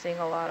here we're seeing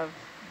a lot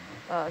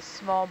of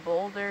small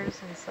boulders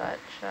and such.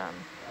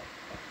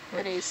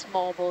 Any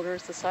small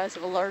boulders the size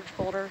of a large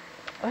boulder?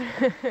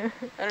 I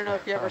don't know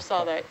if you ever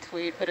saw that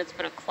tweet, but it's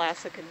been a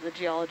classic in the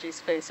geology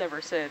space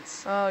ever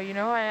since. Oh, you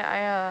know,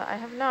 I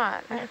have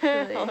not,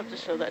 actually. I'll have to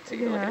show that to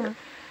you later.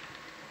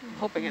 I'm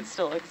hoping it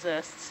still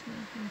exists.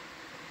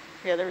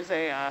 Yeah, there's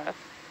a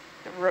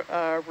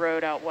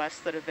road out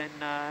west that had been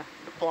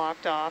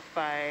blocked off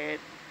by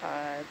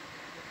a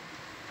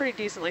pretty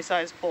decently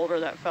sized boulder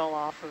that fell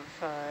off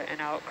of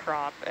an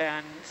outcrop,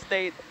 and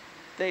they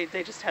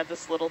just had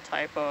this little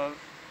type of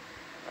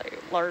like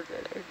large,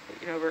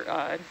 you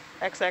know,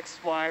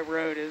 XXY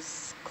road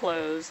is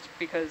closed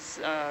because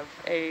of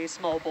a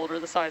small boulder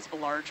the size of a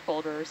large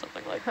boulder or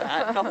something like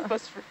that. And all of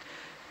us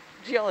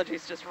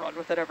geology's just run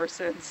with it ever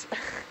since.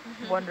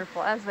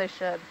 Wonderful, as they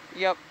should.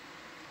 Yep.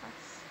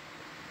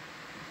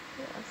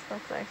 Yes,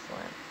 that's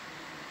excellent.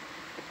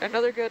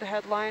 Another good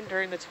headline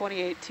during the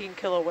 2018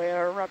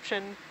 Kilauea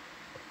eruption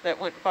that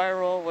went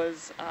viral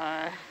was,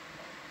 oh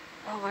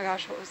my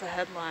gosh, what was the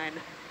headline?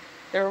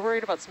 They were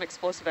worried about some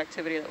explosive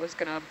activity that was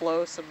going to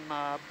blow some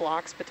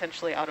blocks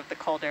potentially out of the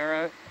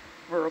caldera.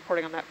 We're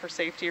reporting on that for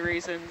safety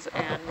reasons,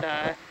 and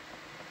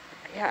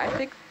yeah,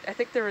 I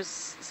think there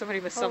was somebody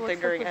missed something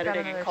during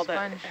editing and called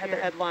that the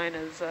headline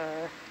as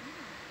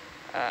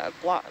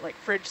like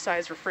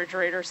fridge-sized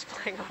refrigerators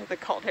flying out of the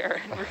caldera,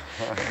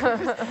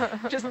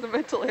 and just the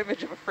mental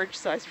image of a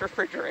fridge-sized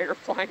refrigerator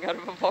flying out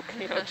of a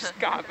volcano just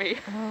got me.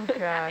 Oh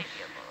gosh.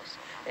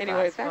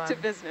 Anyway, That's back to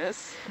fun.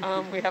 business.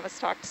 We have a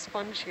stocked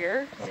sponge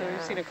here, so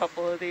we've seen a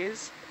couple of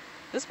these.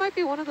 This might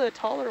be one of the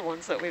taller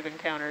ones that we've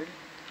encountered.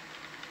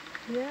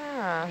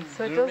 Yeah,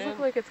 so it Zoom does in. look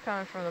like it's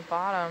coming from the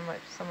bottom,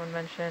 which someone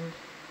mentioned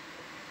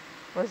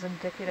was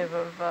indicative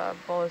of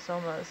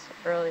bolosomas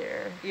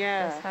earlier.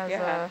 Yeah, This has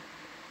yeah.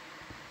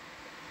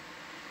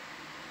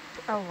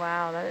 oh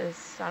wow, that is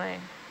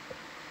stunning.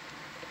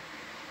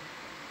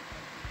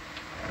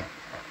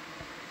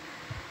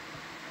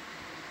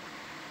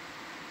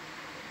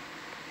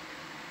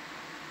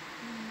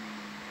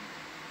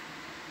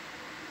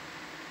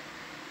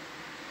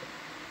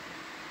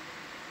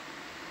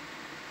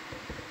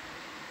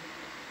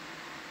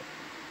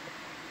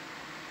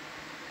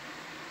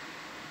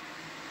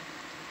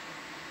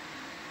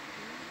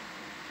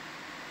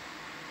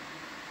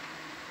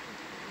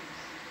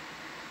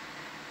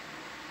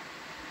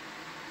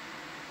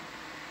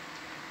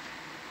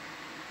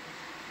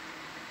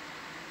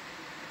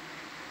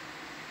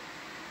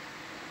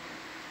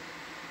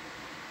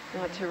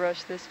 Not to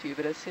rush this view,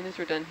 but as soon as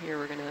we're done here,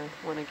 we're gonna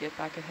want to get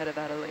back ahead of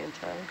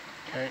Atalanta.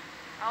 Okay.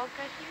 I'll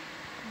get you.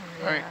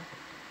 Oh, All right.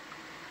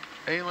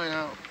 yeah. A-line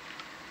out.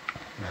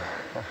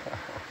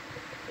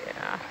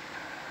 Yeah.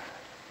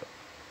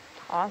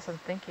 Awesome,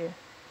 thank you.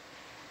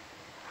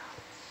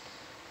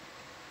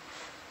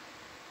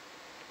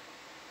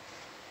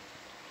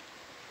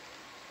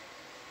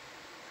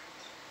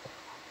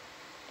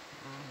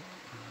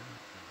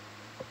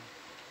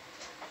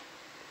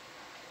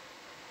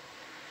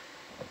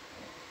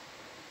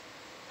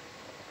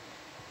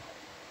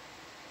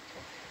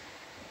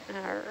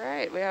 All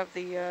right, we have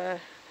the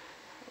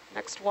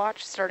next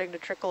watch starting to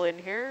trickle in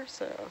here,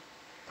 so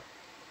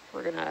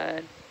we're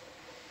gonna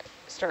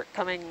start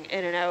coming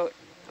in and out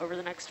over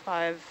the next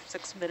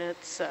 5-6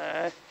 minutes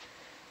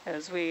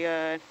as we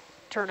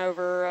turn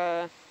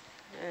over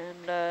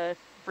and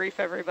brief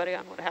everybody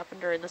on what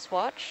happened during this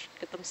watch,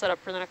 get them set up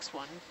for the next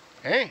one.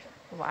 Hey.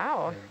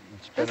 Wow.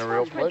 It's been This a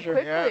real one's went pleasure.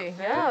 quickly. Yeah.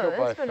 Yeah, Did go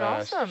by it's been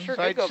fast. awesome. Sure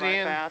did go by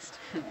Sightseeing. fast.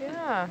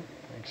 Yeah.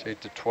 Thanks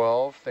 8 to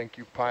 12. Thank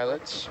you,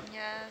 pilots.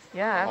 Yes.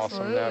 Yeah,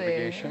 Awesome absolutely.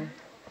 navigation.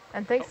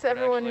 And thanks to Felt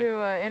good, everyone actually.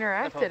 who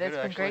interacted. felt It's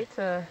good, been great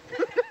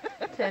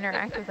to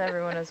interact with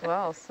everyone as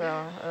well.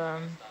 So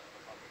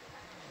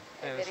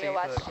Video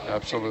watch change.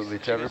 Absolutely.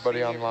 To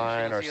everybody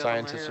online, our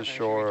scientists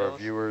ashore, our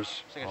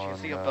viewers on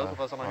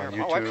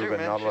YouTube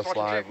and Nautilus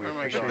Live, we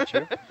appreciate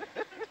you.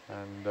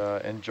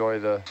 And enjoy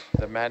the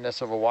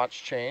madness of a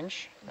watch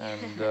change.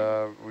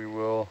 And we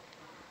will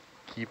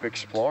keep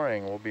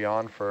exploring. We'll be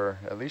on for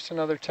at least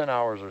another 10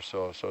 hours or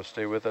so. So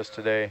stay with us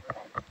today.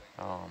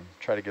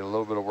 Try to get a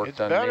little bit of work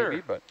done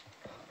maybe, but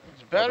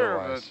It's better,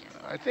 otherwise.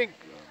 but I think,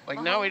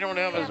 like, now we don't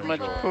have as much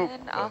poop.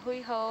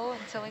 Ahui ho,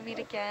 until we meet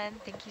again.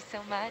 Thank you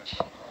so much.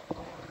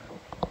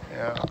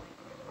 Yeah.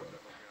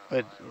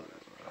 But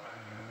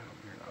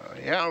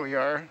yeah, we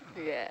are.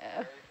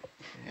 Yeah.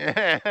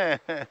 Yeah.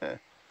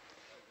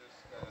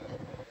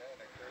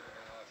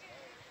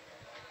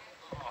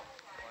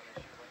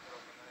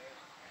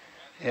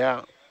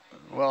 Yeah.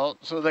 Well,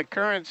 so the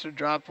currents are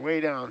dropped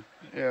way down.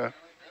 Yeah.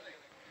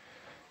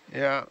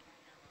 Yeah.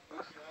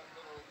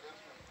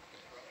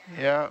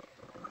 Yeah.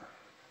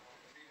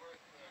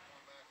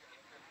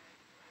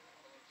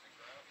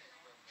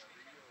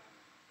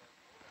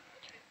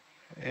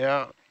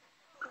 Yeah.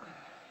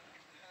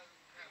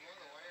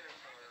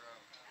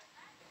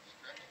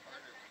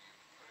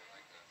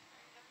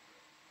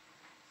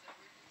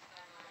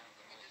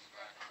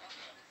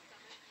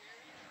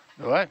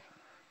 What?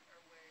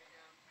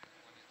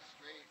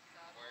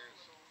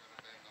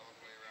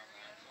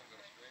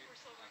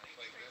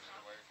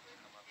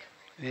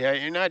 Yeah,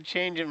 you're not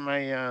changing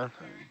my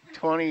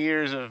 20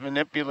 years of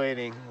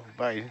manipulating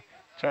by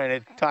trying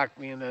to talk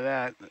me into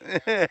that.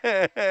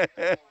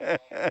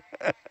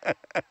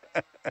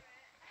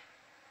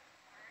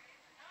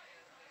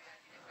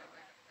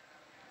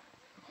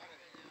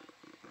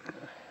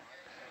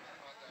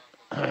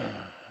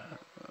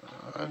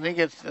 I think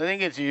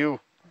it's you.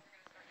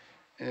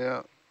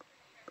 Yeah.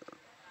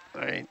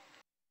 All right.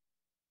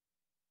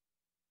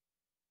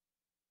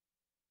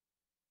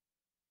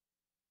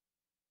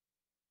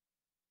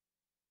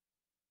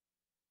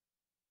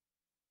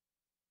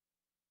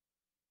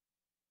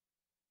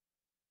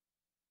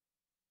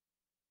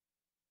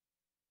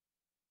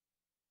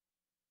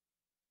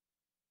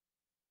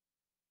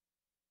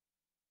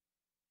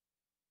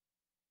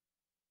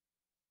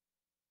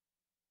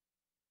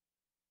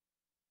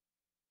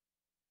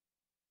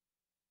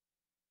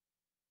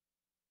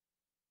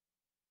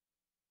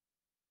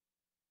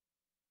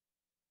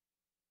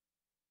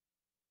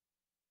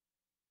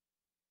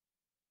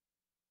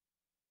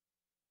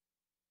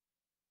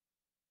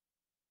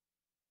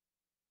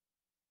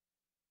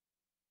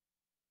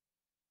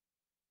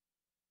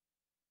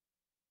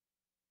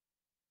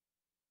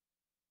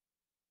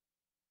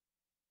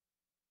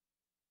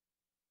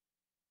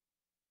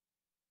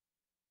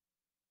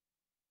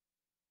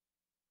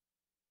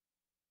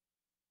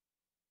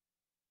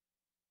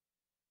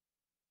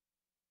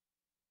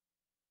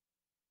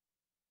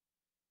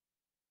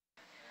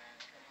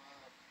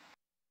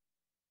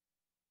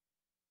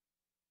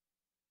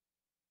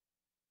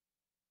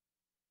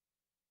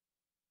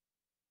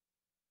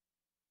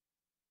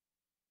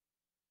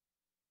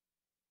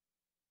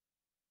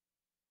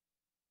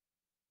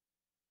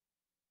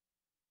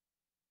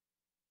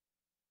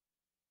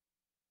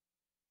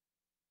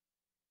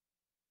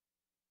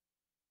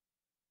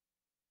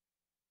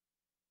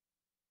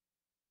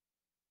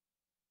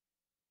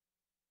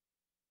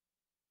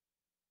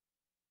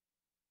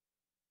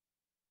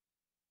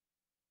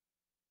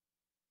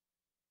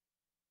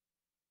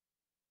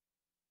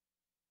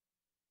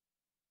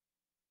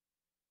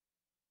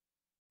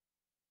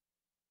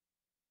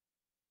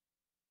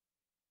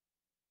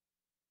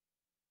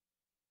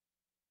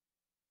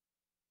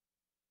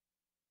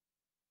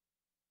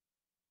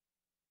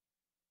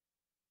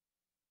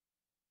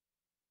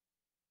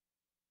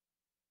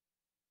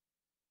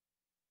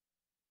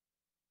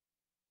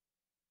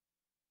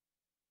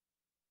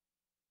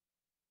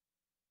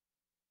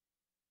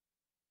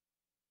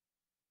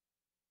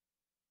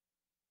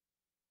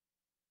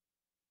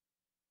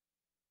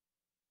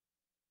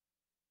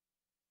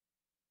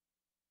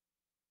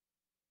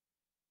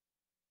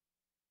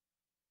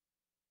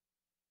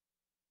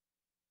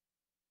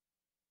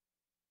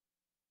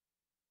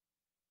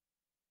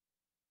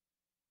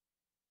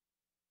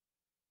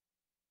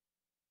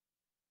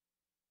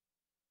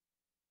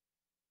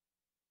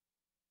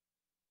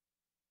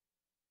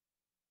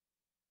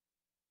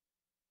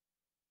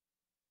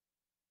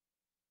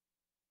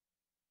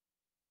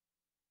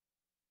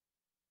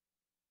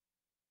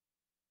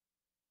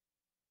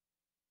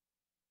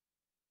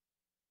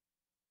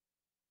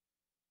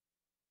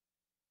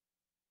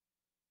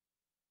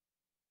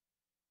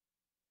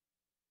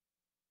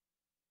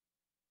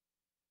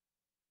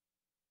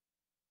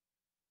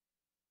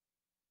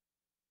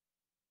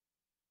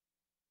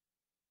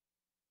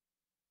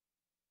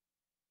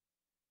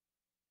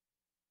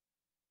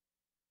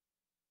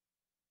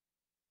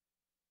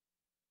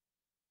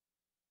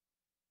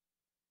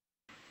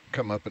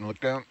 Come up and look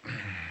down.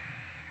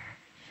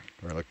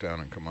 Or look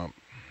down and come up.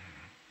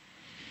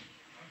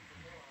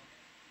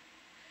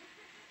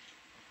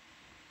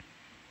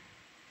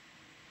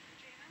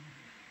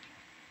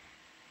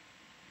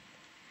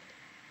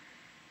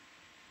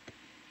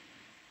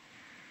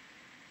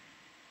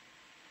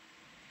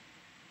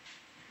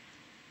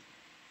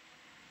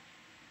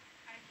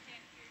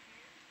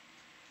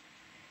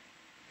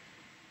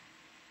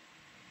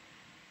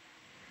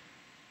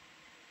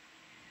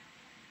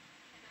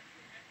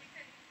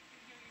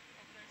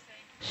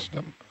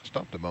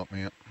 Stop the boat,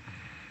 man.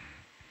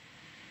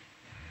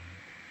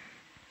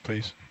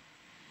 Please.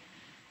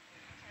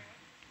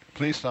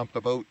 Please stop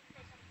the boat.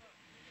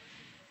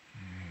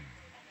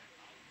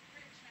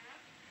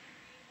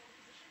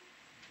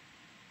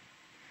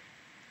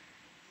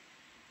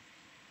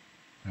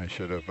 I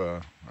should have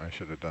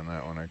done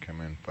that when I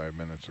came in 5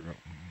 minutes ago.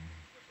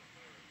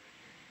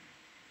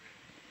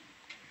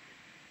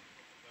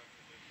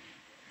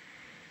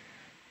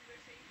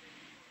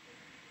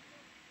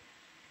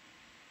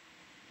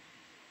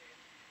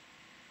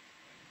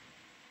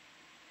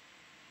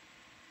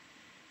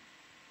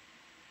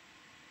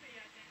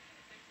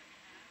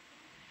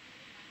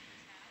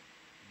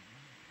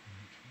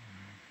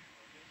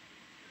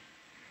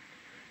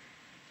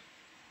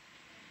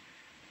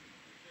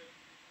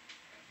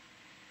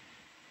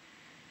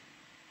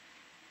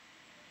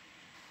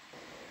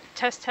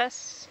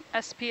 Test,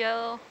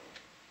 SPL.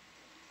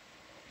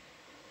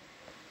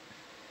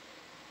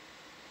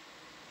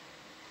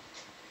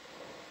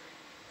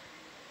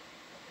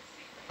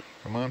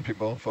 Come on,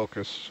 people,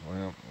 focus. We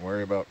don't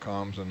worry about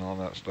comms and all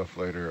that stuff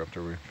later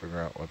after we figure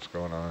out what's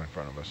going on in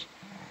front of us.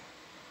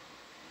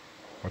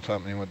 What's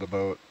happening with the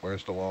boat?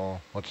 Where's the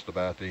wall? What's the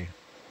bathy?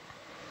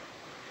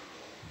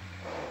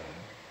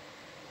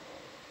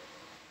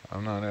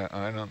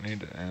 I don't need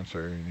to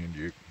answer. You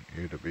need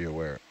you to be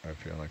aware. I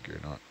feel like you're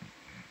not.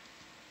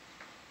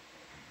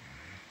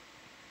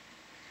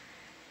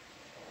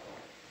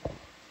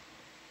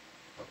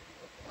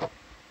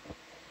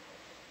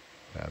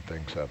 Bad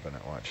things happen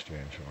at watch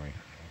change when we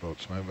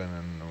boat's moving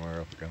and we're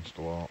up against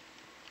the wall.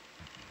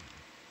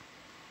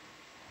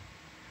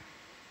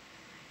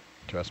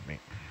 Trust me.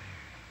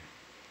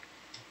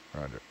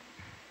 Roger.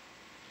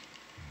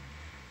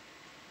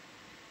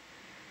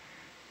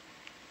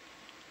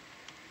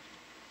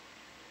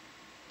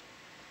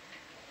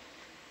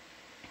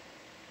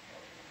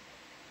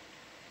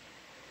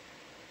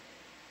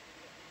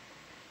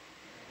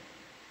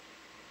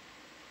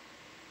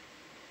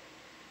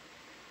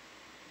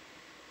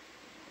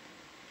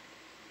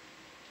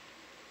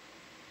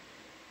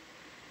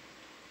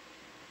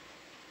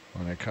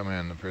 When I come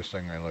in, the first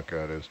thing I look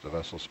at is the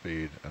vessel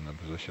speed and the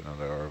position of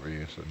the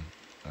ROVs, and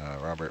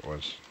Robert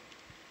was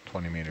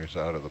 20 meters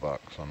out of the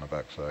box on the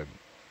backside,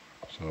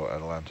 so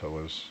Atalanta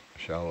was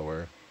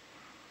shallower,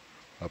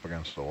 up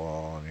against the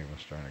wall, and he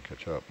was trying to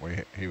catch up.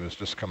 He was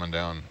just coming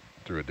down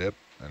through a dip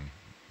and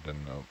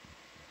didn't know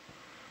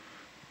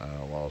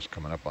wall's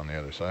coming up on the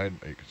other side,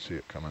 but you could see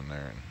it coming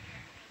there. And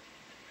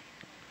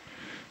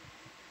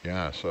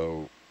yeah,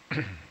 so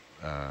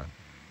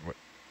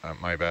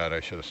my bad,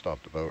 I should have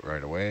stopped the boat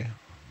right away,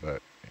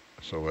 but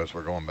so as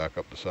we're going back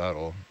up the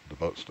saddle, the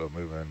boat's still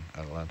moving,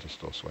 Atalanta's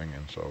still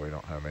swinging, so we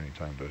don't have any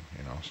time to,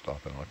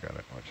 stop and look at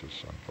it, which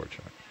is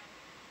unfortunate.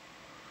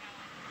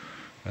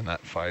 And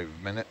that 5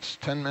 minutes,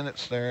 10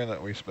 minutes there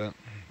that we spent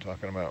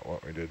talking about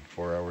what we did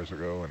 4 hours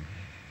ago and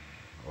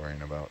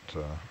worrying about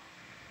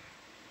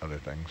other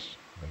things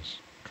has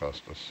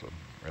cost us some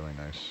really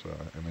nice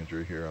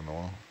imagery here on the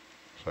wall,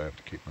 so I have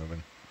to keep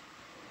moving.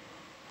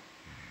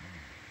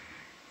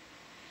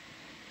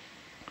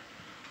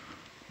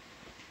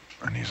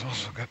 And he's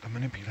also got the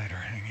manipulator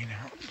hanging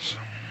out, so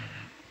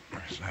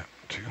there's that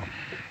too.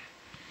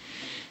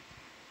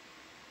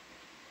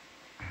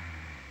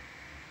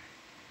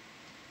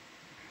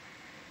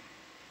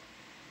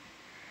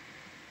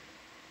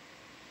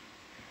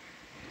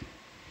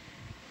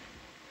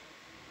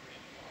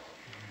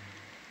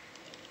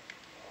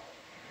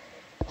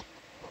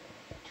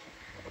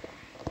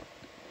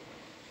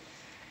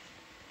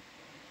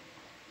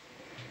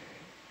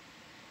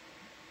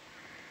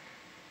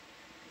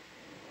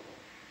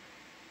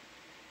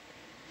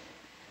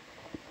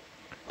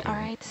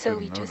 Alright, so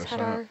we just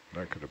had our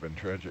that could have been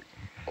tragic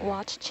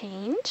watch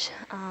change.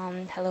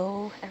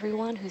 Hello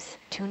everyone who's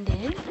tuned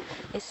in.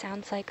 It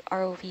sounds like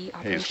ROV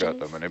operations. He's got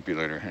the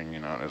manipulator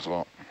hanging out as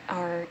well.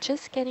 Are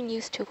just getting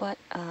used to what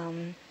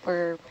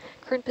our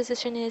current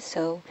position is,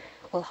 so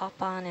we'll hop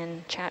on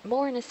and chat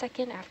more in a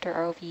second after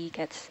ROV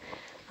gets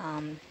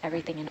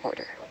everything in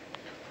order.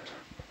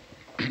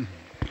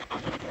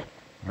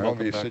 I'll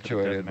be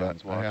situated,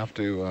 but I have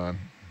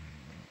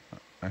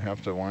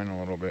to whine a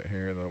little bit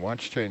here. The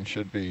watch change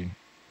should be,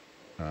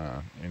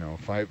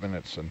 5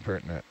 minutes and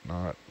pertinent,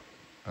 not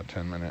a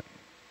 10-minute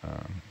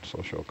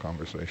social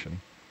conversation.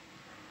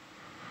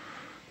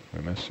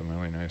 We missed some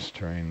really nice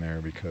terrain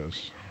there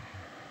because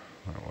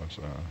that was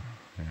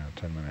a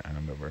 10-minute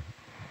handover.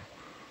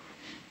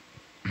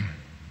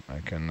 I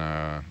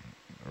can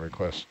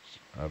request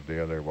of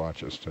the other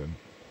watches to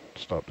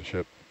stop the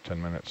ship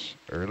 10 minutes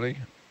early.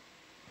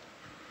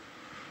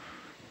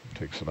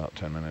 Takes about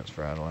 10 minutes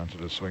for Atalanta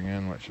to swing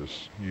in, which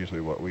is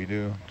usually what we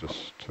do,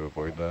 just to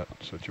avoid that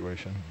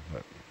situation.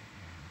 But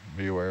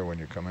be aware when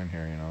you come in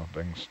here,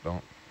 things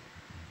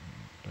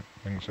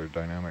are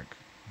dynamic.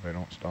 They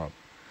don't stop.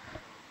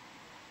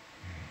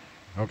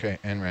 Okay,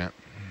 NRANT.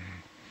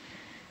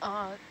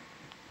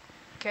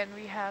 Can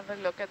we have a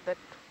look at that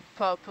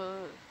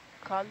purple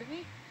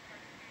colony?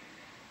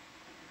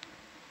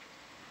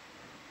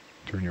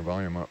 Turn your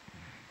volume up.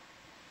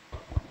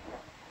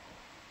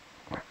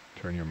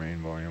 Turn your main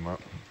volume up.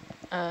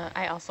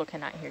 I also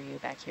cannot hear you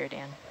back here,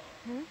 Dan.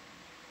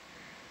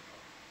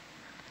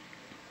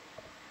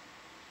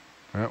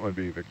 That would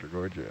be Victor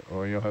Gorgia.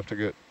 Well, you'll have to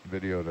get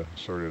video to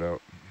sort it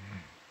out.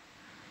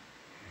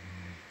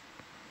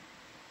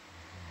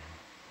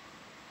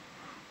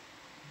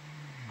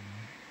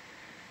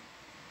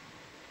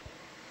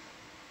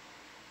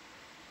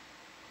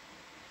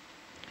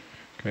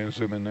 Can you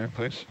zoom in there,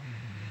 please?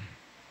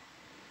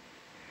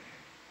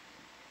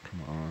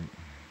 Come on.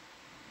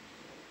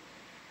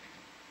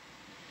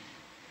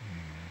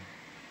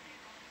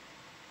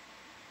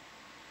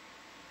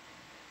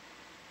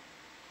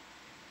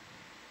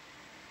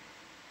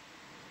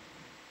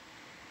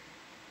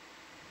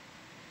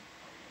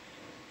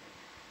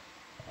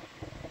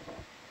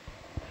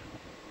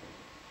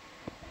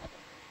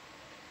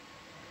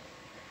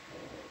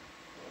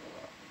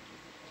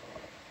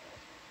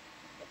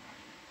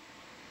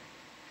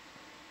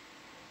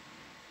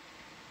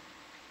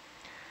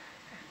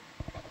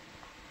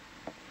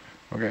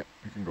 Okay,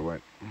 you can go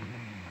wide.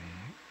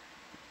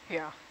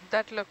 Yeah,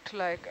 that looked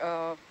like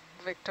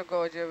Victor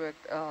Gorgia with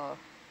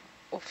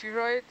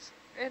ophiroids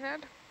in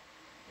it.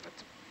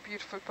 That's a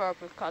beautiful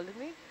purple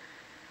colony.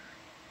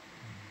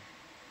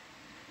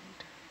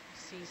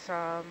 See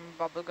some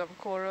bubblegum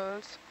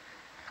corals.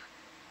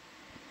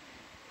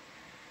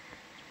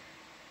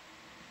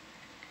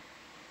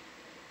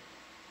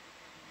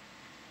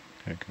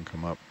 You can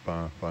come up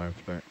 5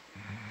 there.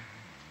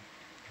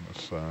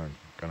 It's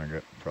gonna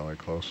get probably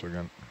close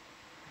again.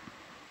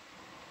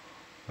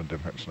 The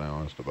difference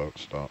now is the boat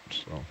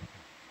stops, so.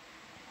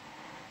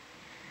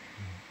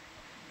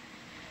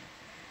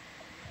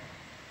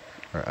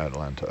 Or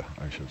Atlanta,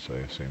 I should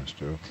say, seems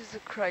to. This is a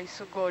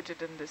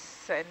chrysogorgid in the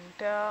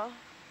center.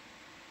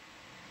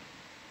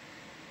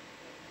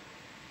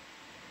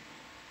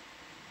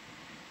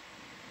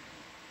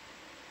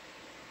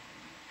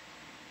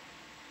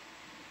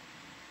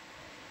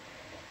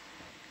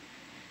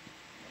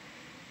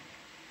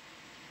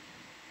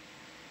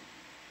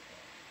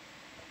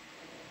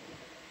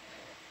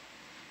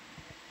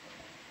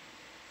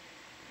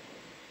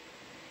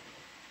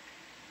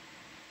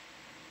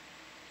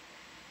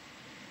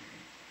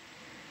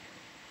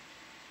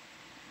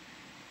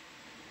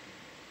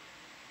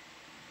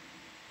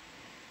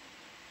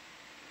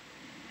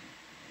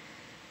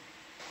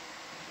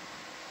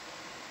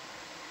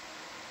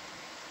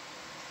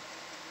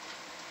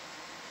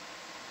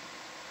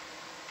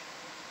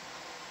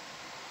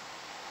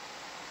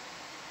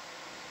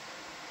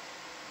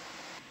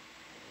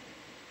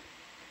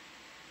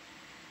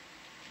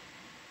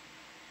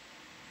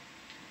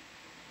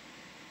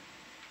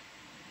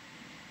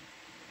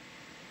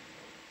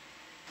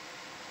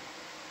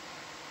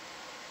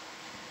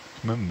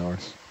 Move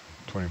north,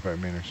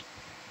 25 meters,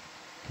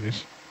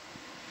 please.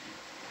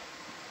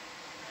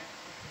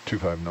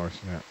 25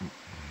 north, yeah.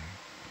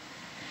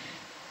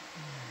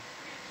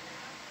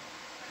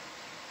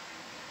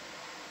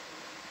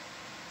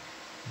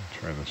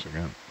 Try this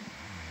again.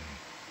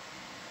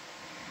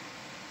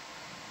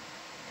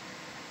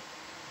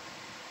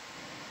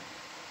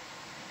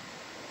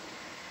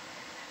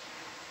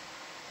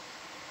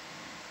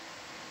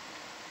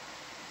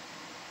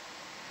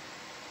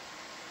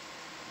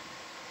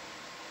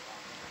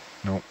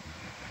 Nope.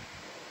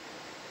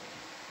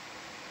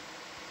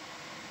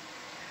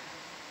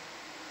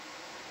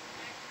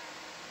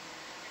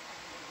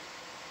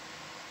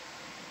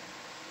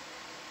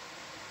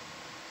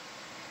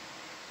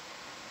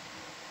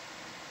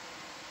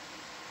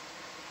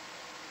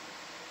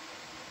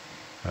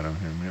 I don't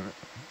hear him.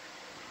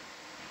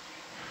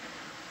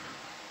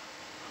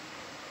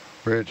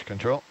 Bridge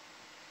control.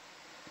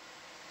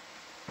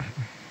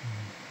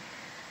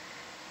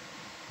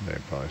 They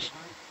probably.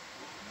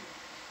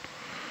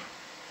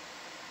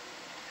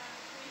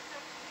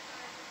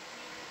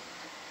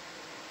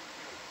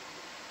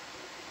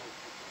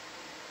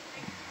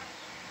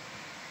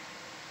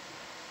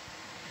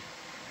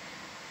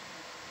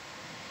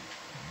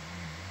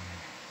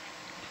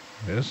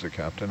 There's the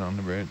captain on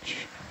the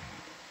bridge.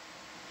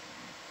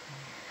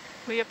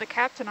 We have the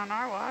captain on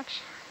our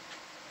watch.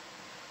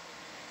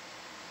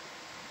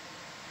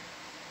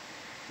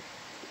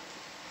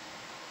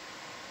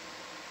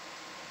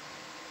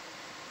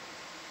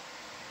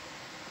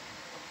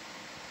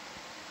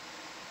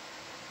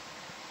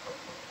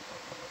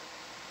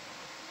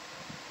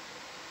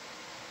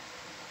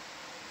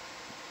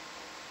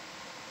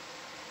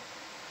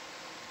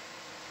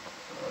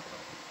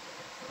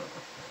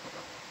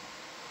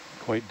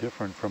 Quite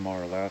different from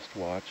our last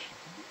watch,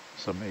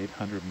 some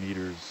 800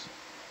 meters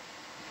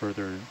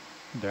further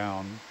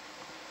down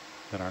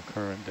than our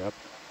current depth.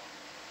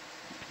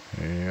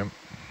 Yep.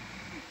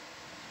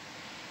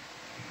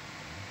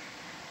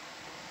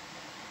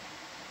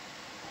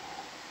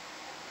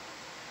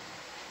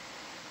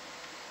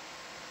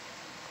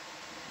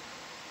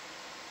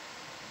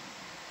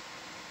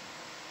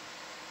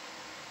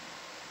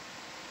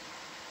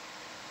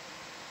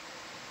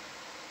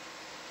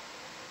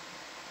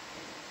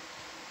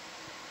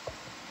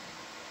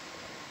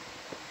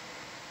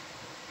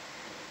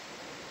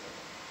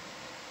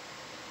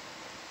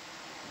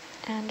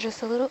 And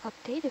just a little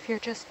update if you're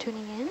just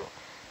tuning in.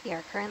 We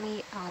are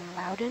currently on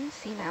Loudon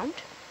Seamount,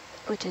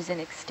 which is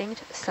an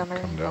extinct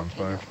submarine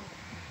volcano. 5.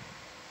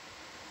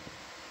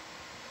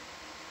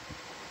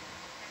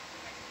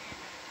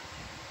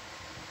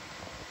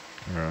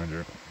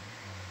 Roger.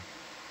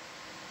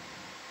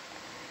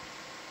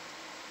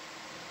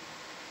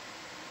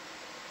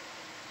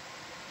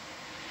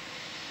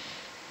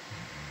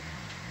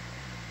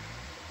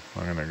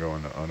 I'm going to go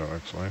into auto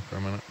XY for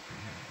a minute.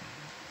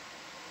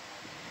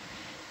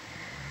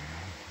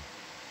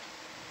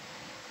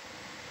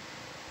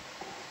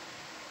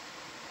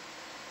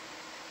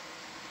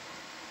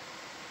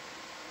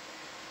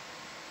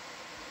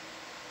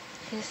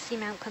 His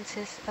seamount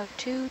consists of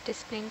 2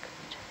 distinct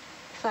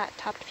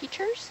flat-topped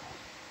features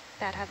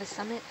that have a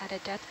summit at a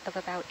depth of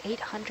about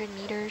 800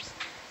 meters,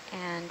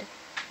 and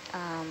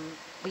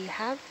we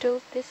have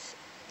dove this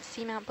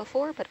seamount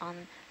before, but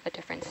on a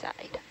different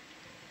side.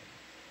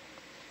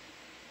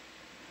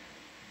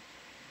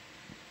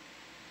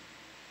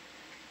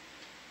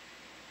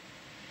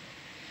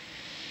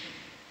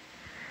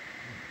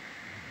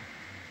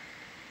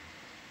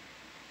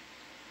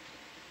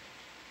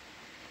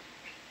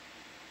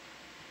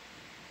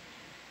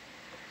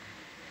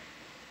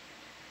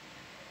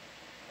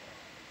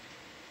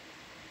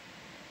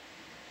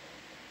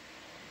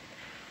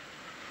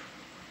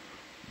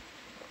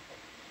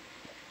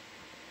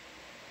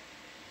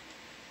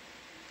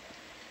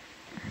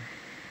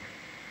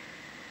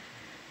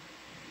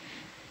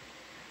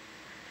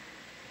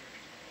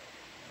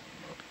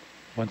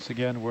 Once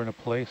again, we're in a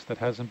place that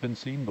hasn't been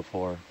seen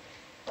before.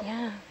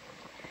 Yeah,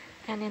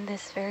 and in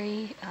this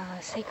very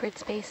sacred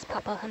space,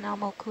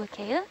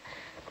 Papahanaumokuakea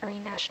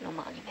Marine National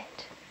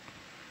Monument.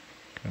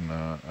 Can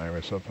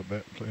iris up a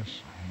bit,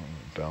 please?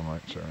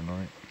 Downlights are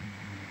annoying.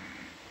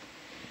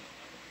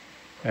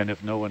 And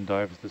if no one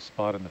dives this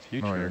spot in the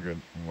future, oh, you're good.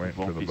 It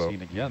won't be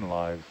seen again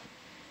live.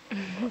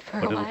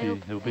 But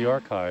it'll be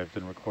archived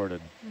and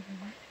recorded.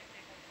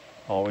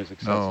 Always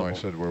accessible. No, I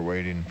said we're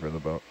waiting for the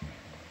boat.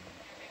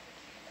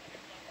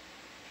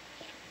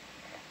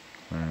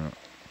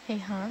 Hey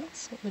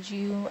Hans, would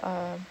you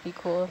be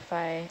cool if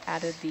I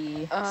added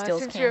the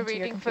stills since cam we're to your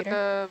waiting for computer?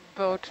 the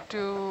boat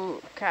to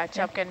catch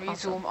up, can we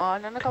zoom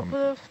on a couple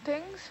of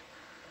things?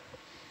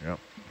 Yep.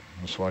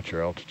 Just watch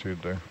your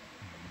altitude there.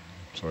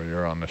 So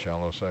you're on the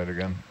shallow side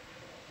again?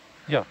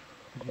 Yeah.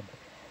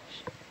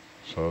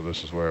 So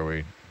this is where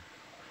we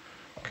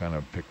kind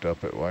of picked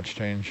up at watch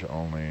change,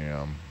 only,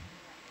 you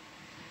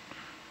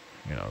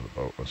know, the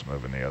boat was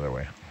moving the other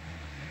way.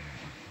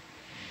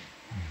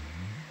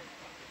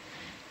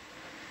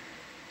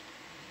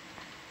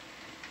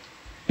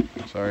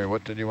 Sorry,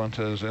 what did you want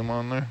to zoom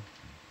on there?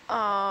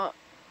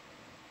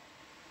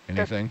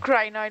 Anything? The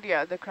crinoid,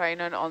 yeah, the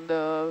crinoid on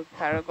the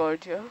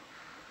paragorgia.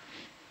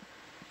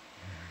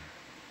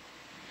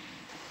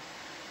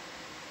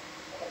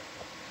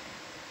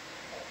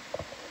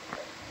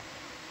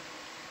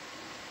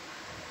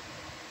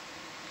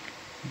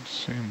 It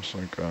seems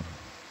like a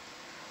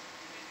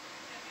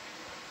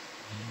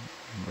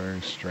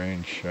very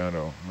strange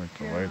shadow, like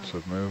the lights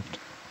have moved.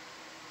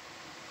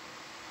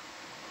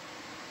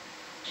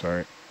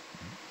 Sorry.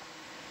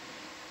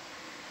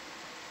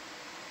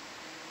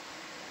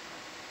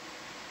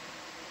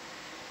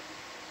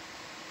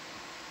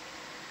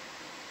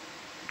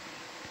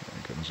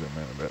 I can zoom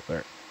in a bit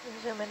there.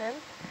 Zooming in.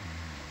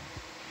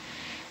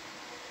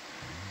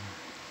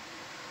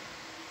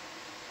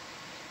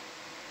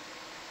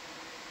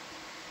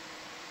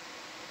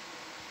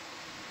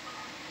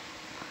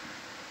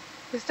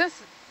 Is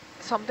this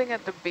something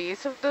at the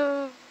base of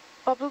the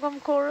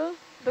bubblegum coral?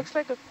 Looks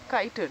like a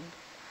chitin.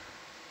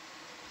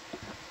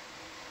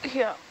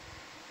 Yeah.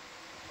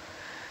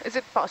 Is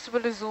it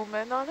possible to zoom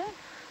in on it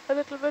a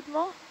little bit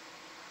more?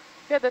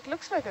 Yeah, that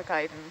looks like a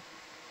chitin.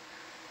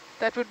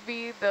 That would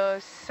be the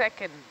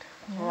second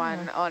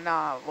one on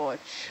our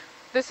watch.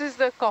 This is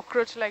the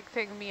cockroach-like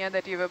thing, Mia,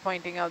 that you were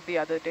pointing out the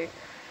other day.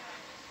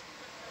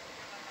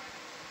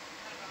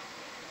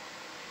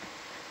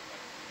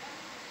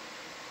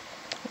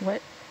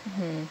 What?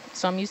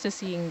 So I'm used to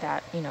seeing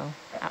that, you know,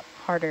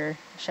 harder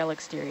shell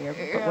exterior,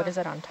 but what is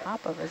that on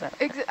top of? Is that?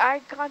 I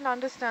can't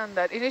understand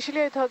that.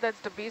 Initially, I thought that's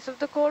the base of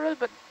the coral,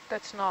 but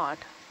that's not.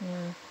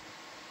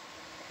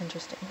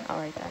 Interesting. I'll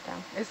write that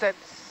down. Is that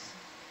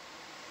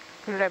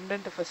a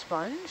remnant of a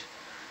sponge?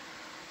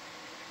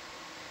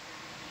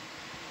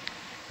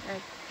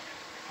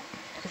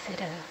 Is it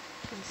a?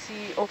 You can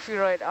see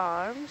ophiuroid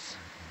arms.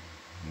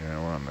 Yeah,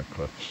 we're on the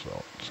cliff,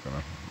 so it's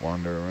gonna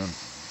wander around.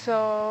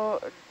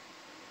 So.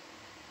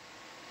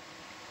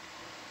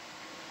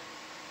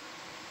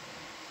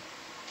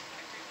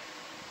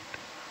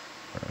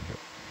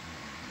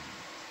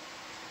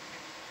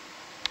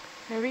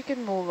 Maybe we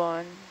can move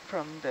on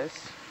from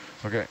this.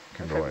 Okay,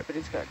 can go away.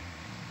 Everybody's good.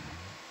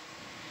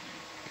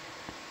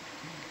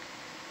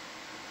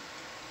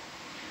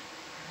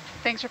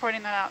 Thanks for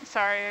pointing that out.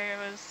 Sorry, I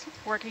was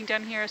working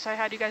down here, so I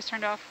had you guys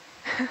turned off.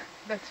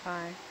 That's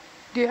fine.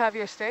 Do you have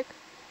your stick?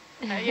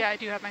 Yeah, I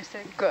do have my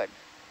stick. Good.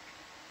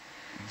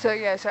 So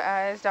yeah, so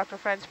as Dr.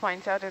 French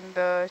points out in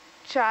the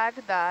chat,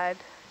 that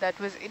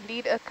was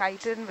indeed a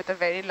chitin with a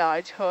very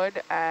large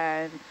hood,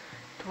 and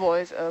it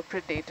was a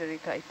predatory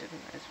chitin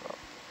as well.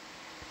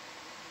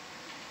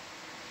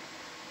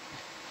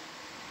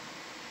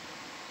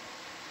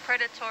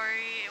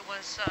 Predatory, it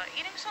was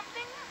eating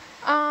something?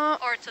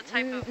 Or it's a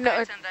type of chitin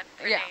that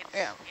predates?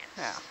 Yeah.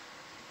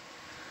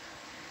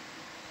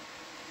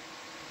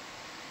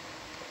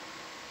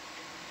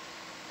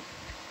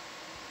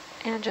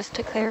 And just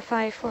to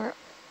clarify for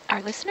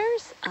our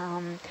listeners,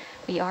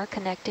 we are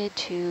connected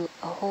to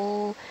a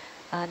whole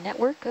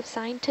network of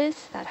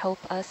scientists that help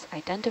us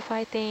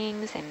identify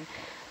things and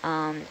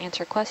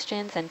answer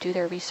questions and do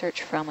their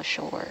research from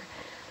ashore.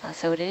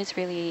 So it is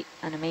really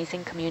an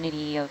amazing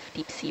community of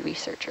deep sea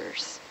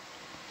researchers.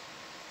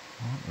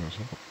 What is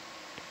it?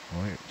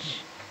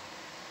 Lights.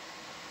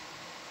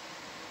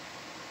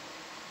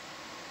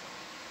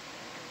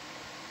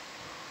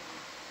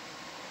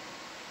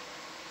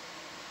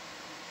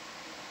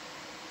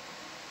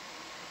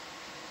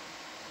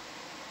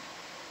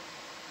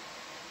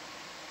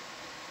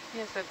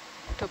 Yes, the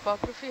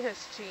topography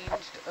has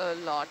changed a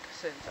lot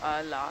since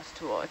our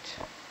last watch.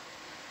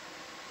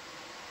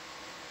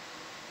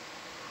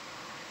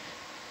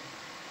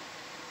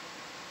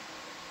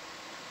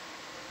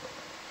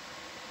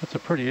 That's a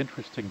pretty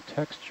interesting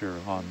texture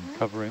on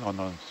covering on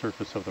the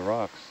surface of the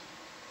rocks.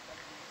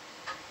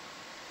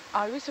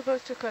 Are we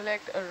supposed to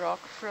collect a rock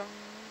from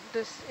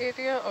this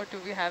area, or do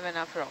we have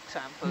enough rock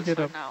samples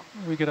for now?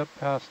 We get up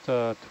past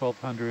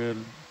 1,200,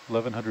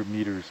 1,100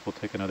 meters. We'll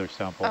take another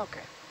sample.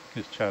 Okay.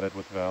 Just chatted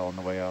with Val on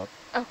the way out.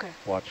 Okay.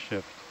 Watch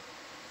shift.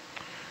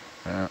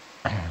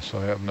 So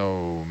I have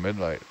no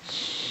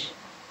midlights.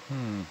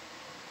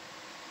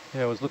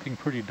 Yeah, it was looking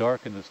pretty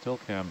dark in the still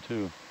cam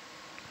too.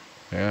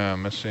 Yeah,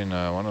 I'm missing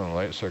one of the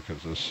light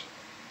circuits is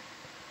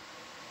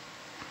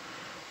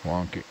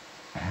wonky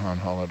on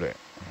holiday.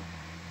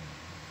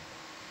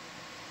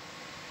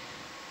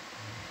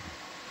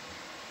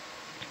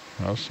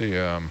 I'll see,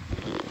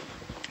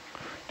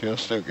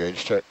 just do a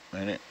gauge check,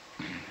 minute.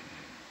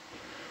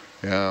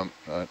 Yeah,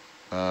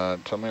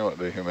 tell me what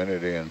the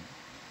humidity in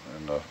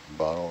the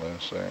bottle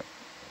is there.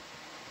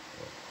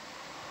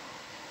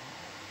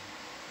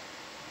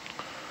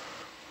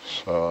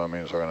 So that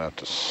means we're gonna have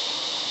to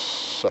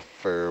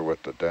suffer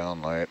with the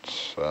down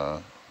lights.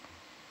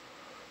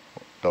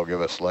 They'll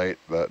give us light,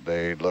 but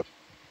they look,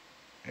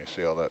 you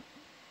see all that,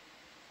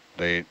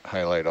 they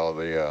highlight all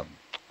the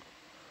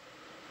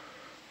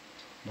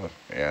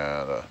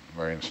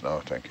marine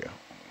snow, thank you.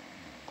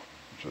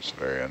 It's just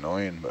very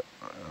annoying, but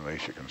at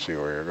least you can see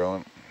where you're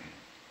going.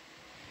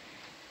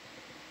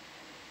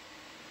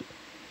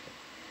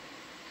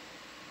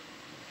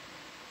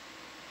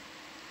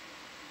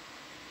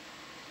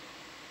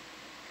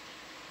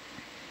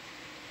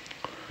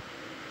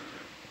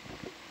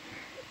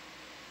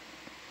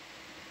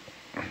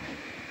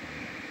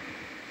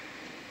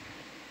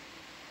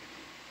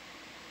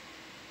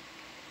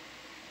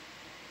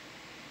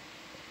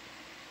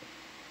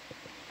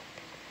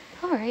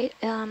 All right,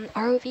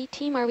 ROV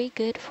team, are we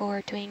good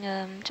for doing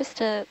just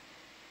a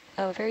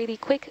very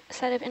quick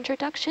set of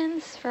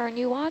introductions for our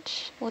new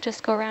watch? We'll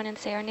just go around and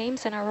say our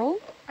names and our role.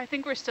 I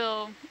think we're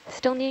still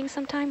needing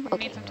some time. We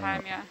need some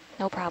time, yeah.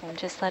 No problem.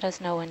 Just let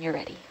us know when you're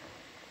ready.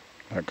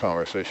 That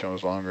conversation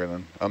was longer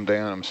than. I'm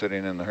Dan. I'm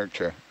sitting in the Herc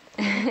chair.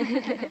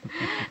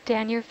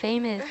 Dan, you're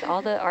famous.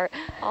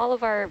 All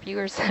of our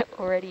viewers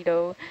already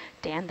know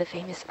Dan, the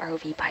famous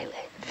ROV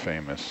pilot.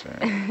 Famous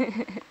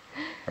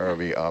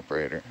ROV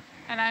operator.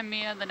 And I'm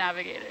Mia, the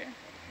navigator.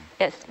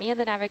 Yes, Mia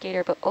the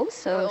navigator, but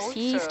also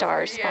sea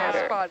star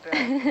spotter.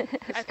 Yeah,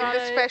 I thought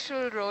the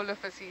special role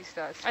of a sea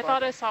star spotter. I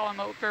thought I saw him,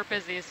 but we're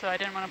busy, so I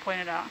didn't want to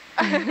point it out.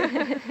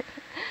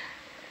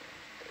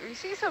 We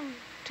see some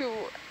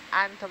two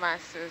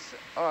anthomasses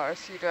or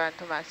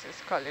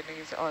pseudo-anthomasses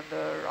colonies on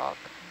the rock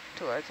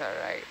towards our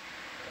right.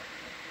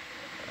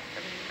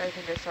 And I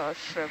think I saw a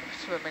shrimp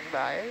swimming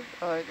by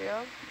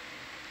earlier.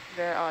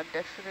 There are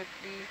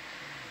definitely...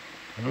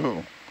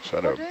 Ooh.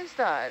 What is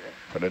that?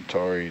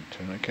 Predatory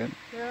tunicate?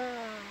 Yeah.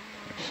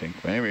 I think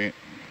maybe.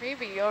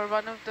 Maybe, or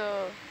one of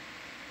the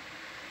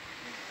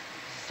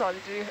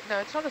solitary, no,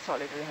 it's not a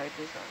solitary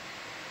hydrozoan.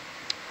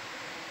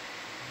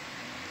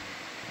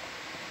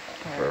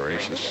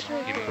 Voracious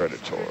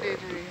predator.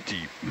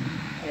 Deep.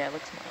 Yeah, it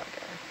looks more like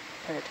a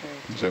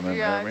predatory. Zoom in,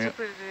 yeah, it's a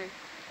predatory.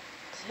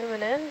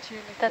 Zooming in?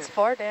 Tunicate. That's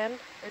 4, Dan.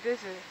 It is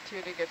a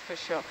tunicate for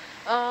sure.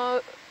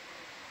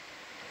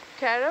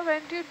 Kara,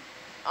 weren't you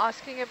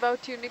asking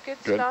about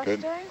tunicates last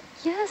time?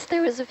 Yes,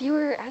 there was a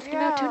viewer asking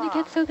about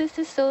tunicates, so this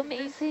is so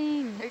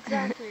amazing.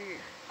 Exactly.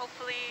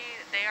 Hopefully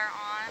they are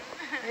on.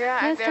 Yeah,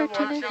 yes, and they'll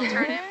turn in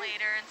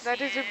later and see That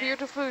is a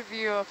beautiful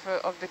view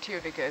of the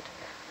tunicate.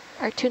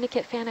 Our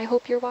tunicate fan, I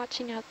hope you're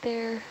watching out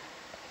there.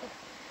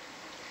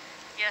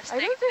 Yes, I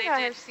don't think I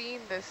have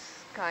seen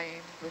this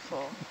kind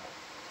before.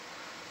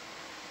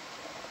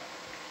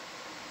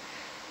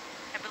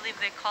 I believe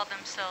they call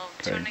themselves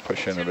tunicate.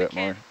 Push in a bit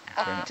more.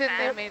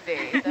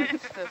 Hhmmmmss,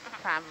 that's the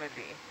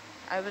family.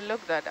 I will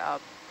look that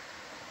up.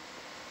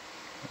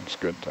 That's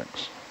good,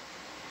 thanks.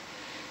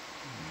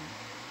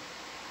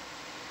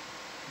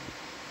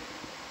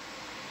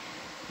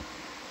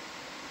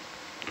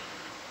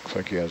 Looks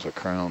like he has a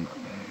crown.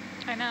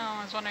 I know,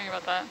 I was wondering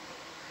about that.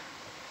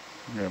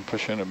 You're gonna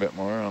push in a bit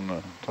more on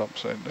the top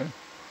side there.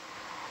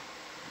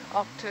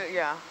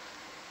 Yeah.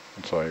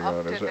 That's all you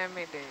got, is it?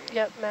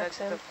 Yep, that's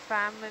the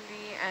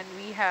family, and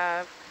we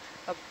have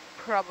a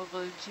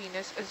probable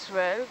genus as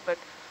well, but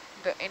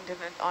the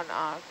internet on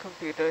our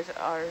computers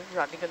are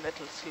running a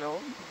little slow.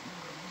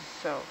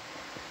 So.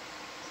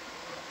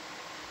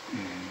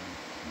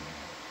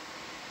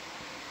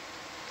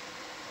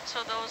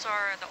 So those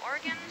are the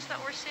organs that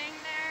we're seeing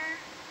there.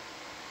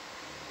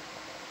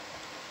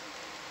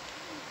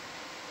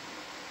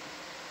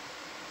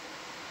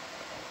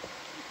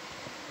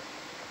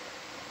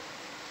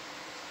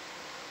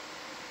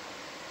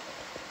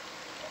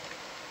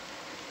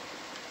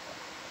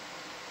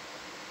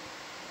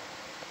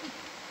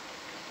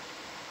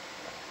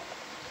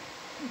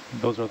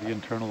 Those are the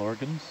internal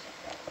organs?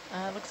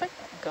 Looks like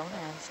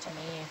gonads to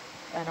me.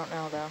 I don't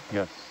know though.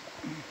 Yes.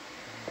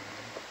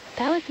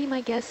 That would be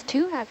my guess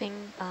too,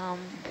 having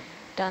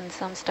done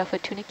some stuff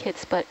with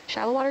tunicates, but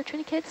shallow water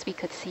tunicates, we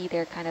could see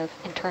their kind of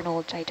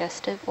internal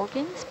digestive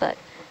organs, but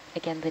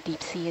again, the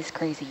deep sea is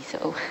crazy,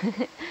 so.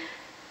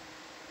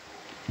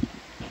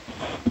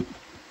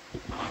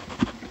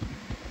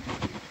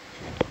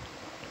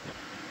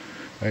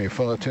 Are you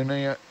full of tuna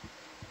yet?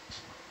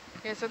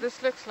 Yeah, so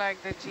this looks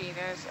like the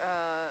genus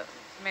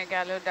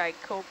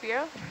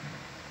Megalodicopia.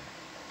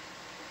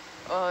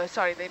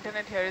 Sorry, the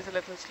internet here is a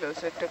little slow,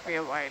 so it took me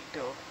a while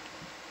to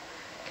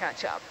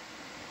catch up.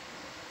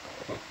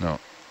 No.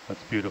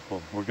 That's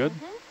beautiful. We're good?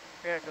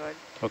 We're good.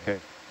 Okay.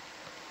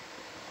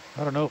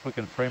 I don't know if we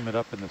can frame it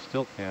up in the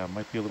still cam.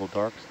 Might be a little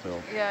dark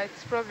still. Yeah,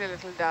 it's probably a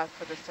little dark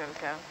for the still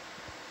cam.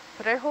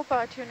 But I hope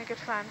our tunicate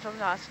fan from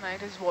last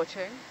night is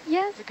watching.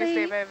 Yes, because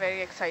they were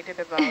very excited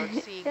about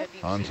seeing a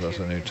deep Hans has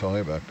a new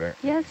toy back there.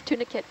 Yes,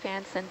 tunicate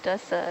fans sent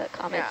us a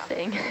comment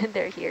saying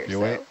they're here. You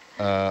wait,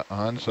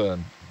 Hans,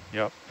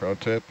 yep. Pro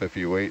tip, if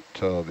you wait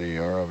till the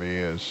ROV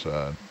is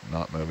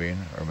not moving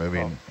or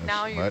moving as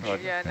now much.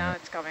 now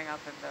it's coming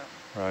up in the...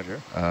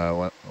 Roger.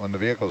 When the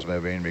vehicle's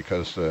moving,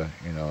 because the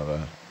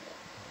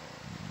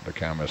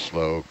camera's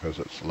slow because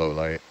it's low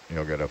light,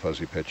 you'll get a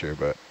fuzzy picture,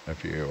 but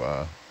if you...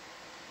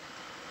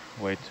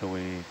 wait till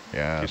we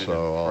yeah, get so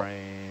it in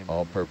frame.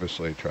 I'll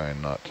purposely try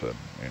not to,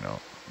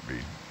 be...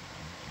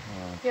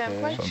 Yeah, I'm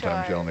quite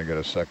Sometimes sure. you only get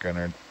a second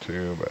or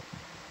two, but...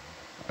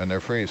 And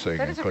they're free, so you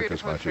can click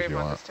as much as you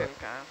want.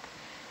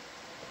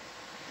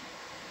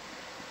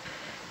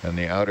 And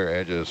the outer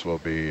edges will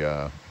be,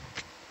 there's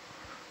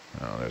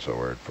a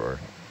word for it.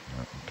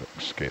 It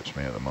escapes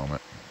me at the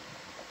moment.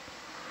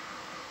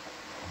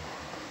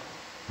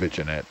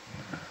 Vignette.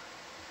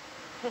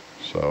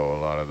 So a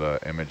lot of the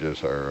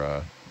images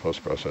are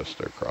post-processed,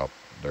 they're cropped,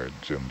 they're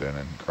zoomed in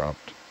and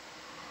cropped.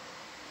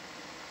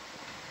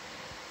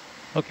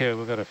 Okay,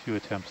 we've got a few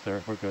attempts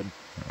there. We're good.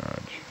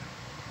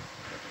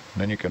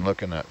 Then you can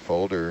look in that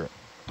folder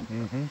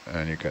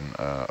and you can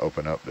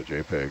open up the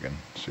JPEG and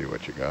see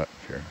what you got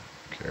if you're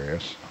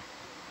curious.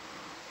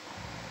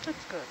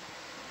 That's good.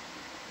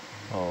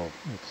 Oh,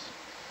 it's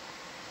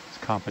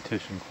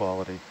competition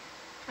quality.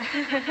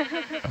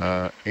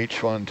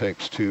 Each one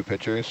takes 2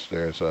 pictures.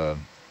 There's a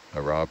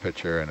raw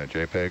picture and a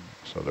JPEG.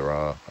 So the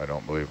raw, I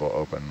don't believe, will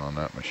open on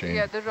that machine.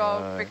 Yeah, the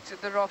raw picture,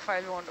 the raw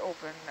file won't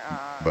open.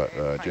 But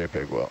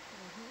JPEG will.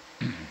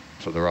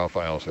 So the raw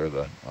files are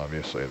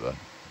obviously the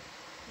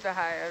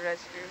higher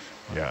resolution.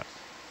 Yeah.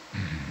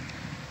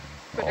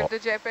 But if the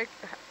JPEG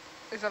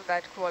is of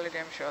that quality,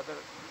 I'm sure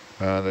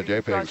the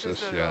JPEG's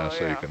just,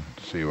 so you can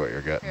see what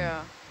you're getting.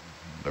 Yeah.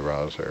 The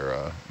raws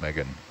are,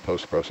 Megan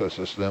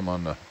post-processes them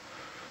on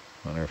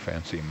her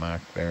fancy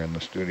Mac there in the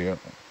studio.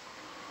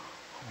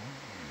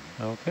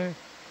 Okay.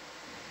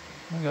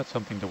 I got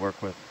something to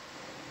work with.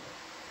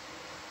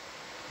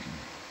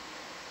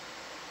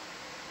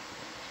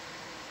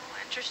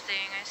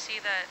 Interesting. I see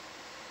that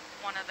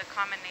one of the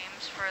common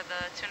names for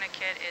the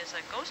tunicate is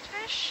a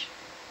ghostfish.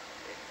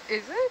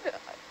 Is it?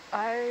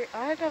 I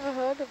had never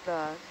heard of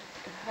that.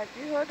 Have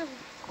you heard of?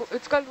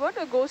 It's called what?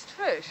 A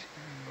ghostfish.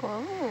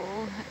 Oh.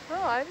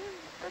 Oh, I didn't.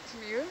 That's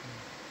new.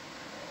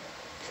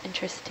 It's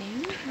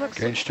interesting.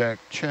 Gauge check.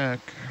 It's a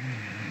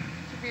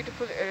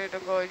beautiful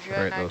iridogorgia.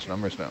 Write those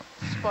numbers down.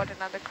 Spot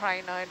another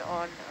crinoid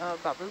on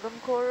bubblegum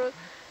coral,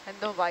 and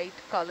the white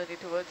colony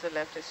towards the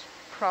left is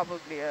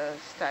probably a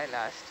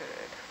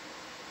stylasterid.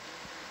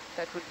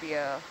 That would be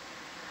a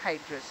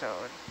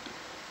hydrozone.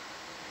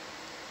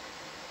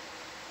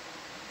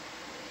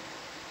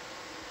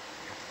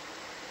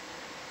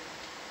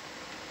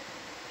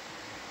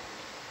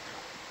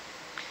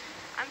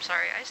 I'm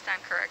sorry, I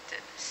stand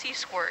corrected. Sea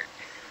squirt.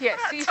 Yes,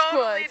 sea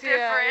totally squirts.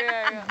 different.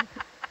 Yeah.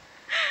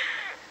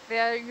 They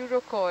are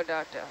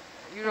urochordates.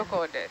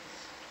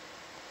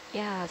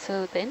 Yeah,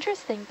 so the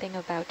interesting thing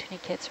about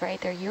tunicates, right,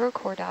 they're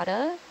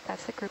urochordata,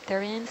 that's the group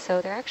they're in,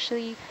 so they're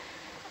actually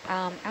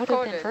out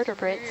of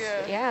invertebrates.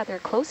 Yeah, they're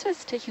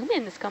closest to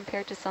humans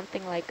compared to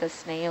something like a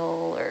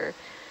snail or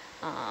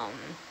a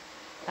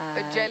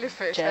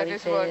jellyfish. That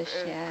is what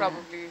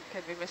probably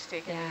can be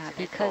mistaken. Yeah,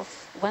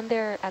 because when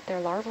they're at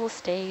their larval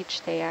stage,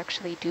 they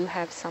actually do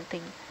have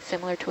something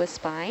similar to a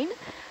spine,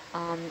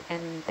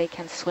 and they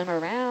can swim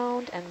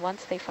around, and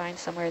once they find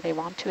somewhere they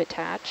want to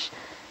attach,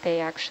 they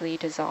actually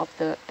dissolve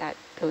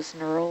those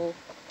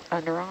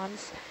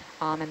neurons,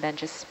 and then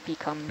just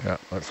become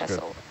a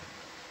sessile.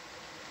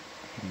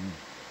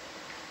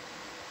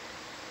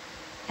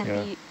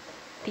 And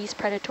these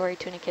predatory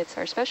tunicates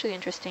are especially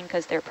interesting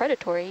because they're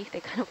predatory. They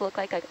kind of look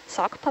like a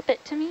sock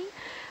puppet to me,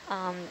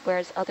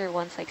 whereas other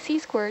ones like sea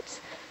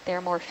squirts,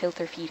 they're more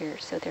filter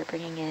feeders. So they're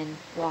bringing in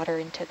water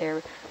into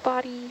their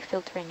body,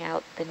 filtering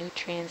out the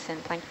nutrients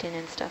and plankton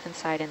and stuff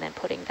inside, and then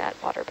putting that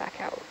water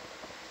back out.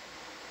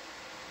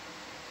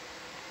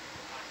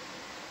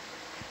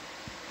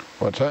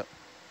 What's that?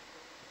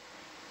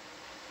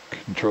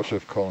 Control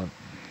shift colon.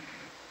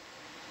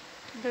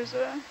 There's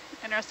a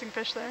interesting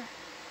fish there.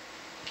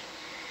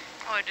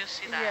 Oh, I do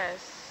see that. Yes.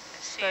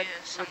 I see that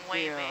some would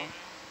be waving.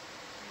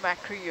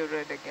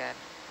 Macreurid again.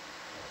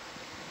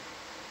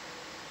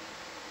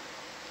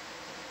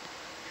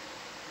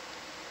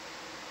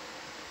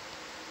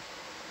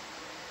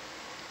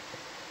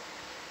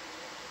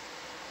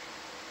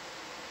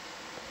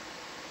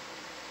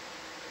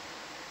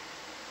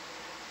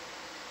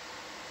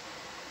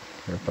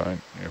 You're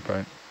fine. You're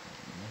fine.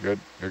 Good.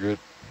 You're good.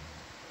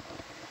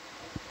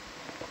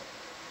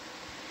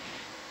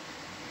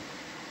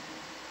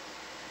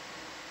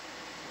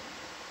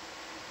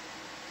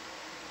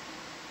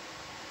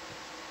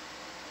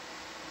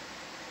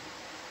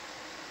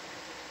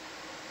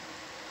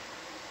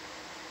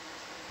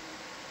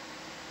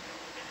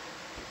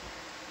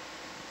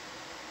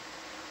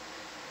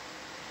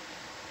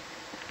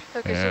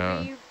 Okay,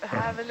 so we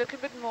have a little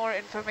bit more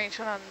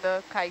information on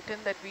the chitin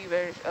that we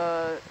were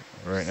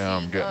right now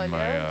I'm getting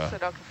earlier. my so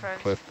Dr.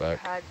 French cliff back.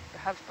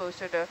 have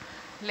posted a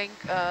link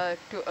to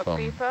a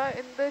paper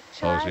in the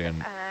chat,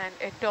 and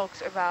it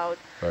talks about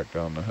back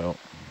down the hill.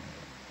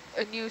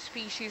 A new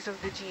species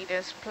of the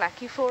genus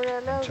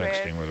Placiforella,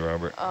 Texting with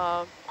Robert.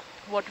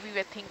 What we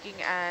were thinking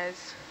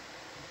as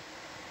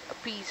a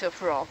piece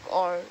of rock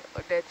or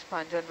a dead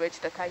sponge on which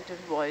the chitin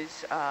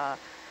was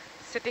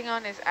sitting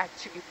on is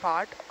actually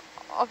part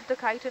of the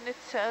chitin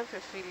itself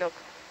if we look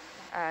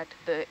at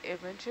the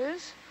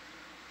images.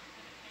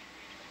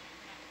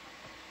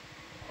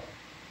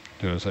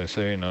 Do as I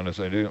say, not as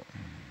I do.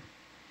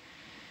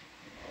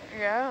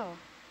 Yeah.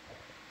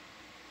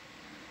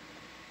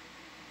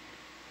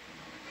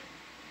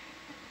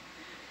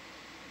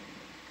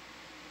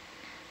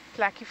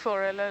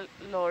 Placiforella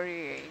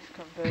laurier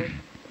compared.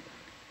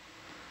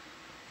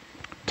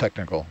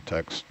 Technical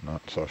text,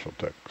 not social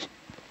text.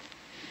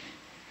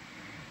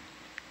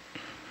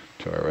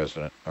 To our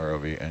resident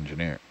ROV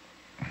engineer.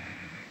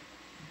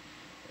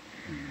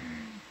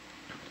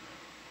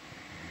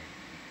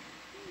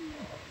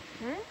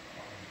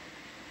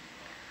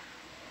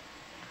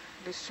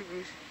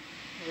 Distribution,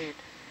 wait.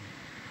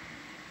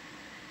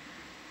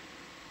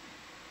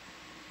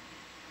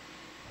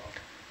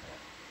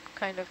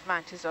 Kind of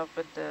matches up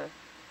with the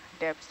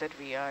depths that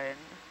we are in,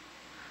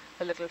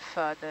 a little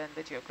further in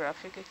the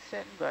geographic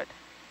extent, but.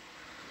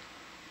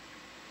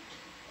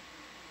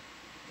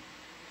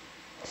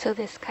 So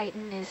this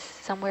chitin is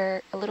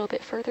somewhere a little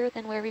bit further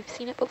than where we've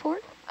seen it before?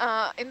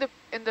 In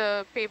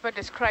the paper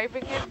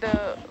describing it,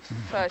 the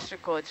first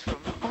records from.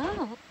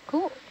 Oh,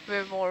 cool.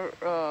 We're more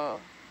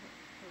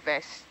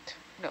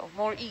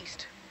more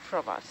east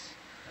from us.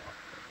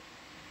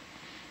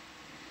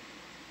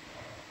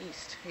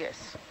 East,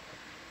 yes.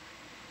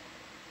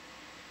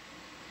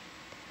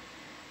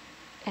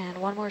 And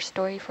one more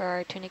story for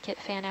our tunicate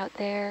fan out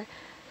there.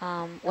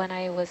 When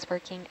I was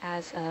working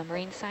as a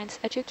marine science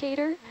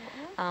educator,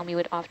 we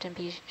would often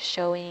be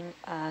showing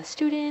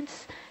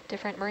students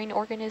different marine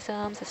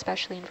organisms,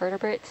 especially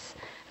invertebrates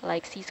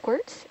like sea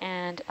squirts.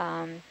 And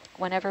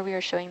whenever we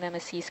were showing them a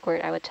sea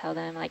squirt, I would tell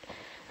them, like,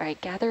 all right,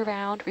 gather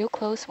around real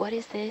close. What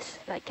is this?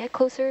 Like, get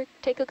closer,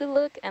 take a good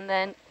look. And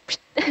then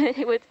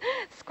it would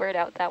squirt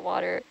out that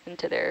water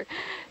into their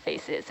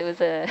faces. It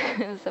was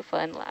a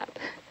fun lab.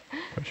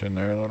 Push in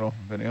there a little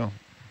video,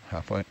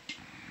 halfway.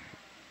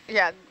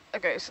 Yeah,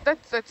 okay, so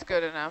that's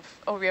good enough.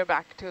 Oh, we are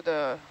back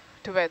to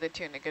where the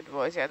tunicate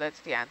was. Yeah, that's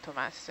the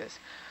anthomastus.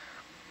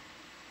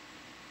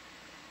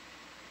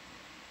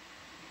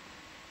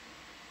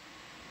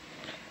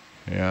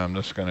 Yeah, I'm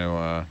just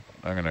gonna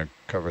I'm gonna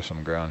cover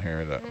some ground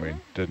here that we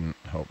didn't,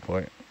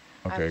 hopefully.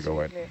 Okay,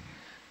 Absolutely. Go ahead.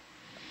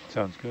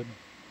 Sounds good.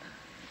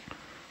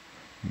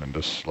 And then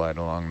just slide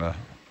along the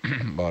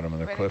bottom of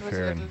the cliff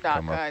here and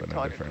come up in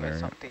a different area.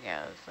 Something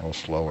else. A little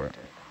slower.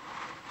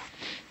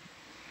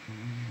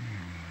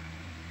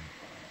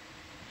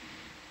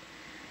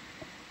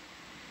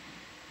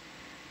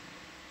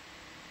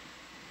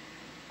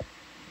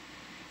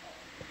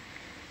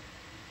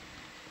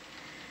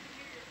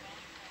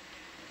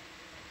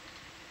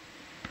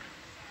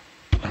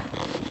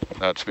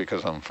 That's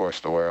because I'm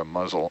forced to wear a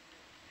muzzle.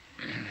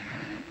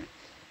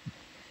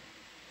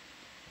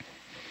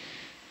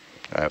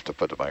 I have to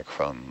put the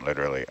microphone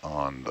literally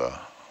on the...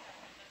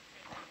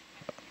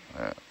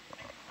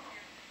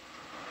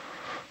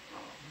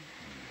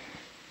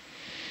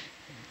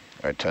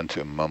 I tend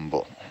to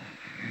mumble.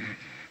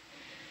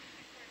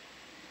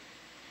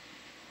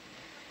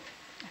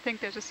 I think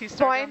there's a sea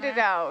star. Point it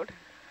out.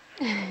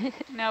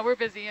 No, we're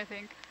busy, I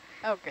think.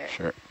 Okay.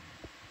 Sure.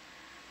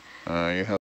 You have